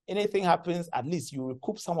 Anything happens, at least you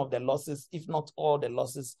recoup some of the losses, if not all the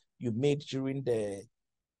losses you made during the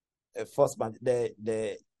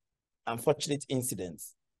unfortunate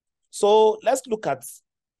incidents. So let's look at,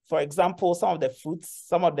 for example, some of the fruits,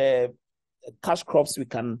 some of the cash crops we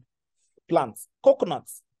can plant.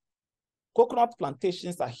 Coconuts. Coconut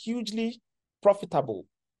plantations are hugely profitable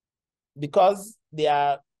because they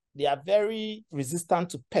are very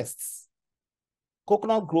resistant to pests.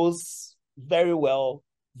 Coconut grows very well,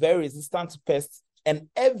 very resistant to pests, and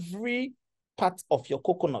every part of your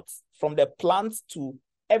coconut, from the plants to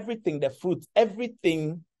everything, the fruit,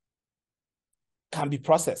 everything can be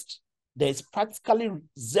processed. There is practically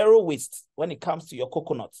zero waste when it comes to your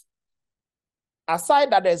coconut.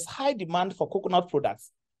 Aside that, there's high demand for coconut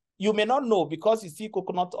products. You may not know because you see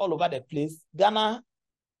coconut all over the place. Ghana,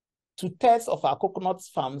 2/3 of our coconut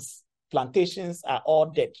farms, plantations are all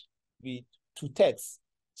dead. 2/3.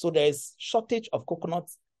 So there's shortage of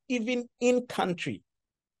coconuts even in country.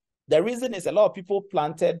 The reason is a lot of people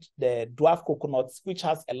planted the dwarf coconuts, which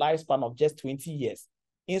has a lifespan of just 20 years,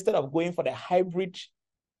 instead of going for the hybrid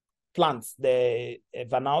plants, the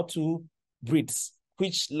Vanuatu breeds,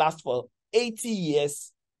 which last for 80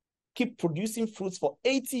 years, keep producing fruits for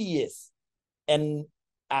 80 years, and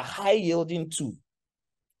are high yielding too.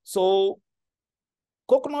 So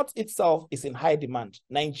coconut itself is in high demand.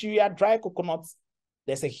 Nigeria, dry coconuts,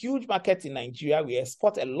 there's a huge market in Nigeria. We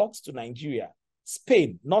export a lot to Nigeria.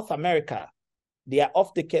 Spain, North America, they are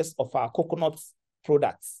off-takers of our coconut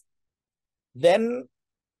products. Then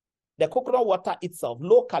the coconut water itself,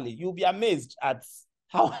 locally, you'll be amazed at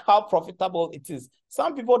how profitable it is.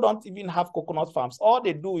 Some people don't even have coconut farms. All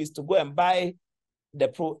they do is to go and buy the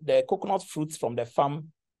coconut fruits from the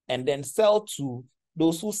farm and then sell to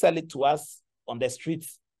those who sell it to us on the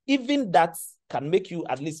streets. Even that can make you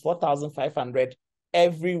at least 4,500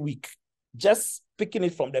 every week. Just picking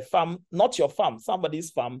it from the farm, not your farm,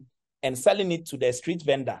 somebody's farm, and selling it to the street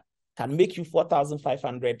vendor can make you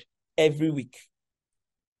 4,500 every week.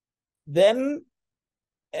 Then,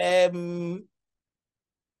 as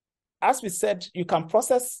we said, you can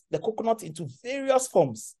process the coconut into various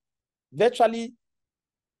forms, virtually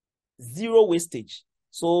zero wastage.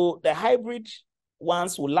 So the hybrid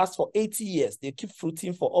ones will last for 80 years. They keep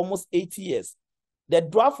fruiting for almost 80 years. The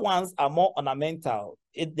dwarf ones are more ornamental.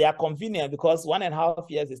 They are convenient because 1.5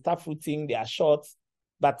 years they start fruiting, they are short,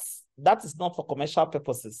 but that is not for commercial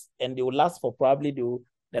purposes, and they will last for probably,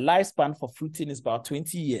 The lifespan for fruiting is about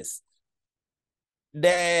 20 years.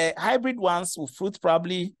 The hybrid ones will fruit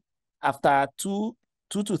probably after two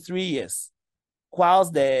to 3 years,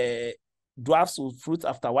 whilst the dwarfs will fruit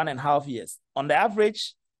after 1.5 years. On the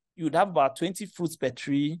average, you'd have about 20 fruits per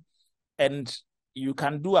tree, and you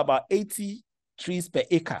can do about 80 trees per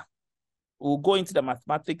acre. We'll go into the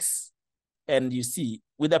mathematics, and you see,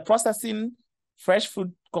 with the processing, fresh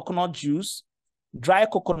fruit coconut juice, dry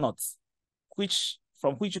coconuts,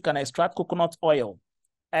 from which you can extract coconut oil,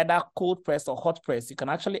 either cold press or hot press. You can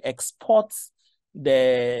actually export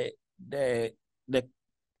the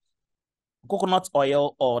coconut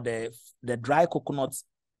oil or the dry coconut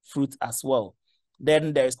fruit as well.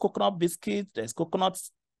 Then there's coconut biscuit, there's coconut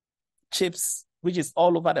chips, which is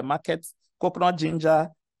all over the market, coconut ginger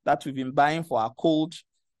that we've been buying for our cold,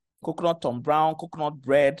 coconut Tom Brown, coconut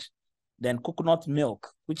bread, then coconut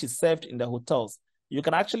milk, which is served in the hotels. You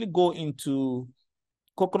can actually go into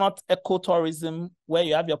coconut ecotourism, where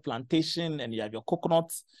you have your plantation and you have your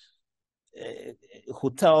coconut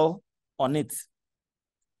hotel on it.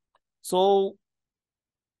 So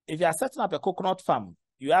if you are setting up a coconut farm,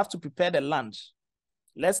 you have to prepare the land.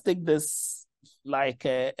 Let's take this like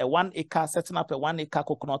a 1 acre, setting up a 1 acre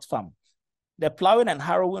coconut farm. The plowing and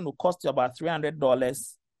harrowing will cost you about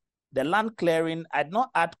 $300. The land clearing, I'd not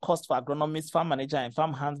add cost for agronomists, farm manager, and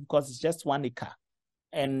farm hands because it's just 1 acre.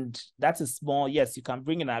 And that is small. Yes, you can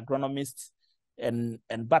bring in an agronomist and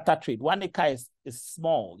barter trade. 1 acre is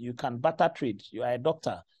small. You can barter trade. You are a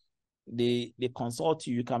doctor. They consult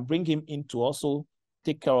you. You can bring him in to also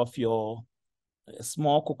take care of your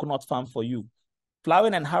small coconut farm for you.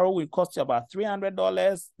 Plowing and harrow will cost you about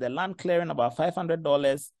 $300. The land clearing about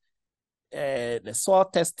 $500. The soil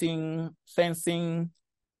testing, fencing,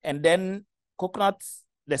 and then coconuts,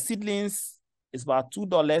 the seedlings is about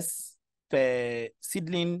 $2 per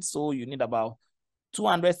seedling. So you need about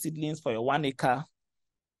 200 seedlings for your 1 acre.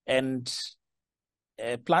 And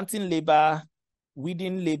planting labor,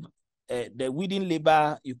 weeding labor, the weeding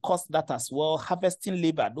labor, you cost that as well. Harvesting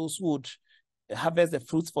labor, those who would harvest the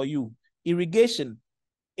fruits for you. Irrigation,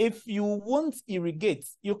 if you won't irrigate,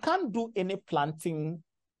 you can't do any planting.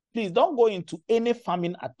 Please don't go into any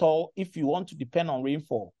farming at all if you want to depend on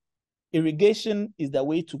rainfall. Irrigation is the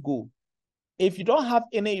way to go. If you don't have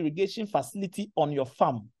any irrigation facility on your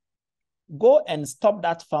farm, go and stop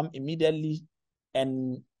that farm immediately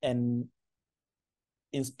and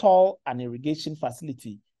install an irrigation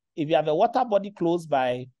facility. If you have a water body close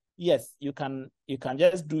by, yes, you can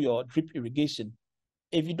just do your drip irrigation.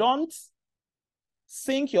 If you don't,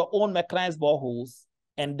 sink your own mechanized boreholes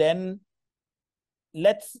and then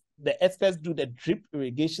let the experts do the drip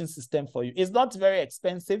irrigation system for you. It's not very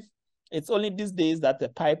expensive. It's only these days that the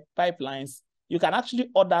pipelines, you can actually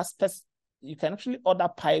order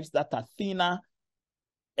pipes that are thinner,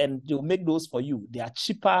 and they'll make those for you. They are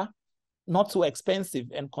cheaper, not so expensive.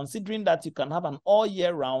 And considering that you can have an all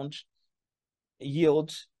year round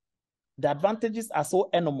yield, the advantages are so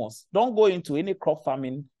enormous. Don't go into any crop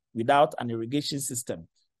farming without an irrigation system.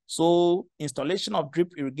 So installation of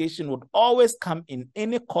drip irrigation would always come in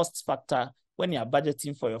any cost factor when you are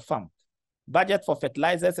budgeting for your farm. Budget for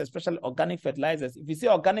fertilizers, especially organic fertilizers. If you say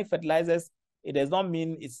organic fertilizers, it does not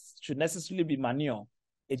mean it should necessarily be manure.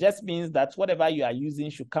 It just means that whatever you are using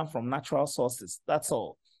should come from natural sources. That's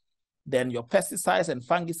all. Then your pesticides and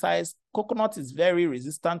fungicides. Coconut is very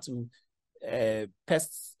resistant to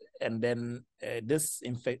pests and then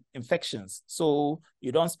infections. So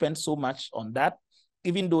you don't spend so much on that,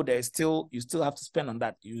 even though you still have to spend on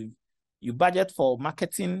that. You budget for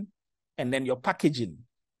marketing and then your packaging.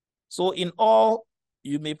 So in all,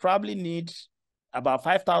 you may probably need about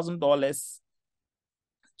 $5,000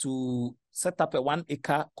 to set up a 1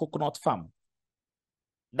 acre coconut farm.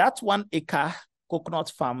 That 1 acre coconut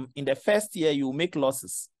farm, in the first year, you will make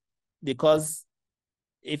losses because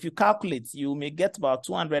if you calculate, you may get about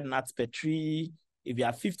 200 nuts per tree. If you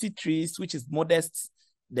have 50 trees, which is modest,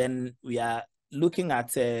 then we are looking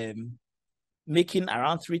at making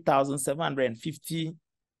around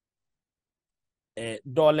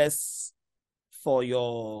 $3,750 for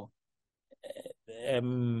your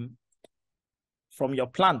from your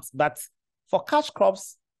plants. But for cash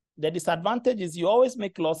crops, the disadvantage is you always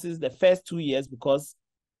make losses the first 2 years because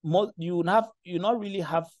you not really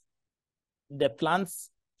have the plants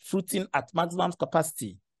fruiting at maximum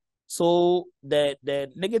capacity. So the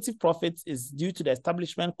negative profit is due to the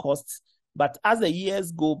establishment costs, but as the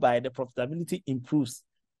years go by, the profitability improves.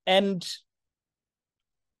 And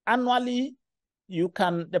annually,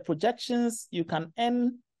 the projections, you can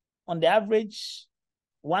earn on the average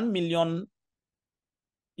 1 million,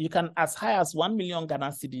 you can as high as 1 million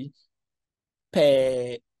Ghana cedi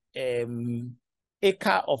per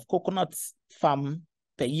acre of coconut farm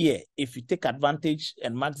per year if you take advantage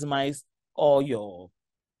and maximize all your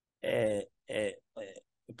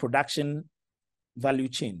production value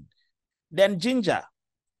chain. Then ginger.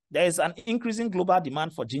 There is an increasing global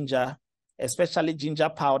demand for ginger, especially ginger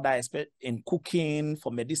powder in cooking,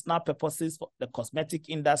 for medicinal purposes, for the cosmetic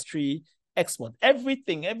industry, export.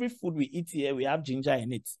 Everything, every food we eat here, we have ginger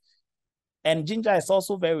in it. And ginger is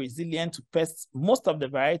also very resilient to pests. Most of the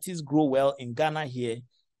varieties grow well in Ghana here.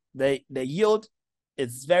 The yield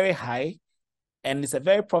is very high, and it's a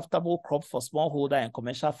very profitable crop for smallholder and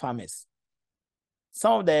commercial farmers.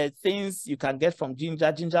 Some of the things you can get from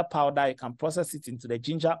ginger powder, you can process it into the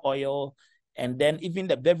ginger oil, and then even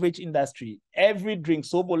the beverage industry, every drink,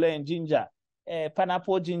 sobole and ginger,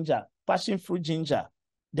 pineapple ginger, passion fruit ginger,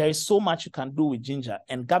 there is so much you can do with ginger,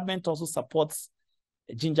 and government also supports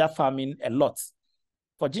ginger farming a lot.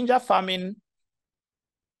 For ginger farming,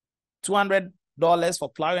 $200 for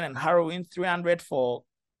plowing and harrowing, $300 for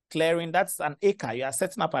clearing. That's an acre. You are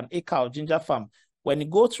setting up an acre of ginger farm. When you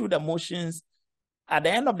go through the motions, at the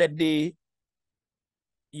end of the day,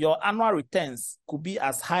 your annual returns could be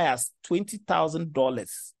as high as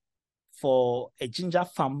 $20,000 for a ginger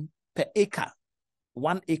farm per acre,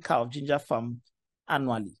 1 acre of ginger farm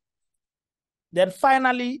annually. Then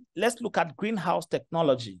finally, let's look at greenhouse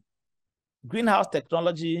technology. Greenhouse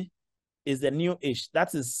technology is the new age.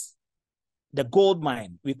 That is the gold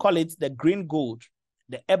mine. We call it the green gold,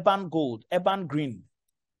 the urban gold, urban green.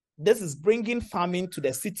 This is bringing farming to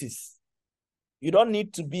the cities. You don't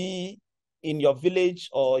need to be in your village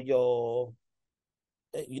or you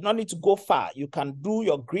don't need to go far. You can do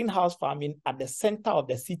your greenhouse farming at the center of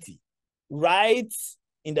the city, right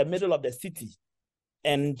in the middle of the city.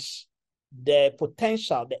 And the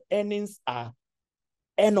potential, the earnings are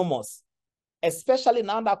enormous, especially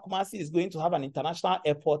now that Kumasi is going to have an international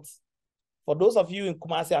airport. For those of you in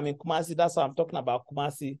Kumasi, I'm in Kumasi, that's why I'm talking about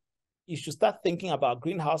Kumasi. You should start thinking about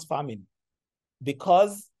greenhouse farming,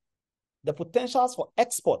 because the potentials for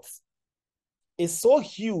exports is so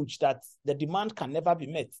huge that the demand can never be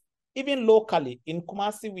met. Even locally, in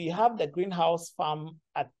Kumasi, we have the greenhouse farm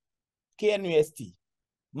at KNUST,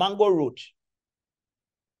 Mango Road.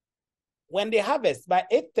 When they harvest, by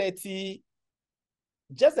 8:30,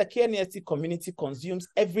 just the KNUST community consumes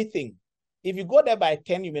everything. If you go there by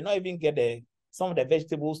 10, you may not even get some of the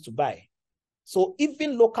vegetables to buy. So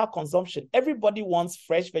even local consumption, everybody wants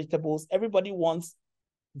fresh vegetables. Everybody wants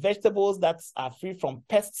vegetables that are free from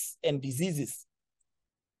pests and diseases.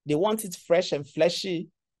 They want it fresh and fleshy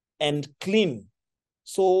and clean.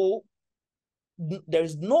 So there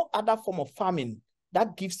is no other form of farming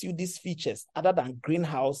that gives you these features other than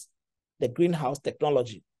the greenhouse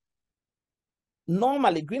technology.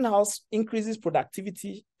 Normally, greenhouse increases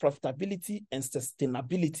productivity, profitability, and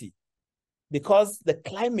sustainability, because the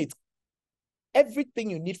climate, everything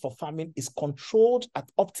you need for farming is controlled at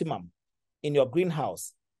optimum in your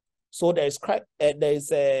greenhouse. So there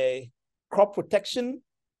is a crop protection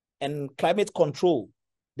and climate control.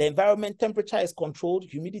 The environment temperature is controlled,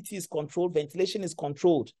 humidity is controlled, ventilation is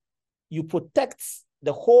controlled. You protect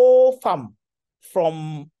the whole farm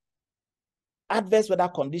from adverse weather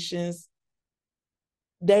conditions.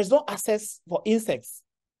 There is no access for insects.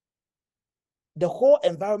 The whole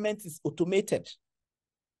environment is automated.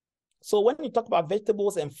 So when you talk about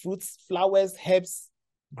vegetables and fruits, flowers, herbs,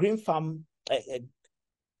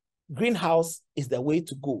 greenhouse is the way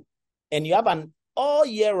to go. And you have an all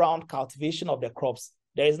year round cultivation of the crops.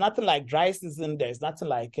 There is nothing like dry season. There is nothing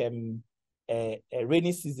like a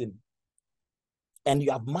rainy season. And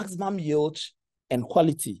you have maximum yield and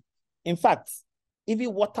quality. In fact,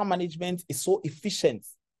 even water management is so efficient.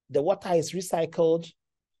 The water is recycled.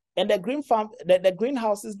 And the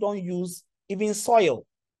greenhouses don't use even soil.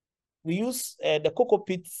 We use the cocoa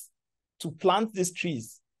pits to plant these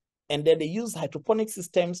trees. And then they use hydroponic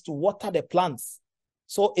systems to water the plants.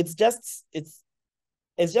 So it's just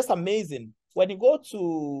amazing. When you go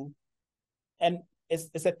to, and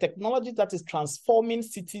it's a technology that is transforming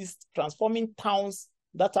cities, transforming towns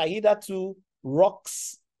that are either to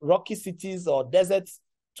rocky cities or deserts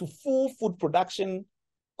to full food production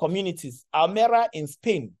communities. Almera in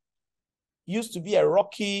Spain used to be a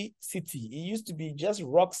rocky city. It used to be just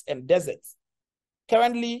rocks and deserts.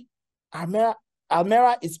 Currently,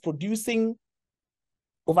 Almera is producing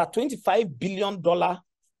over $25 billion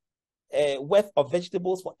worth of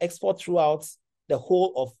vegetables for export throughout the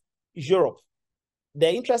whole of Europe. The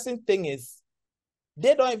interesting thing is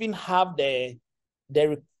they don't even have the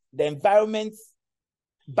environment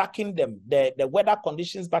backing them, the weather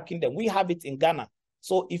conditions backing them. We have it in Ghana.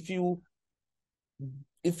 So if you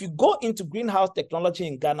if you go into greenhouse technology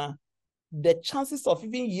in Ghana, the chances of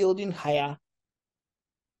even yielding higher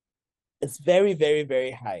is very, very,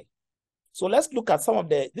 very high. So let's look at some of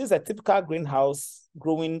this is a typical greenhouse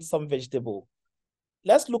growing some vegetable.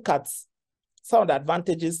 Let's look at some of the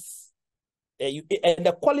advantages and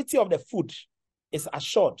the quality of the food is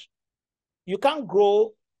assured. You can't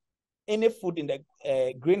grow any food in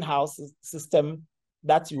the greenhouse system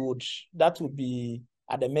that would be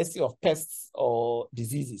at the mercy of pests or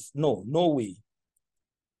diseases. No way.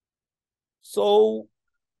 So,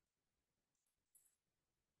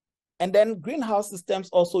 and then greenhouse systems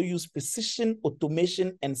also use precision,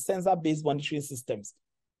 automation, and sensor-based monitoring systems.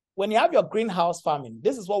 When you have your greenhouse farming,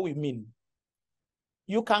 this is what we mean.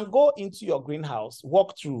 You can go into your greenhouse,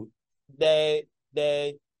 walk through. The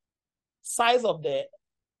size of the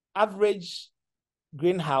average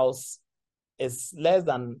greenhouse is less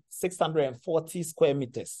than 640 square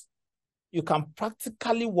meters. You can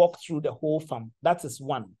practically walk through the whole farm. That is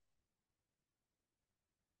one.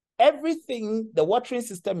 Everything, the watering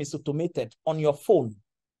system is automated on your phone.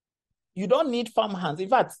 You don't need farm hands. In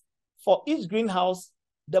fact, for each greenhouse,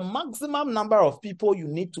 the maximum number of people you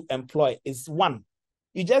need to employ is one.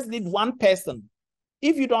 You just need one person.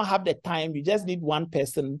 If you don't have the time, you just need one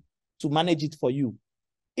person to manage it for you.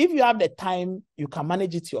 If you have the time, you can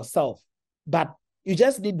manage it yourself. But you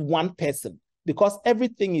just need one person because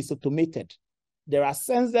everything is automated. There are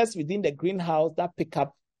sensors within the greenhouse that pick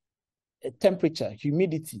up temperature,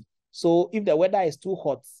 humidity. So if the weather is too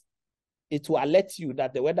hot, it will alert you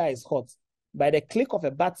that the weather is hot. By the click of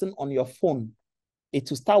a button on your phone, it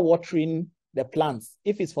will start watering the plants.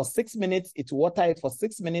 If it's for 6 minutes, it will water it for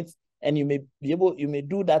 6 minutes, and you may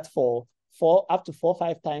do that for up to 4 or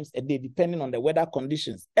 5 times a day, depending on the weather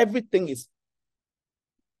conditions. Everything is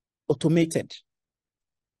automated.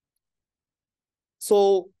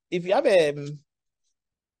 So if you have a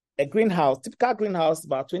greenhouse, typical greenhouse,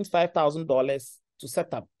 about $25,000 to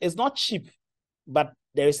set up. It's not cheap, but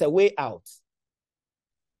there is a way out.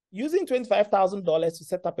 Using $25,000 to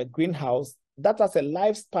set up a greenhouse, that has a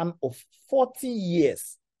lifespan of 40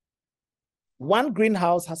 years. One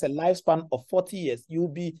greenhouse has a lifespan of 40 years. You'll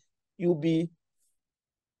be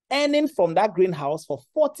earning from that greenhouse for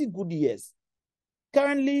 40 good years.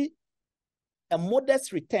 Currently, a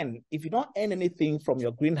modest return, if you don't earn anything from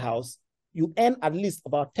your greenhouse, you earn at least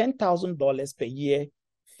about $10,000 per year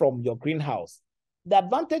from your greenhouse. The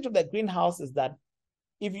advantage of the greenhouse is that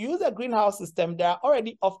if you use a greenhouse system, there are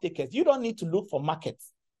already off-takers. You don't need to look for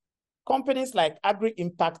markets. Companies like Agri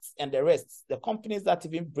Impacts and the rest, the companies that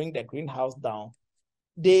even bring the greenhouse down,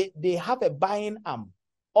 they have a buying arm.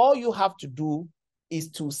 All you have to do is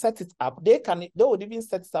to set it up. They would even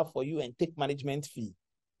set it up for you and take management fee.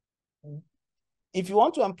 If you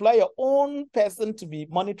want to employ your own person to be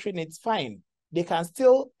monitoring it, fine. They can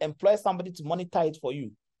still employ somebody to monitor it for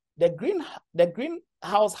you. The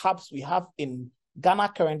greenhouse hubs we have in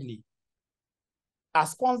Ghana currently are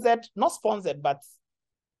not sponsored, but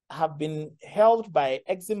have been held by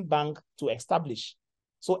Exim Bank to establish.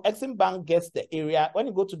 So Exim Bank gets the area. When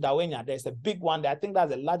you go to Dawenya, there's a big one there. I think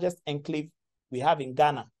that's the largest enclave we have in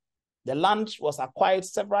Ghana. The land was acquired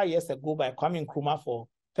several years ago by Kwame Nkrumah for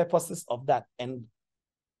purposes of that. And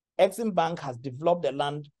Exim Bank has developed the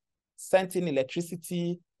land, sent in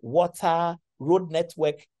electricity, water, road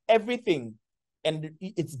network, everything. And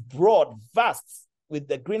it's broad, vast, with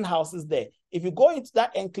the greenhouses there. If you go into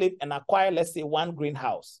that enclave and acquire, let's say, one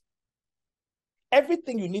greenhouse,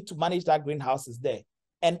 everything you need to manage that greenhouse is there.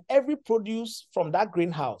 And every produce from that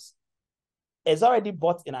greenhouse is already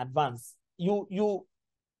bought in advance. You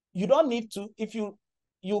don't need to, if you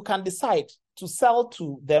can decide to sell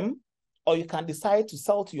to them, or you can decide to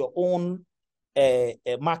sell to your own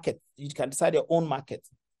market. You can decide your own market.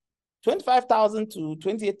 $25,000 to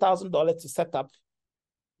 $28,000 to set up.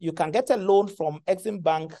 You can get a loan from Exim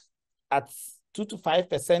Bank at 2 to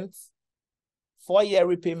 5%, 4-year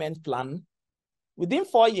repayment plan. Within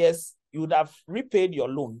 4 years, you would have repaid your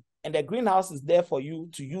loan, and the greenhouse is there for you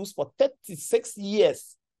to use for 36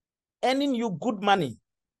 years, earning you good money.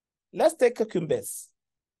 Let's take cucumbers.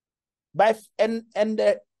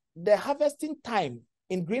 The harvesting time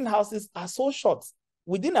in greenhouses are so short.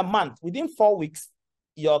 Within a month, within 4 weeks,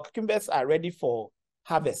 your cucumbers are ready for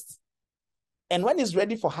harvest. And when it's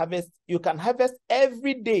ready for harvest, you can harvest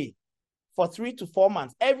every day for 3 to 4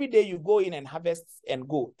 months. Every day you go in and harvest and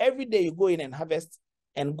go. Every day you go in and harvest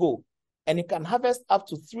and go. And you can harvest up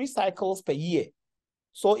to 3 cycles per year.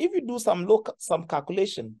 So if you do some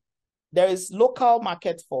calculation, there is local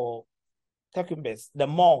market for cucumbers, the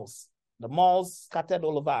malls scattered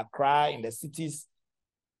all over Accra, in the cities,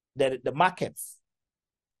 the markets.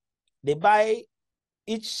 They buy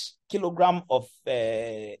each kilogram of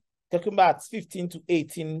cucumber at 15 to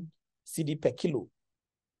 18 CD per kilo.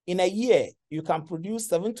 In a year, you can produce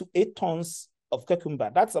 7 to 8 tons of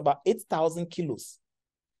cucumber. That's about 8,000 kilos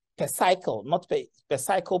per cycle, not per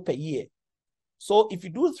cycle per year. So if you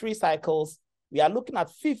do 3 cycles, we are looking at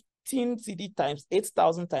 15 CD times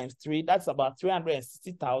 8,000 times 3. That's about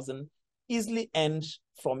 360,000 easily earned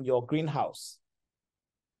from your greenhouse.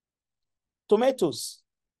 Tomatoes.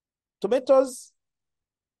 Tomatoes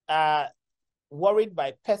are worried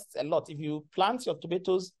by pests a lot. If you plant your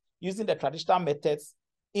tomatoes using the traditional methods,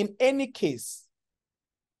 in any case,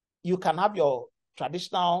 you can have your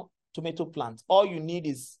traditional tomato plant. All you need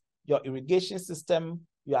is your irrigation system,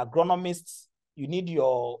 your agronomists, you need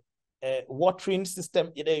your watering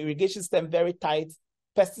system, the irrigation system very tight,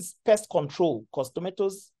 pest control, because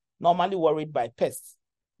tomatoes normally worried by pests.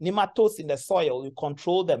 Nematodes in the soil, you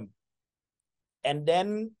control them. And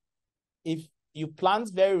then if you plant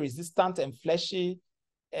very resistant and fleshy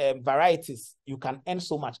varieties, you can earn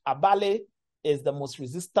so much. Abale is the most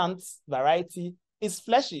resistant variety. It's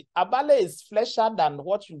fleshy. Abale is fleshier than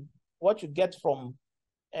what you get from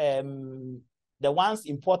the ones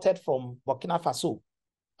imported from Burkina Faso.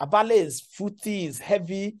 Abale is fruity, is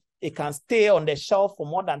heavy. It can stay on the shelf for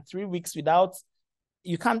more than 3 weeks without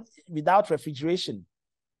refrigeration.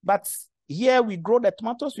 But here we grow, the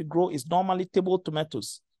tomatoes we grow is normally table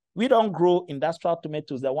tomatoes. We don't grow industrial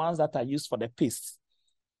tomatoes, the ones that are used for the paste.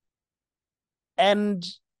 And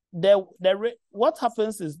what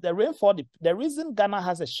happens is the rainfall, the reason Ghana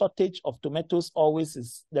has a shortage of tomatoes always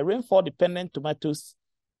is the rainfall dependent tomatoes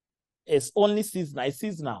is only seasonal. It's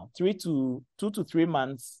seasonal, 2 to 3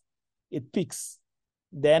 months, it peaks.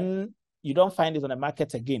 Then you don't find it on the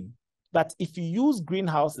market again. But if you use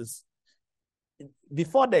greenhouses,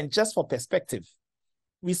 before then, just for perspective,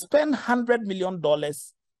 we spend $100 million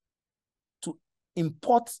to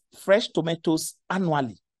import fresh tomatoes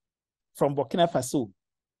annually from Burkina Faso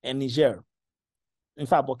and Niger. In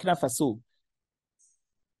fact, Burkina Faso,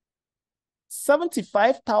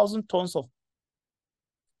 75,000 tons of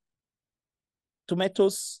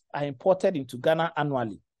tomatoes are imported into Ghana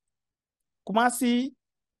annually. Kumasi,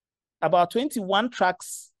 about 21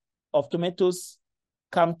 trucks of tomatoes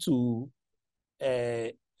come to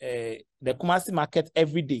the Kumasi market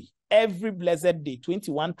every day. Every blessed day,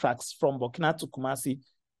 21 trucks from Burkina to Kumasi.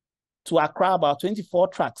 To Accra, about 24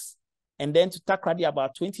 trucks. And then to Takrady,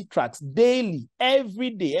 about 20 trucks daily, every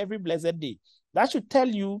day, every blessed day. That should tell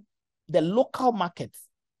you the local market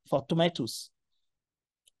for tomatoes.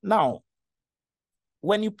 Now,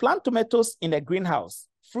 when you plant tomatoes in a greenhouse,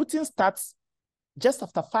 fruiting starts just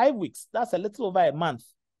after 5 weeks. That's a little over a month.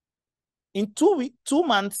 In 2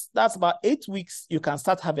 months, that's about 8 weeks, you can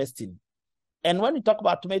start harvesting. And when you talk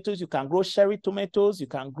about tomatoes, you can grow cherry tomatoes, you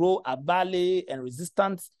can grow abale and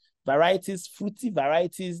resistant varieties, fruity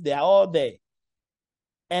varieties, they are all there.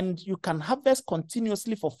 And you can harvest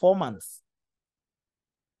continuously for 4 months.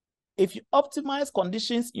 If you optimize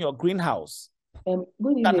conditions in your greenhouse. Good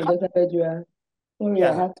evening, Dr. Bedzrah. Sorry,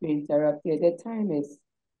 yeah. I have to interrupt here. The time is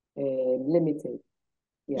limited.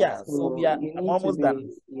 So we are almost done.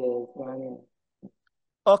 Yes, running.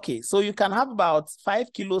 Okay, so you can have about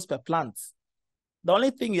 5 kilos per plant. The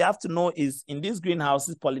only thing you have to know is in these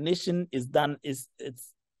greenhouses, pollination is done, it's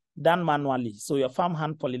done manually. So your farm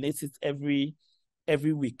hand pollinates it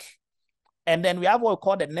every week. And then we have what we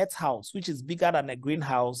call the net house, which is bigger than a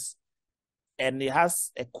greenhouse. And it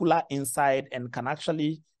has a cooler inside and can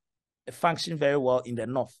actually function very well in the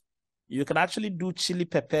north. You can actually do chili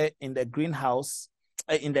pepper in the greenhouse,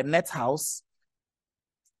 in the net house,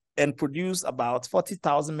 and produce about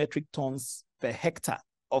 40,000 metric tons per hectare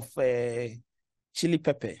of chili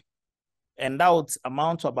pepper. And that would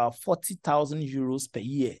amount to about 40,000 euros per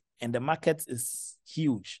year. And the market is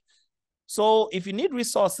huge. So if you need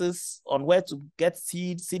resources on where to get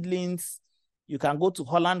seedlings, you can go to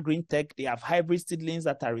Holland Green Tech. They have hybrid seedlings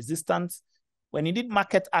that are resistant. When you need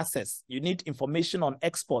market access, you need information on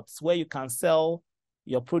exports where you can sell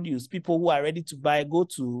your produce. People who are ready to buy, go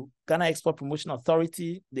to Ghana Export Promotion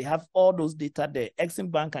Authority. They have all those data there. Exim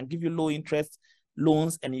Bank can give you low interest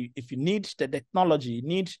loans. And if you need the technology, you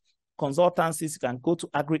need consultancies, you can go to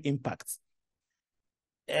Agri Impact.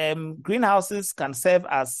 Greenhouses can serve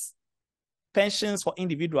as pensions for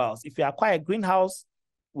individuals. If you acquire a greenhouse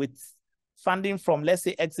with funding from, let's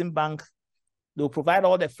say, Exim Bank, they'll provide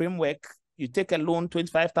all the framework. You take a loan,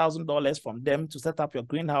 $25,000 from them to set up your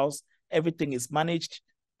greenhouse. Everything is managed,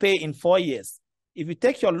 pay in 4 years. If you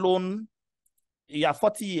take your loan, you are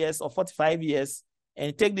 40 years or 45 years, and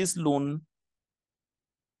you take this loan,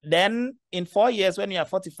 then in 4 years, when you are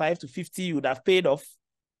 45 to 50, you would have paid off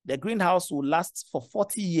The greenhouse will last for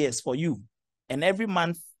 40 years for you. And every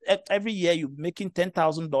month, every year, you're making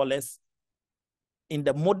 $10,000 in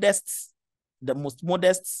the most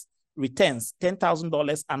modest returns,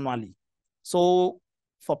 $10,000 annually. So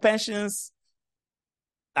for pensions,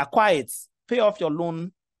 acquire it, pay off your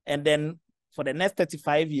loan, and then for the next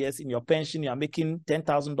 35 years in your pension, you are making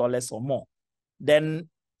 $10,000 or more. Then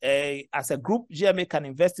as a group, GMA can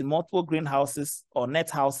invest in multiple greenhouses or net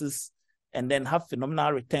houses and then have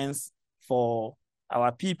phenomenal returns for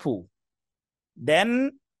our people.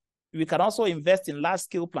 Then we can also invest in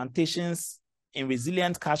large-scale plantations, in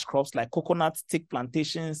resilient cash crops like coconut teak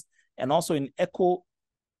plantations, and also in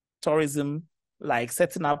eco-tourism, like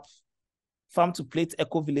setting up farm-to-plate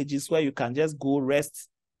eco-villages where you can just go rest,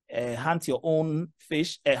 hunt your own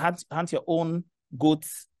fish, hunt your own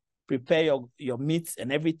goats, prepare your meat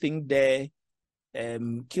and everything there,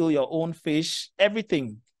 kill your own fish,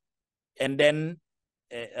 everything. And then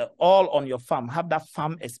all on your farm, have that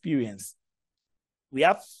farm experience. We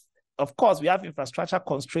have, of course, we have infrastructure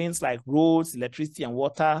constraints like roads, electricity, and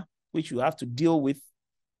water, which you have to deal with.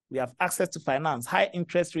 We have access to finance, high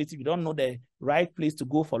interest rates if you don't know the right place to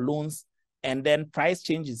go for loans, and then price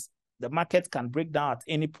changes. The market can break down at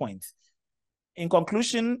any point. In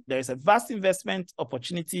conclusion, there is a vast investment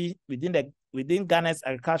opportunity within Ghana's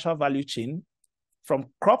agricultural value chain, from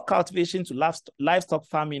crop cultivation to livestock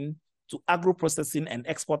farming to agro-processing and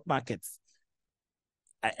export markets.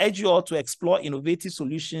 I urge you all to explore innovative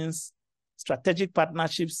solutions, strategic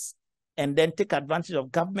partnerships, and then take advantage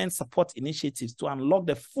of government support initiatives to unlock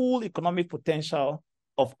the full economic potential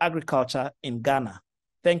of agriculture in Ghana.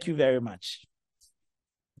 Thank you very much.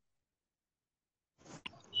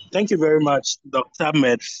 Thank you very much, Dr.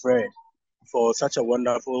 Medfred, for such a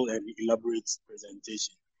wonderful and elaborate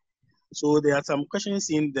presentation. So there are some questions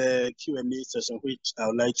in the Q&A session, which I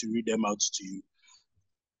would like to read them out to you.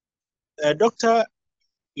 Dr.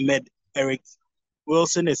 Med Eric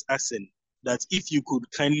Wilson is asking that if you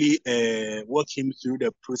could kindly walk him through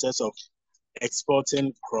the process of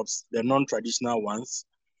exporting crops, the non-traditional ones.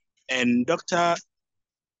 And Dr.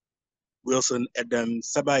 Wilson Adam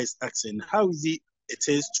Saba is asking how easy it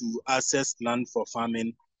is to access land for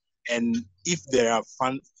farming, and if there are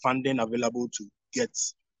funding available to get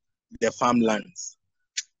the farmlands.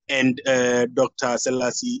 And Dr.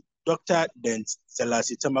 Dent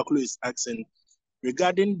Selassie Tamakulu is asking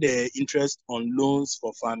regarding the interest on loans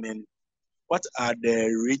for farming, what are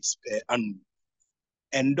the rates per annum?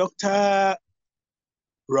 And Dr.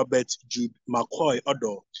 Robert Jude McCoy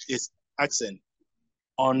Odo is asking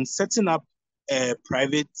on setting up a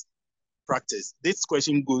private practice. This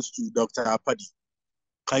question goes to Dr. Padi.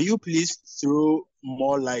 Can you please throw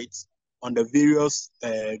more light on the various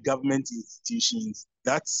government institutions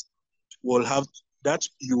that you will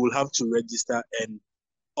have to register, and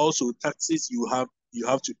also taxes you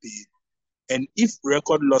have to pay? And if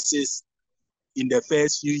record losses in the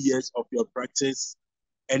first few years of your practice,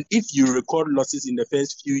 and if you record losses in the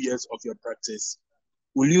first few years of your practice,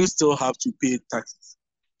 will you still have to pay taxes?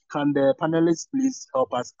 Can the panelists please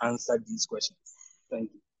help us answer these questions?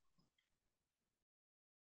 Thank you.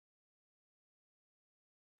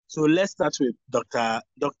 So let's start with Dr.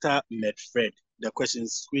 Medfred, the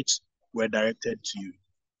questions which were directed to you.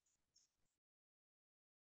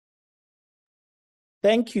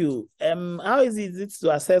 Thank you. How easy is it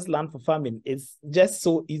to access land for farming? It's just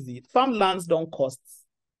so easy. Farmlands don't cost.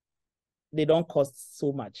 They don't cost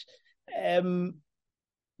so much.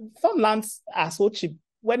 Farmlands are so cheap.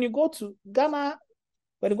 When you go to Ghana,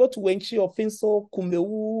 when you go to Wenchi or Finso,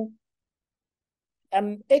 Kumewu,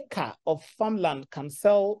 an acre of farmland can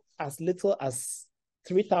sell as little as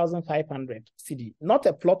 3,500 cedi. Not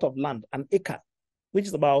a plot of land, an acre, which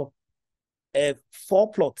is about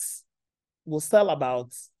 4 plots, will sell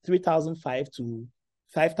about 3,500 to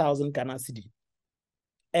 5,000 Ghana cedi.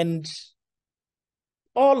 And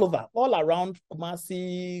all over, all around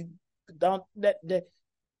Kumasi, down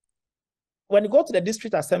when you go to the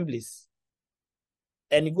district assemblies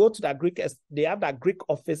and you go to the Greek, they have that Greek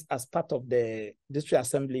office as part of the district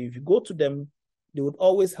assembly. If you go to them, they would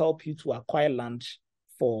always help you to acquire land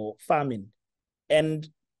for farming. And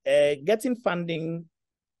getting funding,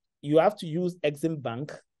 you have to use Exim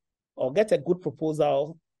Bank or get a good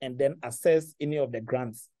proposal and then assess any of the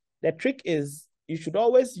grants. The trick is you should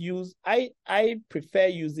always use, I prefer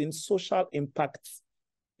using social impact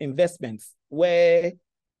investments where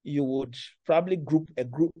you would probably group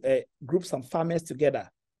some farmers together,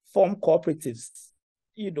 form cooperatives,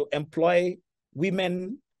 employ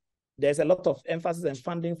women. There's a lot of emphasis and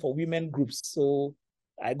funding for women groups. So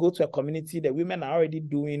I go to a community, the women are already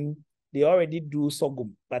doing they already do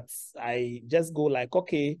sorghum, but I just go like,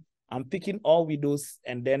 okay, I'm picking all widows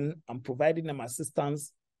and then I'm providing them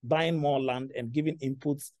assistance, buying more land and giving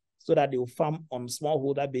inputs so that they will farm on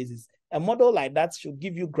smallholder basis. A model like that should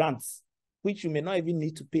give you grants, which you may not even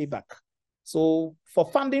need to pay back. So for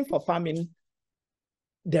funding for farming,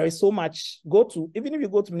 there is so much. Even if you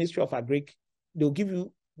go to Ministry of Agric, they'll give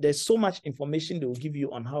you, there's so much information they will give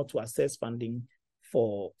you on how to access funding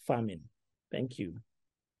for farming. Thank you.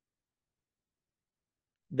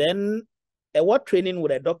 Then what training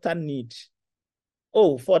would a doctor need?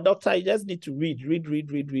 Oh, for a doctor, you just need to read.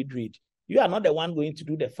 You are not the one going to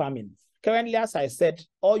do the farming. Currently, as I said,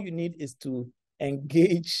 all you need is to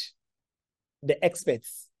engage the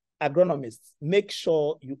experts, agronomists. Make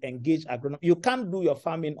sure you engage agronomists. You can't do your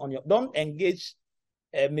farming on your, don't engage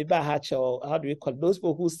maybe Hatch, or how do we call it? Those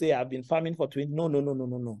people who say I've been farming for 20,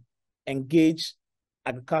 no. Engage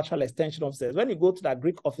agricultural extension officers. When you go to the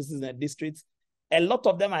Agric offices in the districts, a lot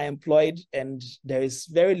of them are employed and there is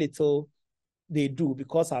very little they do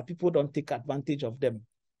because our people don't take advantage of them.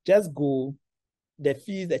 Just go, the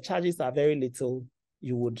fees, the charges are very little.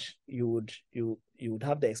 You would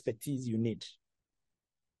have the expertise you need.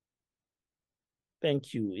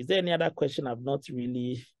 Thank you. Is there any other question I've not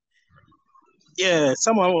really? Yeah,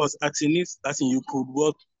 someone was asking if you could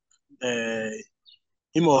walk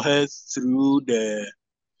him or her through the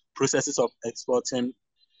processes of exporting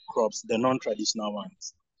crops, the non-traditional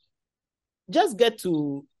ones. Just get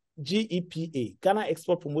to GEPA, Ghana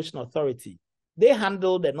Export Promotion Authority. They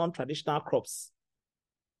handle the non-traditional crops.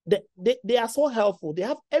 They are so helpful. They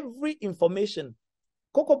have every information.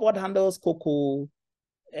 Cocoa Board handles cocoa,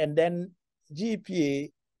 and then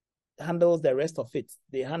GEPA handles the rest of it.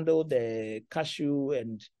 They handle the cashew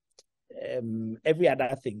and every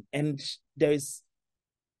other thing. And there is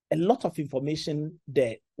a lot of information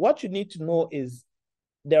there. What you need to know is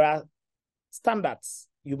there are standards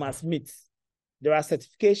you must meet. There are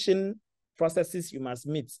certification processes you must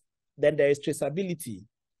meet. Then there is traceability,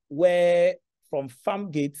 where from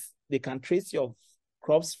farm gates, they can trace your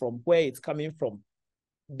crops from where it's coming from.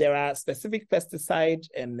 There are specific pesticide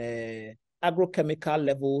and agrochemical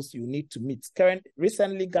levels you need to meet.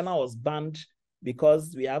 Recently, Ghana was banned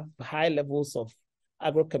because we have high levels of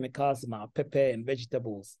agrochemicals in our pepper and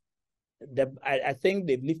vegetables. I think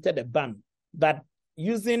they've lifted the ban, but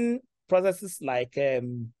using processes like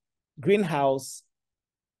greenhouse,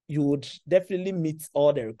 you would definitely meet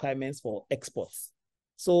all the requirements for exports.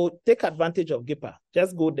 So take advantage of GEPA.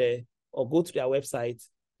 Just go there or go to their website.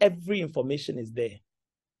 Every information is there.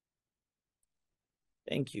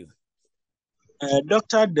 Thank you.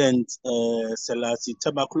 Dr. Dent Selassie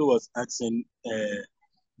Tabaklo was asking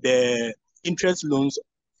the interest loans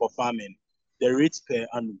for farming, the rates per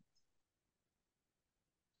annum.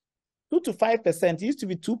 2 to 5%. It used to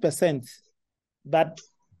be 2%, but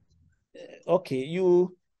okay,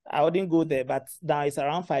 I wouldn't go there, but now it's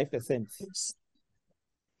around 5%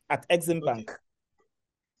 at Exim Bank.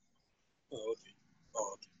 Oh, okay.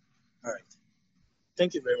 All right.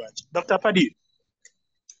 Thank you very much. Dr. Padi.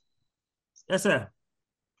 Yes, sir.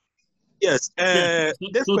 Yes.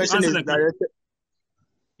 This question is directed.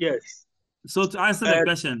 Yes. So to answer the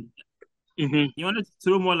question, you want to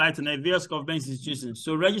throw more light on the various government institutions.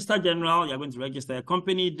 So Register General, you're going to register a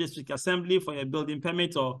company, district assembly for your building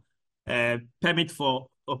permit or permit to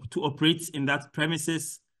operate in that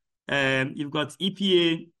premises. You've got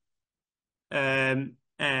EPA,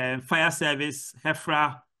 Fire Service,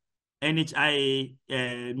 HEFRA, NHIA,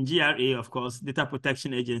 GRA, of course, Data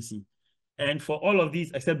Protection Agency. And for all of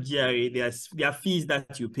these, except GRA, there are fees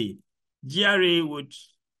that you pay. GRA would,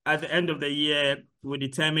 at the end of the year, will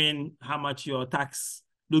determine how much your tax,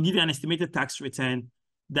 they'll give you an estimated tax return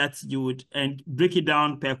that you would, and break it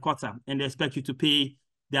down per quarter, and they expect you to pay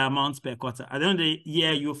the amounts per quarter. At the end of the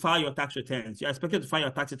year, you file your tax returns. You're expected to file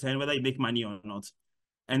your tax return whether you make money or not.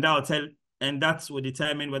 And that will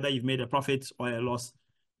determine whether you've made a profit or a loss.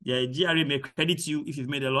 The GRA may credit you if you've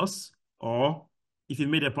made a loss, or if you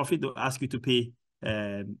made a profit, they'll ask you to pay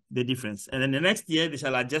the difference. And then the next year, they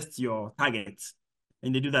shall adjust your targets.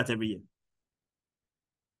 And they do that every year.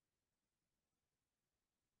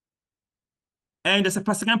 And the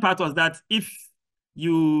second part was that if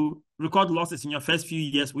you record losses in your first few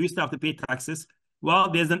years, we used to have to pay taxes. Well,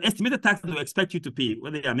 there's an estimated tax that they expect you to pay,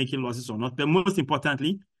 whether you are making losses or not. But most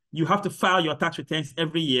importantly, you have to file your tax returns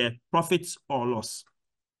every year, profits or loss.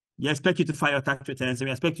 They expect you to file your tax returns, and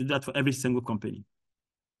we expect you to do that for every single company.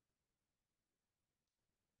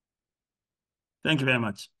 Thank you very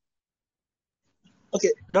much. Okay,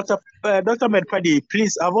 Dr. Medpadi,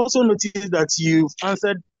 please, I've also noticed that you've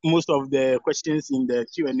answered most of the questions in the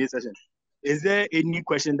Q&A session. Is there any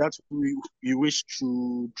question that you wish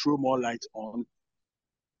to throw more light on?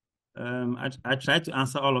 I tried to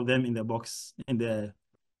answer all of them in the box,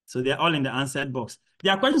 so they're all in the answered box.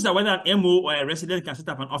 There are questions about whether an MO or a resident can set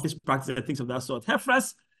up an office practice and things of that sort.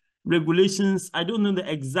 HEFRA's regulations, I don't know the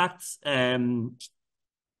exact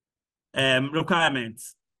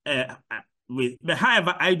requirements but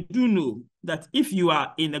however, I do know that if you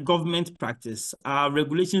are in a government practice, our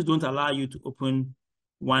regulations don't allow you to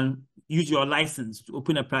use your license to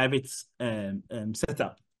open a private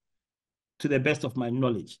setup, to the best of my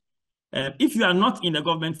knowledge. If you are not in a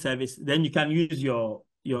government service, then you can use your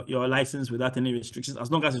license without any restrictions,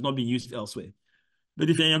 as long as it's not being used elsewhere. But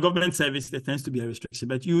if you're in a government service, there tends to be a restriction,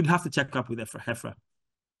 but you would have to check up with HEFRA.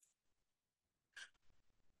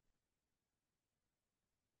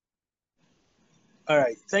 All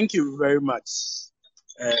right, thank you very much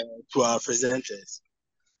to our presenters.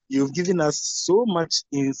 You've given us so much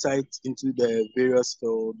insight into the various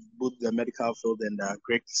fields, both the medical field and the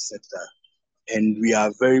agric sector. And we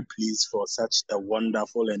are very pleased for such a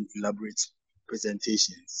wonderful and elaborate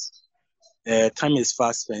presentations. Time is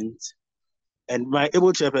fast spent. And my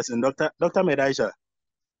able chairperson, Dr. Medaisha.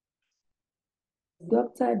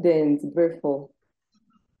 Dr. Dent Brefo.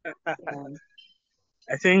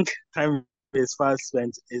 I think time is fast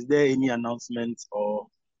spent. Is there any announcement or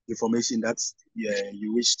information that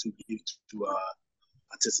you wish to give to our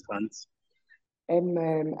participants? I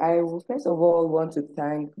will first of all want to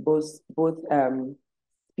thank both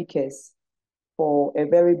speakers for a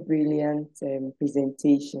very brilliant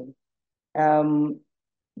presentation.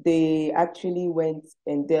 They actually went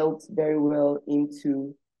and delved very well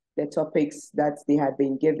into the topics that they had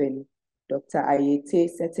been given. Dr. Ayertey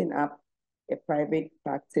setting up a private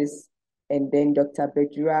practice, and then Dr.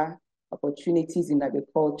 Bedzrah, opportunities in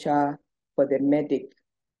agriculture for the medic.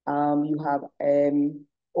 You have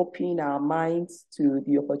opened our minds to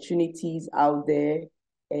the opportunities out there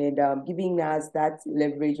and giving us that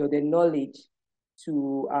leverage or the knowledge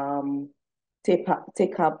to take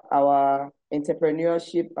up our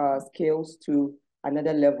entrepreneurship skills to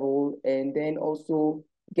another level, and then also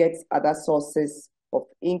get other sources of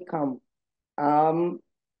income. From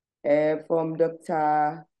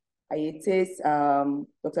Dr. Ayertey's,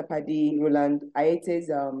 Dr. Padi, Roland Ayertey's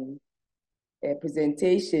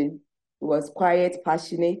presentation was quite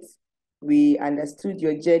passionate. We understood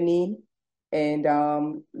your journey and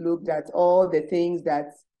looked at all the things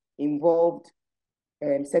that involved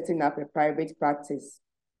setting up a private practice.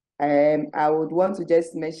 I would want to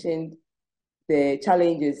just mention the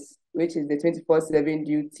challenges, which is the 24/7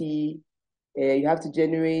 duty. You have to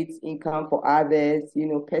generate income for others,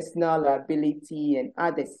 personal liability and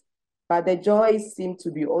others. But the joys seem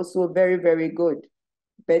to be also very, very good.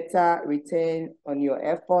 Better return on your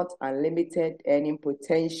effort, unlimited earning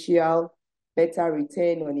potential, better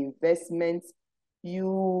return on investment.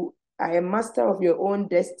 You are a master of your own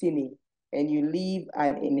destiny and you leave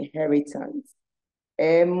an inheritance.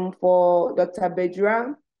 For Dr.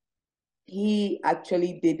 Bedzrah, he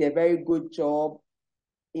actually did a very good job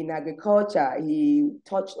in agriculture. He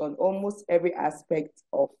touched on almost every aspect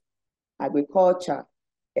of agriculture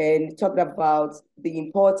and talked about the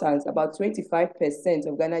importance. About 25%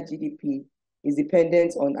 of Ghana GDP is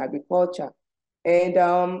dependent on agriculture. And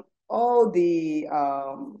all the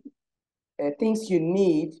things you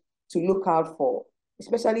need to look out for,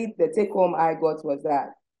 especially the take home I got was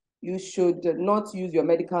that you should not use your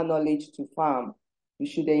medical knowledge to farm. You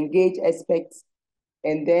should engage experts,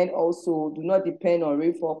 and then also do not depend on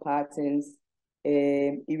rainfall patterns.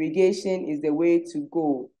 Irrigation is the way to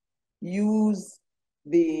go. Use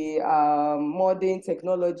the modern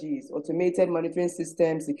technologies, automated monitoring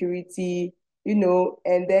systems, security,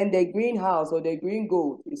 and then the greenhouse or the green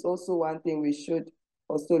gold is also one thing we should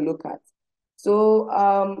also look at. So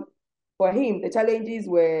for him, the challenges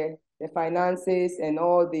were the finances and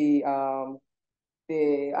all the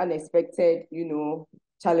unexpected,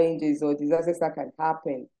 challenges or disasters that can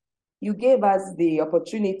happen. You gave us the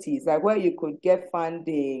opportunities, like where you could get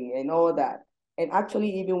funding and all that, and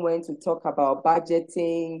actually even went to talk about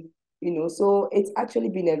budgeting, so it's actually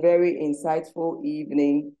been a very insightful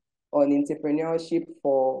evening on entrepreneurship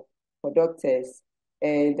for doctors.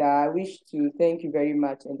 And I wish to thank you very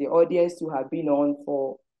much and the audience who have been on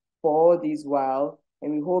for all this while.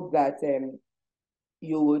 And we hope that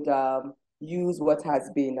you would use what has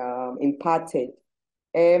been imparted.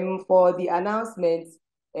 For the announcements,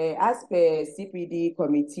 as per CPD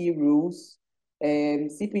committee rules,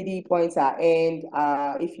 CPD points are earned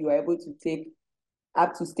if you are able to stay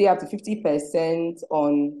up to 50%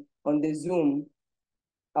 on the Zoom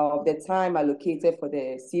of the time allocated for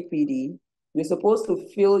the CPD. You're supposed to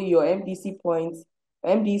fill your MDC points,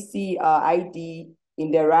 MDC ID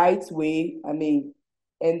in the right way.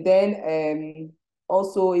 And then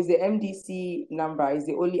also is the MDC number is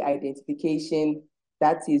the only identification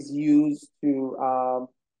that is used to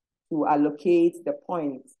allocate the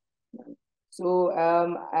points. So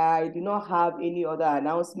I do not have any other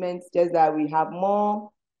announcements, just that we have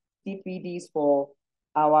more CPDs for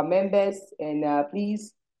our members, and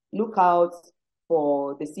please look out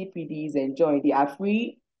for the CPDs and join. They are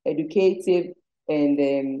free, educative, and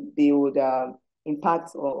they would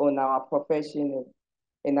impact on our profession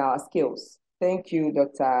and our skills. Thank you,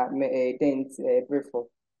 Dr. Dent Brifo.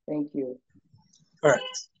 Thank you. All right.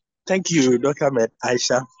 Thank you, Dr. Med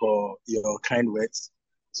Aisha, for your kind words.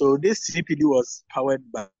 So this CPD was powered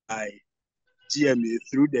by GMA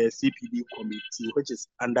through the CPD committee, which is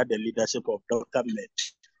under the leadership of Dr. Med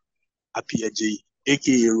Appiaji,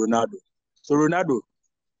 aka Ronaldo. So Ronaldo,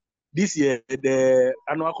 this year, the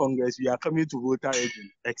annual Congress, we are coming to voter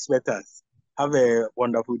agent. Expect us. Have a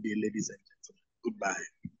wonderful day, ladies and gentlemen. Goodbye.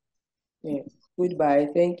 Yeah. Goodbye.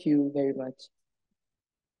 Thank you very much.